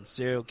a fucking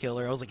serial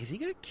killer. I was like, is he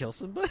going to kill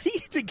somebody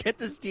to get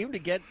this team to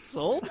get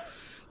sold?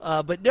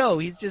 But no,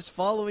 he's just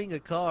following a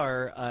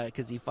car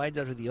because he finds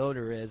out who the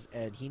owner is,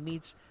 and he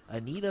meets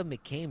Anita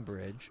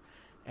McCambridge,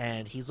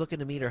 and he's looking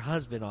to meet her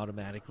husband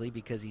automatically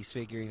because he's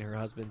figuring her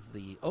husband's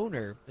the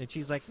owner. And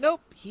she's like,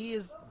 nope, he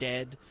is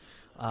dead.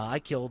 I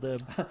killed him.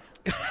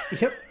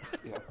 Yep.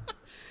 Yeah.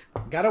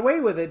 Got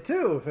away with it,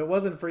 too, if it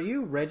wasn't for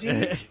you,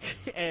 Reggie.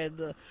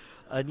 And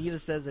Anita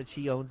says that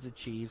she owns the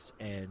Chiefs,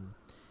 and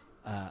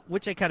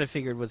which I kind of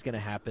figured was going to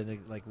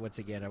happen. Like, once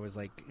again, I was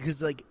like,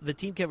 because like the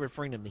team kept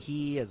referring to him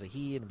as a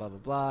he, and blah blah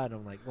blah, and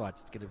I'm like, what?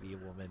 It's going to be a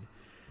woman.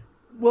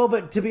 Well,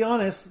 but to be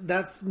honest,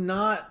 that's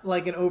not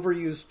like an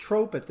overused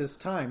trope at this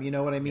time. You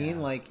know what I mean?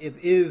 Yeah. Like, it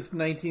is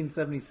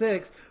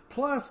 1976.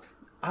 Plus,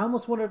 I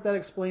almost wonder if that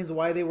explains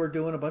why they were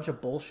doing a bunch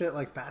of bullshit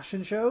like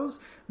fashion shows.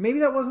 Maybe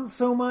that wasn't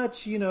so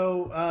much, the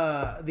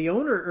owner,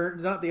 or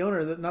not the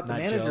owner, not the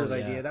manager's Joe,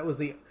 yeah. idea. That was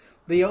the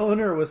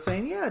owner was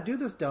saying, yeah, do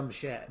this dumb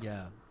shit.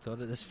 Yeah, go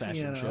to this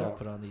fashion show,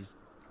 put on these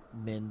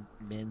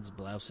men's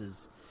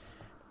blouses.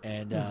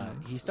 And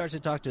he starts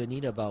to talk to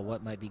Anita about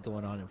what might be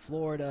going on in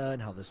Florida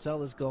and how the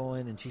sell is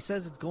going. And she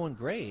says it's going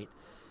great.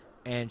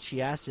 And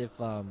she asks if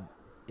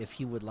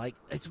he would like.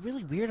 It's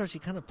really weird how she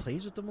kind of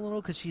plays with him a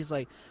little, because she's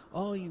like,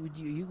 "Oh,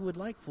 you would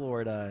like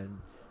Florida," and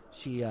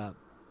she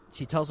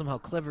tells him how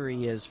clever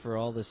he is for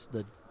all this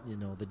the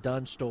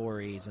Dunn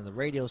stories and the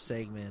radio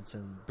segments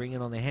and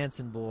bringing on the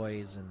Hanson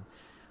boys and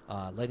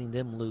letting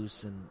them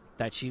loose, and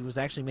that she was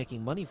actually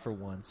making money for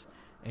once.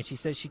 And she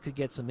says she could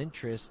get some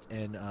interest,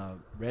 and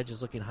Reg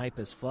is looking hype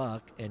as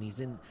fuck. And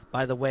he's in.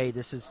 By the way,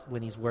 this is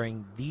when he's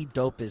wearing the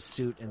dopest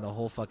suit in the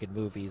whole fucking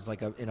movie. He's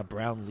like in a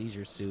brown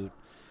leisure suit,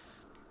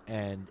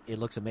 and it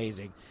looks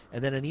amazing.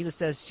 And then Anita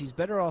says she's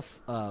better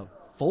off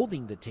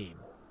folding the team,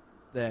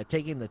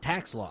 taking the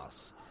tax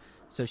loss,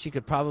 so she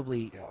could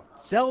probably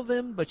sell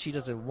them, but she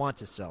doesn't want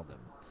to sell them.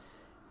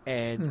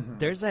 And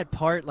there's that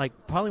part, like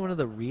probably one of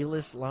the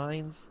realest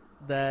lines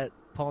that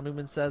Paul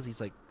Newman says. He's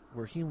like,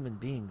 "We're human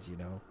beings,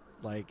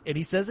 Like, and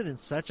he says it in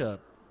such a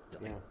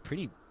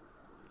pretty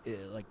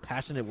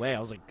passionate way. I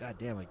was like, God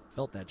damn, I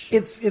felt that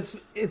shit.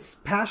 It's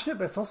passionate,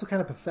 but it's also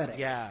kind of pathetic.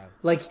 Yeah.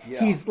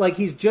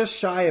 He's just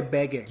shy of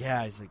begging.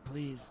 Yeah, he's like,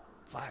 please,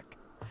 fuck.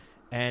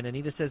 And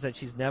Anita says that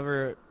she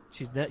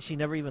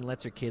never even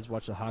lets her kids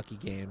watch the hockey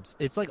games.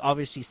 It's like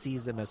obvious she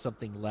sees them as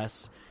something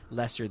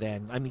lesser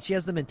than. I mean, she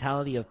has the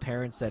mentality of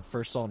parents that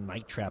first saw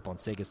Night Trap on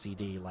Sega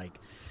CD, like,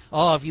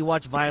 oh, if you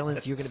watch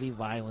violence, you're going to be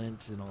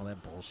violent and all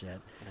that bullshit.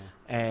 Yeah.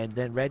 And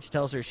then Reg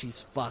tells her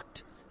she's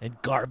fucked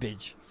and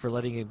garbage for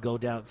letting them go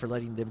down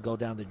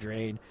the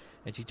drain.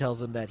 And she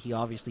tells him that he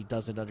obviously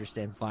doesn't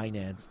understand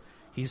finance.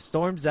 He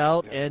storms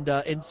out and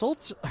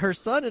insults her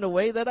son in a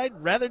way that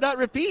I'd rather not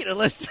repeat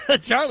unless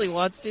Charlie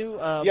wants to.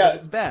 But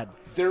it's bad.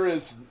 There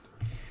is.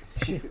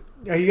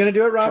 Are you going to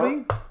do it,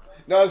 Robbie?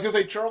 No, I was going to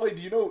say, Charlie,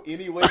 do you know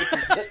any way to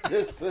present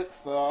this?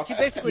 She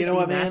basically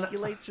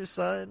demasculates her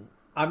son.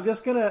 I'm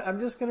just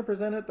gonna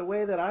present it the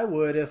way that I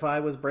would if I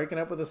was breaking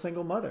up with a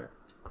single mother.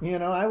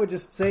 I would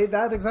just say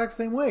that exact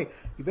same way.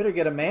 You better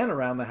get a man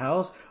around the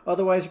house,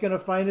 otherwise you're gonna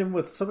find him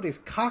with somebody's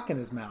cock in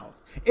his mouth.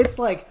 It's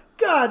like,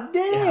 God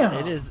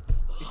damn, it is.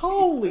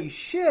 Holy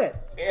shit!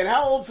 And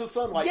how old's his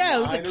son? Like,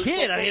 it was a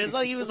kid. I mean, it's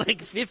like he was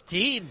like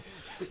 15.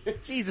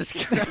 Jesus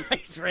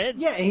Christ, Red.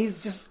 Yeah,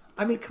 he's just.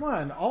 I mean, come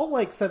on! All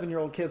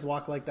 7-year-old kids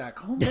walk like that.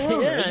 Calm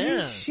down,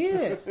 yeah.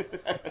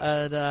 Shit.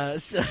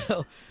 And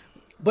so.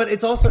 But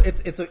it's also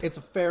it's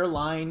a fair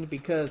line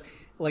because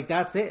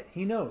that's it.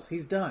 He knows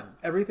he's done.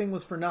 Everything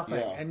was for nothing,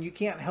 and you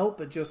can't help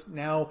but just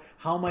now.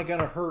 How am I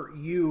going to hurt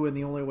you in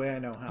the only way I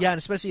know how? Yeah, and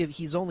especially if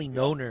he's only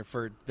known her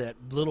for that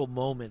little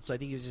moment. So I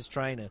think he was just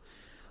trying to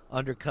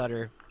undercut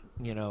her,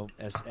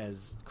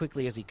 as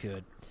quickly as he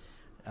could.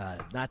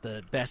 Not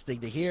the best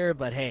thing to hear,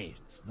 but hey,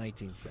 it's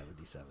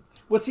 1977.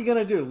 What's he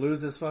gonna do?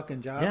 Lose his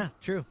fucking job? Yeah,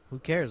 true. Who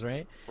cares,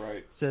 right?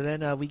 Right. So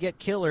then we get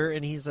Killer,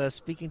 and he's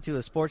speaking to a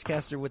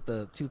sportscaster with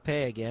the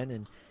toupee again,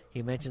 and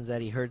he mentions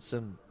that he heard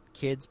some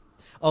kids.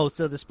 Oh,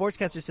 so the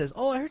sportscaster says,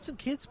 "Oh, I heard some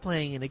kids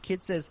playing," and a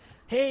kid says,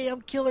 "Hey,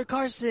 I'm Killer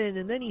Carson,"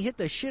 and then he hit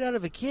the shit out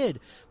of a kid.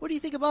 What do you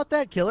think about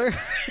that, Killer?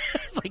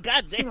 It's like,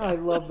 God damn. I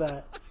love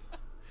that.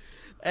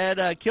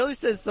 And Killer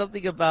says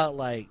something about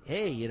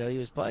hey, he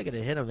was probably going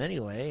to hit him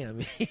anyway. I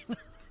mean,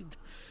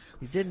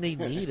 he didn't need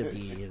me to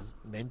be his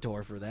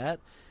mentor for that.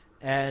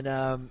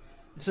 And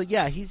so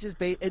yeah, he's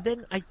just and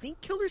then I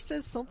think Killer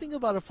says something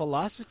about a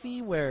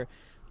philosophy where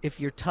if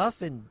you're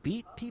tough and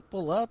beat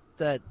people up,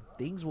 that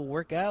things will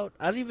work out.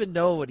 I don't even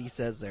know what he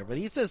says there, but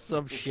he says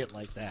some shit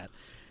like that.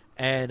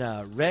 And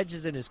Reg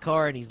is in his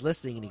car, and he's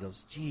listening, and he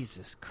goes,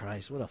 Jesus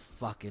Christ, what a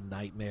fucking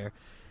nightmare.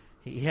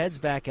 He heads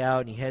back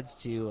out, and he heads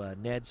to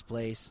Ned's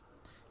place,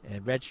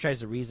 and Reg tries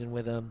to reason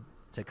with him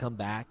to come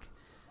back,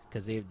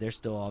 because they're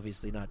still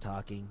obviously not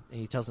talking. And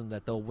he tells them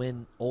that they'll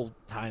win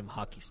old-time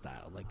hockey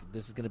style. Like,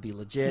 this is going to be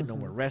legit, no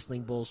more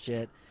wrestling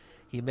bullshit.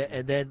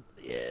 And then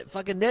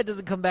fucking Ned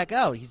doesn't come back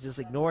out. He's just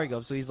ignoring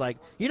him. So he's like,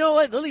 you know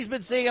what? Lily's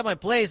been staying at my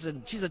place,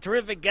 and she's a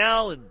terrific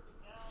gal, and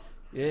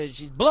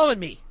she's blowing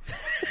me.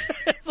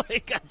 It's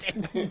like,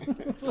 goddamn.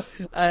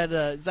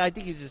 And so I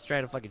think he's just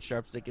trying to fucking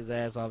sharpstick his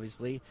ass,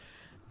 obviously.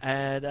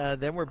 And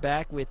then we're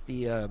back with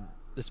the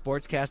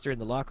sportscaster in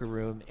the locker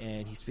room,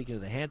 and he's speaking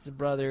to the Hanson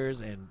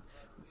brothers, and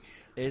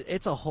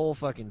it's a whole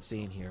fucking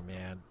scene here,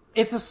 man.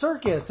 It's a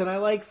circus, and I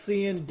like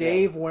seeing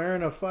Dave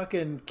wearing a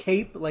fucking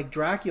cape like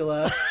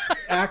Dracula,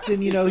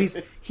 acting. You know,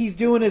 he's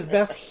doing his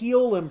best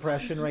heel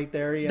impression right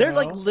there. They're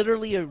like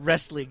literally a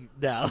wrestling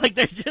now. Like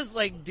they're just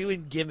like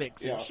doing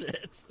gimmicks and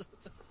shit.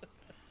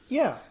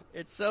 Yeah,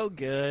 it's so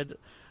good,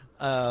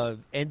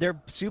 and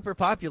they're super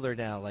popular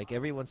now. Like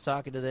everyone's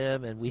talking to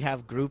them, and we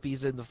have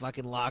groupies in the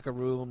fucking locker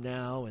room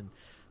now, and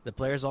the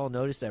players all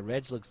notice that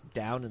Reg looks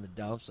down in the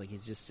dumps, like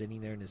he's just sitting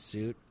there in his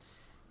suit.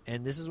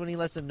 And this is when he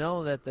lets them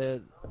know that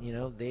the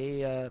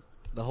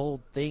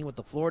whole thing with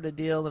the Florida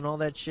deal and all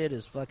that shit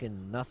is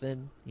fucking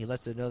nothing. He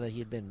lets them know that he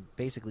had been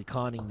basically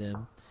conning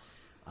them.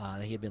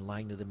 That he had been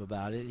lying to them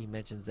about it. He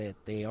mentions that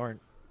they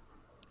aren't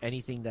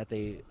anything that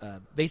they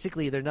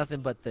basically they're nothing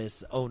but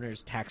this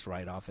owner's tax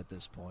write-off at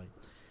this point.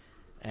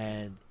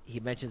 And he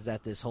mentions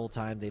that this whole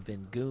time they've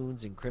been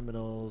goons and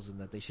criminals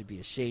and that they should be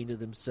ashamed of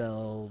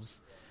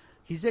themselves.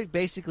 He's just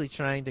basically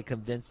trying to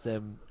convince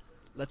them,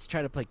 let's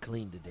try to play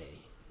clean today.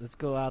 Let's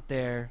go out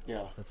there.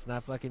 Yeah. Let's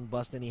not fucking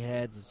bust any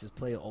heads. Let's just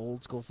play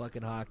old school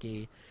fucking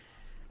hockey.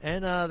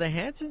 And the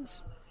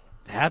Hansons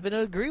happen to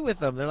agree with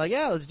them. They're like,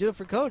 yeah, let's do it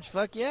for Coach.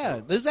 Fuck yeah.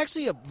 There's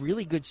actually a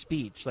really good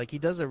speech. Like, he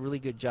does a really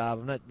good job.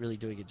 I'm not really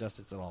doing it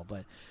justice at all,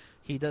 but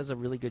he does a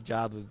really good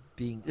job of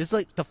being... It's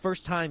like the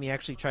first time he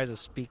actually tries to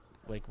speak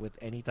like with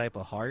any type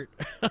of heart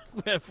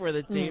for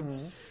the team.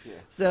 Mm-hmm. Yeah.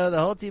 So the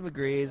whole team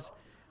agrees,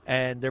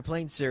 and they're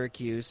playing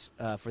Syracuse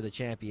for the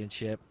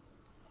championship.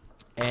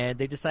 And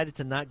they decided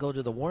to not go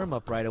to the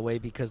warm-up right away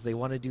because they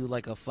want to do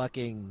like a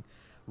fucking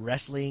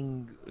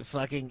wrestling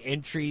fucking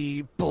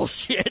entry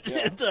bullshit.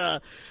 Yeah.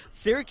 And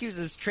Syracuse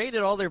has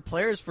traded all their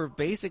players for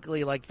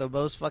basically like the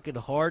most fucking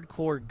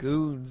hardcore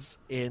goons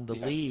in the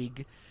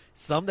league.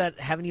 Some that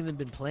haven't even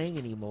been playing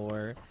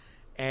anymore.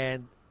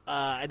 And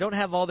I don't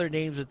have all their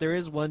names, but there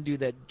is one dude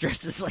that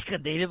dresses like a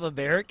Native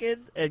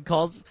American and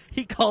calls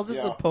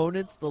his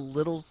opponents the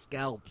Little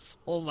Scalps.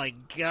 Oh my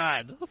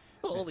god.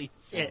 Holy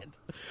shit.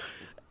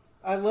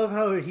 I love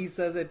how he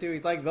says it too.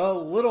 He's like the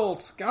Little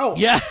Scout.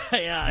 Yeah.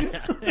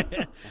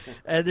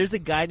 And there's a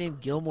guy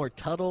named Gilmore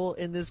Tuttle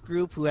in this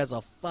group who has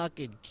a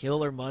fucking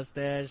killer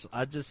mustache.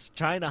 I'm just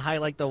trying to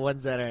highlight the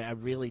ones that I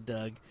really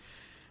dug.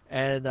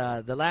 And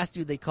the last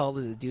dude they call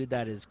is a dude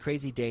that is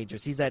crazy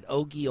dangerous. He's that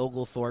Ogie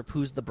Oglethorpe,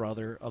 who's the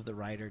brother of the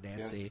writer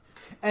Nancy.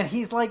 Yeah. And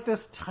he's like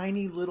this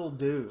tiny little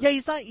dude. Yeah,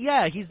 he's not.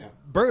 Yeah, he's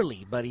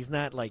burly, but he's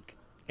not like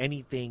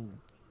anything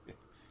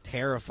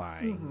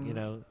terrifying. You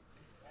know.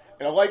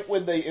 And I like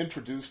when they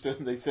introduced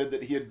him. They said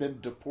that he had been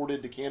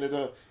deported to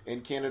Canada,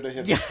 and Canada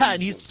had and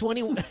he's him.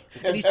 20.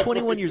 And he's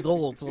 21 years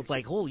old. So it's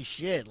like, holy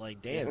shit!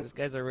 Like, damn, this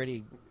guy's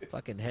already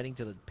fucking heading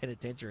to the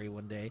penitentiary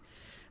one day.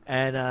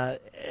 And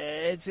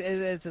it's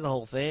a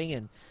whole thing.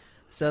 And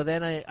so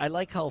then I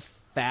like how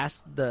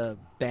fast the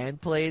band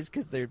plays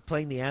because they're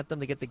playing the anthem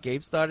to get the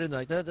game started. And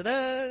they're like, da, da, da,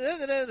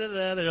 da, da, da,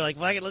 da. They're like,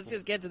 fuck it, let's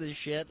just get to this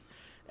shit.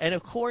 And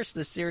of course,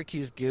 the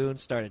Syracuse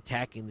goons start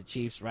attacking the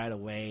Chiefs right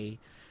away.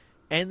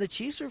 And the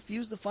Chiefs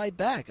refuse to fight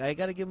back. I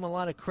got to give them a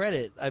lot of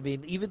credit. I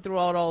mean, even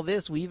throughout all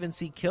this, we even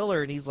see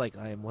Killer, and he's like,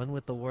 I am one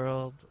with the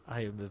world.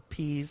 I am at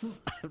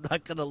peace. I'm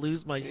not going to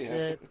lose my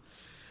shit.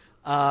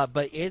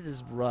 But it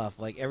is rough.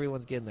 Like,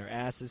 everyone's getting their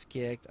asses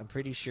kicked. I'm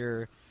pretty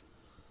sure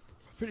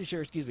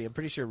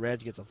Reg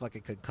gets a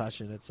fucking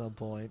concussion at some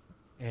point.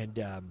 And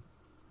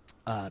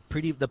the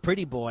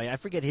pretty boy, I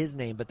forget his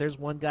name, but there's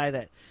one guy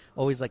that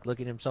always, like,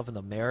 looking at himself in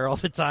the mirror all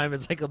the time.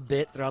 It's like a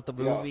bit throughout the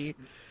movie.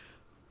 Yeah.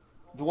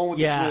 The one with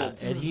the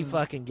twins. And he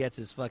fucking gets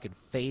his fucking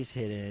face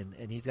hit in,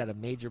 and he's got a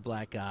major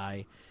black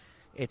eye.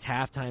 It's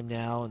halftime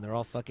now, and they're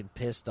all fucking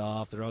pissed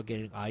off. They're all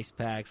getting ice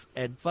packs.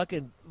 And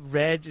fucking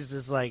Reg is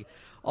just like,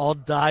 all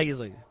dying. He's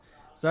like,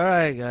 it's all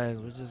right, guys.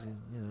 We're just,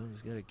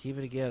 just got to keep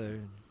it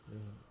together.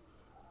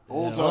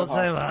 Old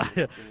time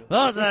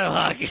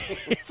hockey.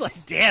 It's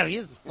like, damn,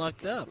 he's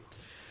fucked up.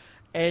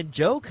 And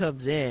Joe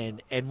comes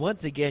in and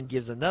once again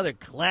gives another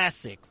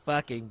classic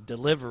fucking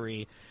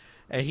delivery.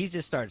 And he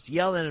just starts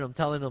yelling at them,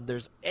 telling them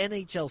there's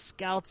NHL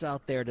scouts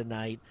out there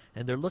tonight,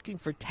 and they're looking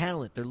for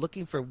talent. They're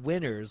looking for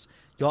winners.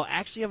 Y'all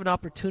actually have an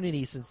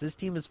opportunity, since this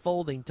team is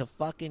folding, to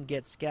fucking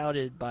get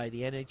scouted by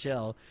the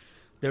NHL.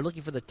 They're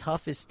looking for the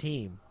toughest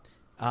team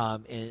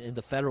in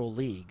the Federal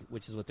League,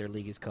 which is what their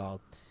league is called.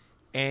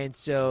 And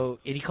so,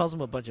 and he calls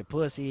them a bunch of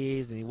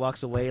pussies, and he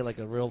walks away like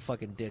a real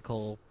fucking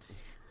dickhole.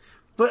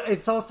 But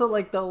it's also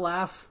like the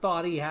last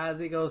thought he has.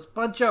 He goes,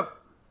 "Bunch of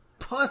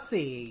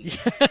pussy,"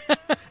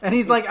 and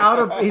he's like out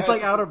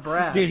of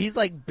breath. Dude, he's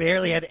like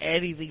barely had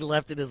anything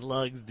left in his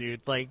lungs,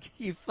 dude. Like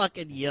he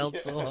fucking yelled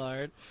so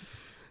hard.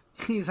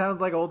 He sounds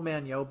like old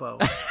man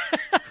Yobo.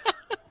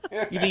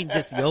 You mean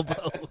just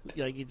Yobo?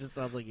 Like he just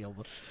sounds like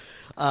Yobo.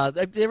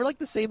 They were like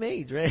the same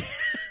age, right?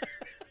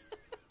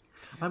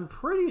 I'm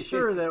pretty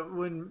sure that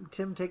when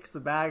Tim takes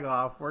the bag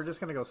off, we're just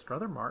gonna go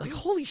Strother Martin. Like,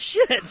 holy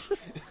shit!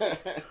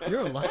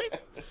 You're alive?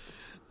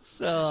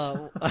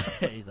 So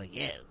he's like,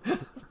 yeah.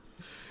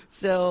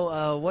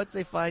 So once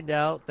they find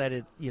out that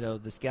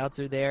the scouts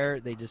are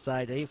there, they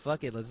decide, hey,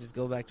 fuck it, let's just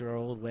go back to our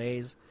old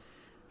ways.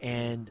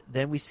 And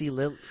then we see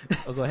Lil.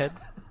 Oh, go ahead.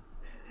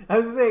 I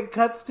was gonna say, it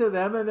cuts to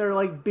them and they're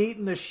like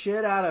beating the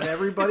shit out of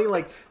everybody.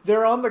 Like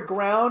they're on the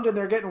ground and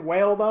they're getting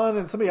wailed on,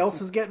 and somebody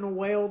else is getting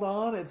wailed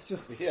on. It's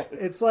just,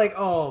 it's like,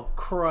 oh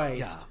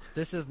Christ! Yeah,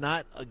 this is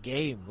not a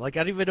game. Like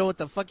I don't even know what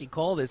the fuck you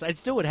call this. I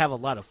still would have a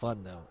lot of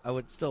fun though. I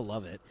would still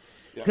love it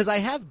because I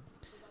have.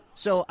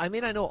 So I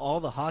mean, I know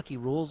all the hockey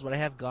rules, but I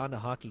have gone to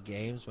hockey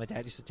games. My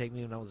dad used to take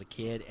me when I was a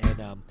kid,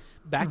 and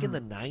back in the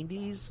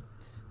 '90s,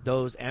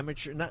 those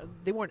amateur,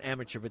 they weren't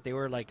amateur, but they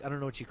were like, I don't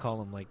know what you call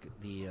them, like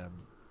the.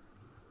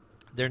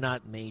 They're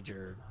not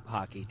major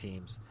hockey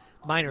teams.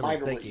 Minor leagues,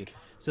 thank you.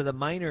 So the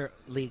minor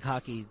league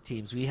hockey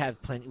teams, we had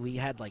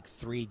like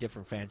 3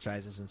 different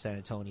franchises in San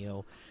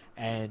Antonio,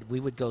 and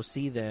we would go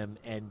see them,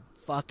 and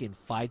fucking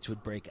fights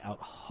would break out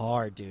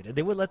hard, dude. And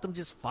they would let them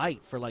just fight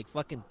for like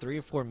fucking 3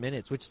 or 4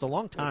 minutes, which is a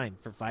long time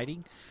for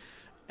fighting.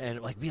 And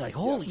like be like,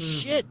 holy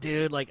shit,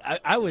 dude! Like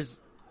I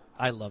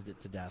loved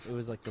it to death. It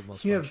was like the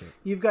most fun shit.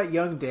 You've got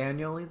young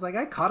Daniel. He's like,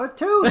 I caught a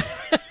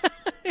tooth.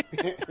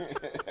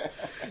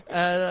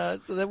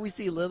 And so then we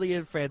see Lily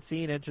and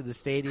Francine enter the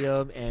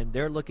stadium, and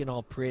they're looking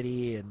all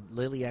pretty, and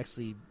Lily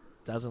actually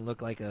doesn't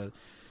look like a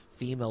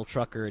female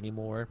trucker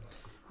anymore.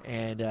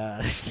 And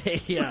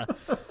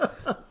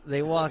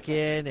they walk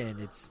in,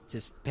 and it's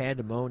just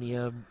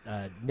pandemonium.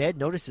 Ned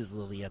notices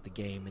Lily at the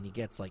game, and he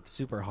gets like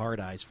super hard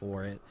eyes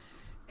for it.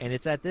 And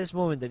it's at this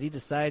moment that he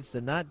decides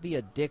to not be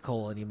a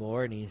dickhole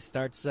anymore, and he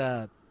starts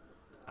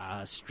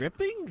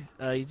stripping.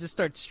 He just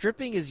starts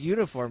stripping his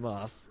uniform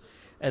off.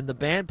 And the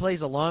band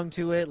plays along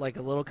to it, like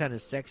a little kind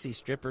of sexy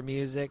stripper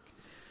music.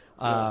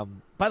 By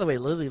the way,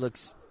 Lily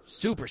looks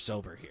super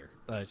sober here.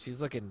 She's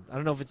looking, I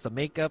don't know if it's the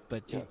makeup,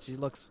 but she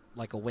looks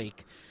like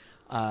awake.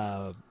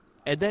 And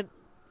then...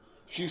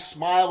 She's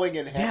smiling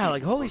and happy. Yeah,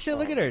 like, holy shit,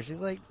 look at her. She's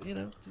like,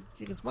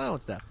 she can smile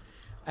and stuff.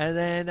 And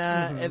then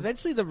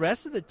eventually the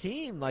rest of the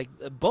team, like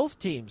both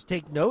teams,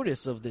 take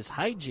notice of this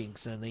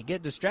hijinks and they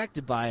get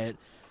distracted by it.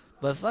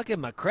 But fucking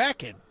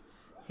McCracken,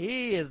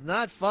 he is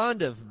not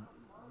fond of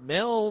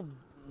male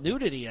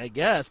nudity, I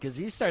guess, because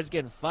he starts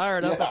getting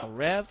fired up at the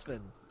ref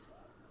and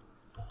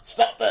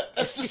stop that!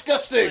 That's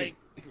disgusting. Like,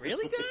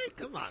 really, guy?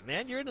 Come on,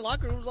 man! You're in the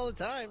locker rooms all the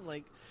time.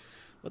 Like,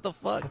 what the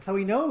fuck? That's how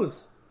he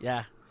knows.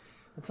 Yeah,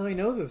 that's how he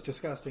knows it's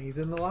disgusting. He's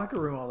in the locker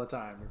room all the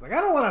time. He's like,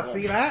 I don't want to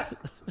see that.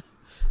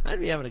 I'd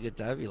be having a good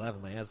time. I'd be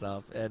laughing my ass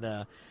off,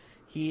 and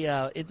he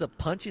ends up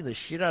punching the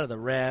shit out of the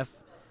ref.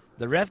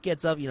 The ref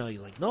gets up.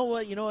 He's like, you know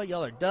what?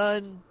 Y'all are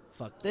done.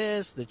 Fuck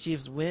this, the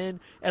Chiefs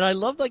win. And I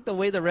love like the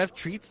way the ref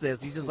treats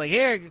this. He's just like,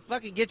 here,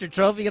 fucking get your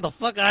trophy, get the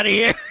fuck out of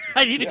here.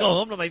 I need to go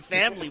home to my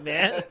family,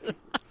 man.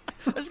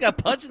 I just got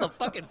punched in the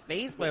fucking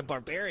face by a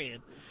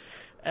barbarian.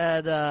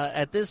 And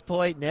at this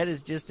point, Ned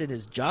is just in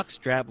his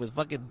jockstrap with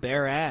fucking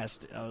bare ass.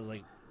 I was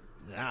like,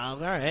 all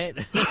right.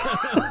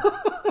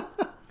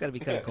 It's gotta be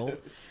kind of cold.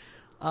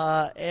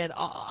 And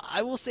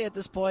I will say at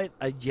this point,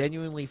 I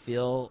genuinely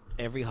feel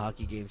every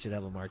hockey game should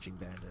have a marching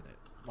band in it.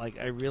 Like,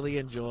 I really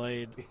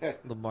enjoyed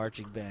the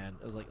marching band.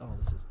 I was like, oh,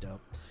 this is dope.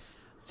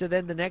 So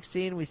then the next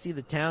scene, we see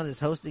the town is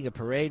hosting a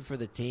parade for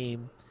the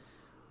team.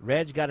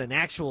 Reg got an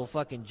actual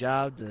fucking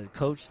job to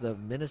coach the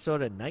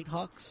Minnesota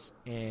Nighthawks.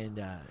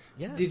 And,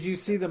 yeah. Did you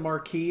see the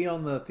marquee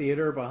on the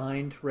theater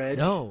behind Reg?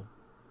 No.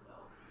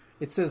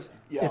 It says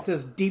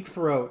Deep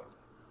Throat.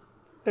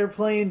 They're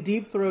playing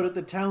Deep Throat at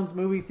the town's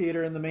movie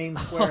theater in the main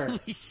square.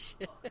 Holy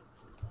shit.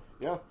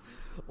 Yeah.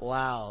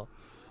 Wow.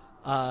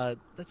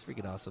 That's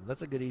freaking awesome.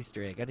 That's a good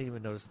Easter egg. I didn't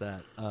even notice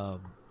that.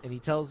 And he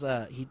tells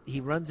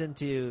he runs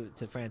into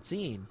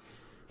Francine.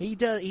 He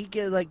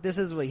get like this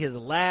is his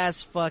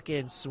last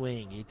fucking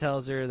swing. He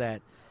tells her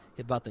that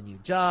about the new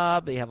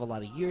job. They have a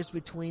lot of years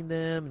between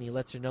them, and he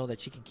lets her know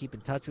that she can keep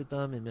in touch with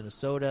them in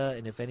Minnesota.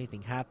 And if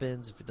anything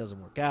happens, if it doesn't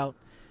work out,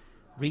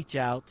 reach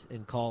out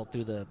and call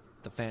through the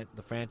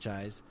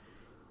franchise.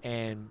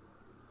 And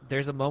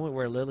there's a moment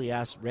where Lily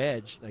asks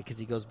Reg, like, because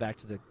he goes back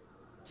to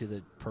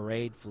the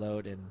parade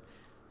float, and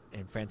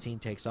Francine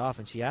takes off,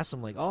 and she asks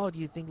him, like, oh, do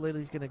you think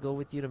Lily's going to go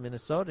with you to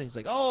Minnesota? And he's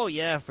like, oh,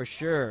 yeah, for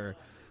sure.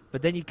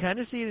 But then you kind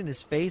of see it in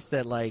his face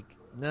that, like,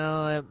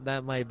 no,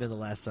 that might have been the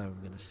last time I'm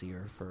going to see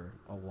her for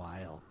a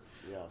while.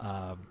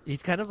 Yeah.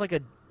 He's kind of like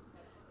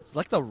it's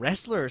like the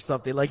wrestler or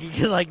something. Like, he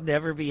can, like,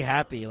 never be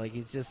happy. Like,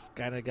 he's just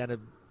kind of got to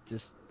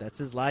just, that's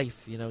his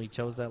life. He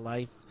chose that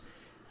life.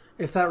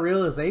 It's that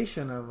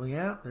realization of,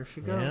 there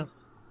she goes. Yeah.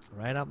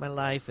 Right out my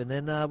life. And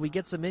then we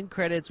get some end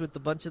credits with a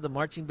bunch of the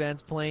marching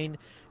bands playing.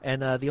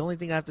 And the only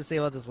thing I have to say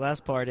about this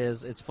last part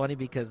is it's funny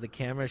because the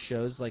camera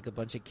shows like a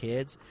bunch of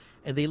kids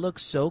and they look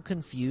so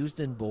confused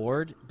and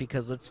bored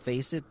because, let's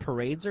face it,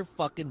 parades are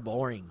fucking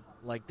boring.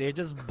 Like, they're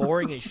just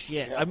boring as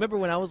shit. I remember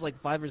when I was like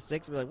 5 or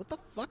 6, we were like, what the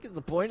fuck is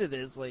the point of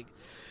this? Like,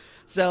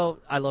 so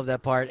I love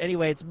that part.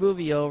 Anyway, it's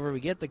movie over. We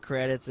get the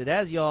credits. And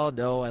as you all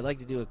know, I like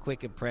to do a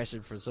quick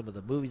impression for some of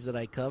the movies that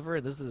I cover.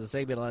 And this is a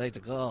segment I like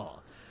to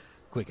call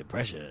Quick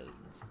Impressions.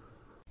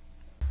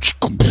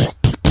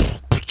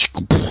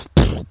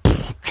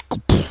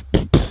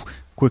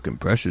 Quick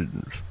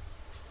impressions.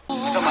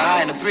 Got my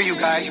eye on the three of you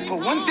guys. You pull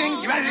one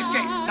thing, you're out of this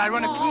game. Now I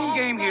run a clean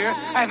game here.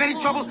 I have any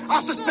trouble,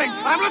 I'll suspend you.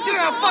 I'm listening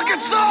to a fucking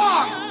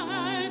song!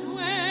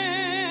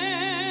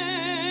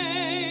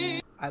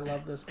 I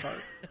love this part.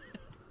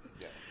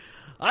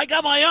 I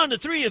got my eye on the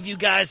three of you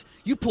guys.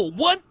 You pull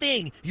one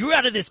thing, you're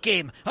out of this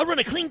game. I'll run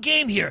a clean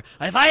game here.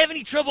 If I have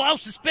any trouble, I'll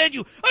suspend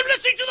you. I'm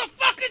listening to the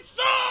fucking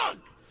song!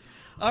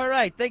 All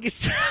right, thank you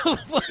so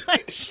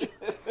much.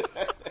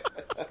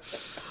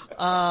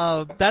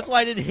 That's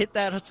why I didn't hit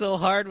that so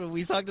hard when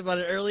we talked about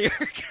it earlier,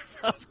 because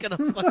I was going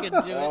to fucking do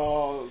it.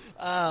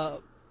 Yeah,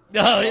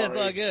 it's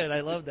all good.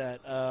 I love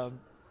that.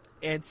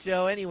 And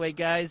so anyway,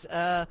 guys,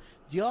 do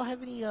y'all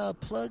have any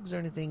plugs or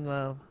anything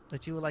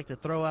that you would like to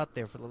throw out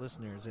there for the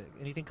listeners?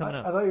 Anything coming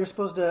up? I thought you were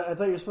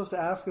supposed to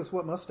ask us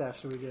what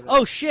mustache should we give it.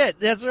 Oh shit,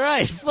 that's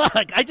right.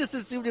 Fuck, I just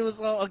assumed it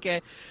was all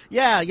okay.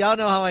 Yeah, y'all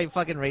know how I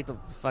fucking rate the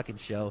fucking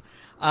show.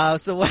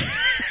 So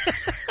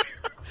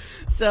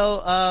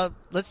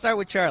let's start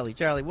with Charlie.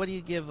 Charlie, what do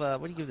you give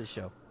this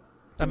show?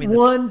 I mean,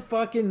 one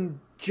fucking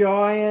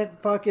giant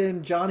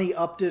fucking Johnny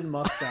Upton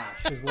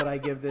mustache is what I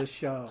give this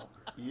show.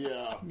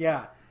 Yeah.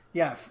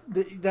 Yeah.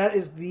 That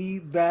is the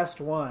best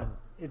one.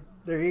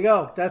 There you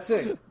go. That's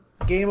it.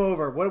 Game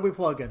over. What are we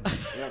plugging?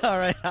 All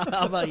right.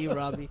 How about you,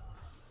 Robbie?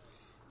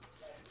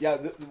 Yeah.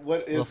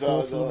 What is the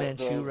full Fu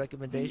Manchu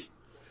recommendation?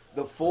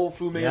 The full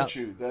Fu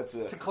Manchu. Yep. That's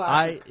it. It's a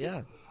classic.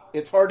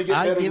 It's hard to get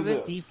better than this. I give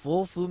it this. the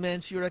full Fu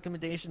Manchu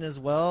recommendation as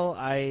well.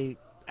 I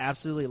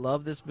absolutely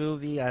love this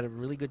movie. I had a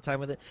really good time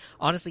with it.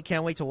 Honestly,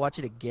 can't wait to watch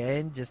it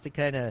again just to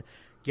kind of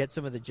get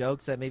some of the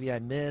jokes that maybe I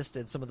missed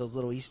and some of those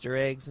little Easter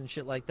eggs and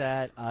shit like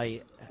that.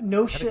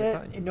 No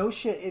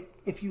shit.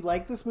 If you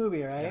like this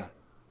movie, right? Yeah.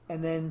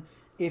 And then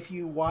if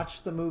you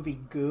watch the movie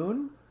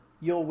Goon,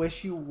 you'll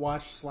wish you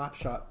watched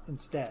Slapshot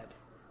instead.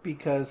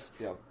 Because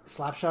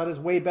Slapshot is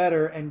way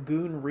better and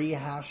Goon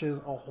rehashes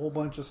a whole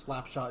bunch of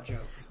Slapshot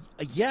jokes.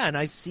 Yeah, and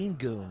I've seen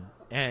Goon.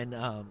 And,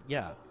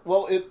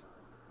 Well,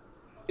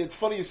 it's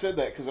funny you said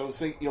that because I was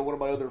thinking, one of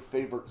my other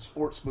favorite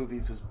sports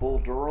movies is Bull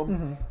Durham.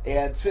 Mm-hmm.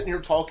 And sitting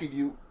here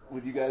talking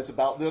with you guys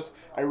about this,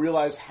 I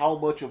realized how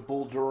much of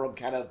Bull Durham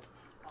kind of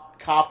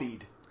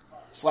copied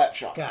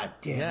Slapshot. God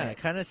damn it. Yeah, it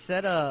kind of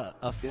set a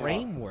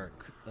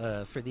framework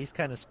for these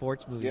kind of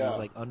sports movies,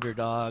 like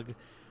Underdog,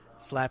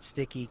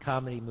 slapsticky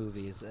comedy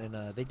movies.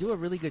 And they do a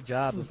really good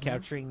job of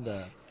capturing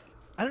the...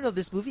 I don't know,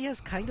 this movie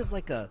has kind of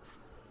like a...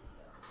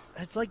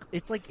 It's like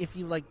if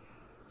you like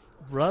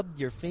rubbed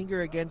your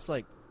finger against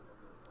like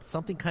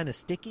something kind of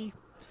sticky.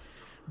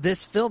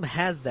 This film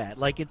has that.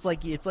 Like it's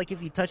like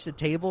if you touch the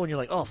table and you're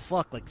like, oh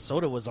fuck, like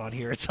soda was on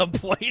here at some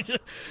point.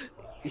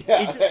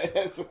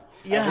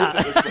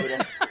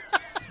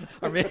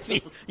 Or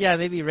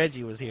maybe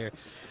Reggie was here.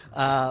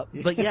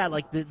 But yeah,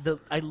 like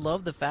I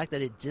love the fact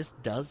that it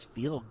just does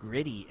feel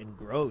gritty and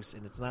gross,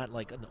 and it's not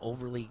like an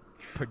overly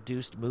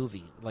produced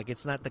movie. Like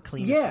it's not the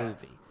cleanest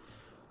movie.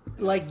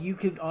 Like, you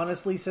could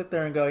honestly sit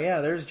there and go,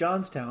 yeah, there's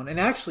Johnstown. And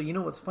actually, you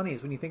know what's funny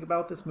is when you think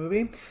about this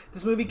movie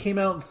came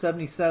out in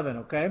 1977,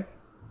 okay? And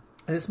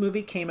this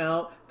movie came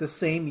out the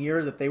same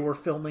year that they were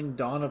filming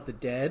Dawn of the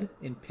Dead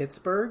in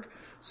Pittsburgh.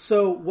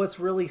 So what's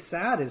really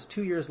sad is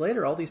 2 years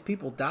later, all these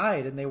people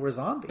died and they were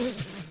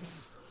zombies.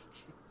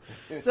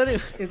 So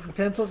anyway, in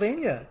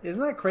Pennsylvania.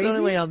 Isn't that crazy? So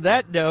anyway, on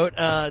that note,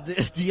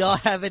 do y'all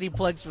have any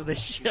plugs for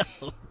this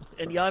show?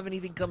 And y'all have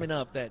anything coming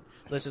up that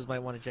listeners might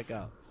want to check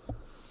out?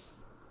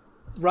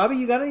 Robbie,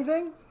 you got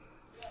anything?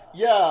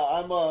 Yeah,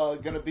 I'm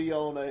going to be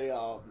on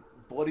a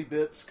Bloody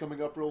Bits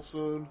coming up real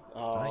soon.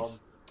 Nice.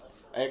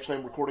 Actually,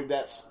 I'm recording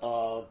that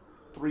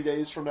 3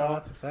 days from now. Oh,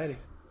 that's exciting.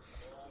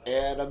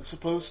 And I'm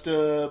supposed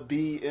to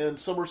be in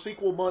Summer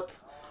Sequel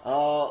Month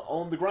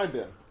on the Grind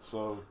Bin.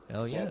 So,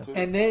 hell yeah.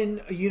 And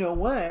then, you know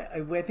what?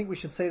 I think we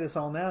should say this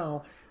all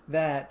now,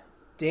 that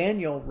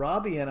Daniel,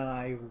 Robbie, and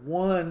I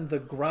won the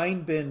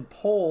Grind Bin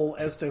poll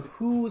as to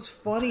who's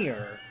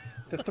funnier.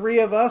 The three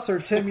of us or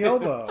Tim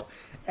Yobo.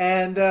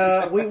 And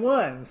we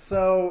won.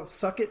 So,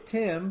 suck it,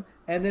 Tim.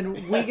 And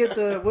then we get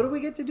to... What do we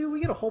get to do? We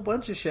get a whole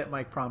bunch of shit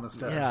Mike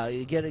promised us. Yeah,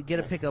 you get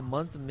to pick a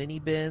month of mini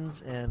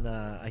bins, and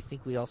I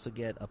think we also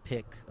get a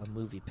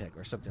movie pick,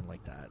 or something like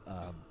that.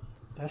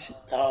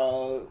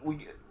 We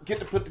get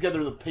to put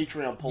together the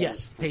Patreon poll.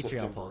 Yes,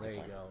 Patreon poll. There you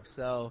go.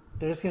 So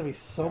there's going to be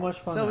so much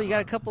fun. So we got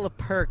a couple of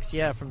perks,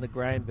 from the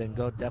Grind Bin.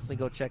 Definitely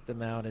go check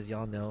them out. As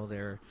y'all know,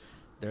 they're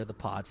the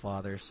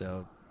Podfather,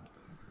 so...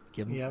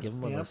 Give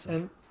them a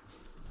listen.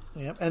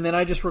 Yep. And then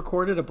I just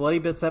recorded a Bloody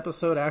Bits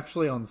episode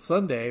actually on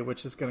Sunday,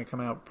 which is going to come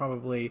out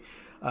probably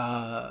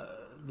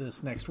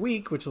this next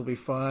week, which will be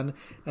fun.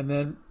 And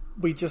then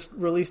we just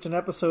released an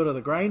episode of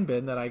The Grind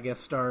Bin that I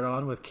guest starred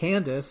on with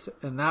Candace,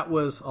 and that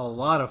was a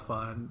lot of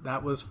fun.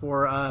 That was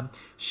for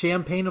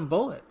Champagne and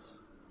Bullets.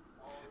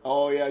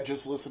 Oh yeah, I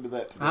just listened to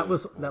that today. That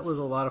was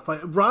a lot of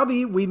fun.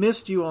 Robbie, we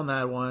missed you on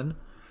that one.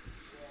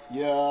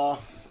 Yeah,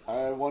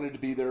 I wanted to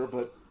be there,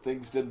 but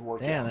things didn't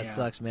work Damn, out. that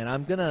sucks, man.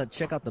 I'm going to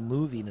check out the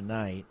movie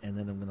tonight, and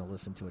then I'm going to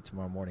listen to it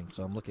tomorrow morning.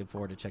 So I'm looking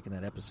forward to checking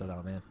that episode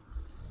out, man.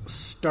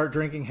 Start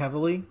drinking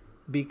heavily,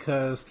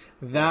 because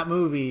that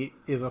movie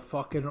is a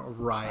fucking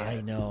riot.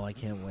 I know. I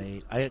can't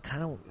wait.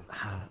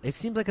 It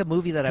seems like a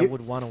movie that I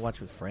would want to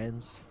watch with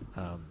friends.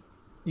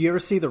 You ever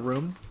see The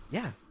Room?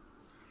 Yeah.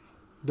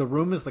 The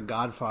Room is The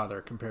Godfather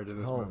compared to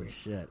this Holy movie.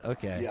 shit.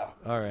 Okay. Yeah.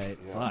 All right.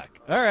 Yeah. Fuck.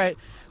 All right.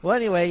 Well,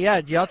 anyway, yeah,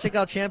 y'all check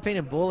out Champagne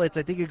and Bullets.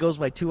 I think it goes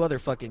by 2 other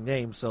fucking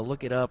names, so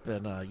look it up,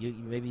 and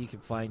maybe you can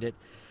find it.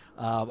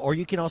 Or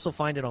you can also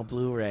find it on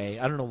Blu-ray.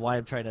 I don't know why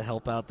I'm trying to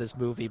help out this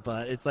movie,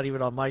 but it's not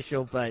even on my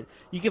show, but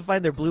you can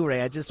find their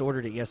Blu-ray. I just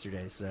ordered it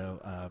yesterday,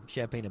 so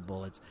Champagne and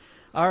Bullets.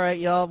 All right,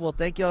 y'all. Well,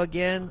 thank y'all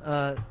again.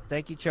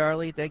 Thank you,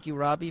 Charlie. Thank you,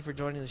 Robbie, for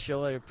joining the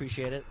show. I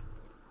appreciate it.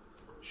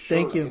 Sure,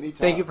 Thank you. anytime.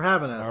 Thank you for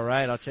having us. All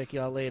right. I'll check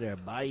y'all later.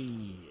 Bye.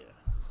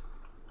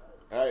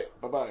 All right,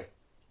 bye-bye.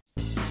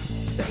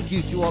 Thank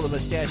you to all the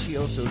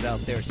mustachiosos out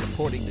there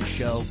supporting the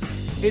show.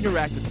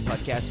 Interact with the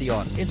Podcasty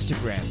on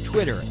Instagram,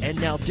 Twitter, and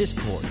now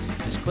Discord.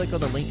 Just click on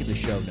the link in the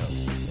show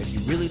notes. If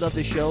you really love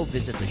the show,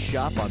 visit the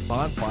shop on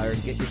Bonfire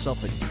and get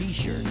yourself a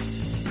t-shirt.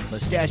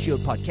 Mustachio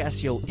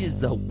Podcastio is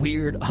the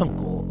weird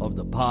uncle of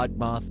the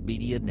Podmoth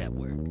Media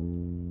Network.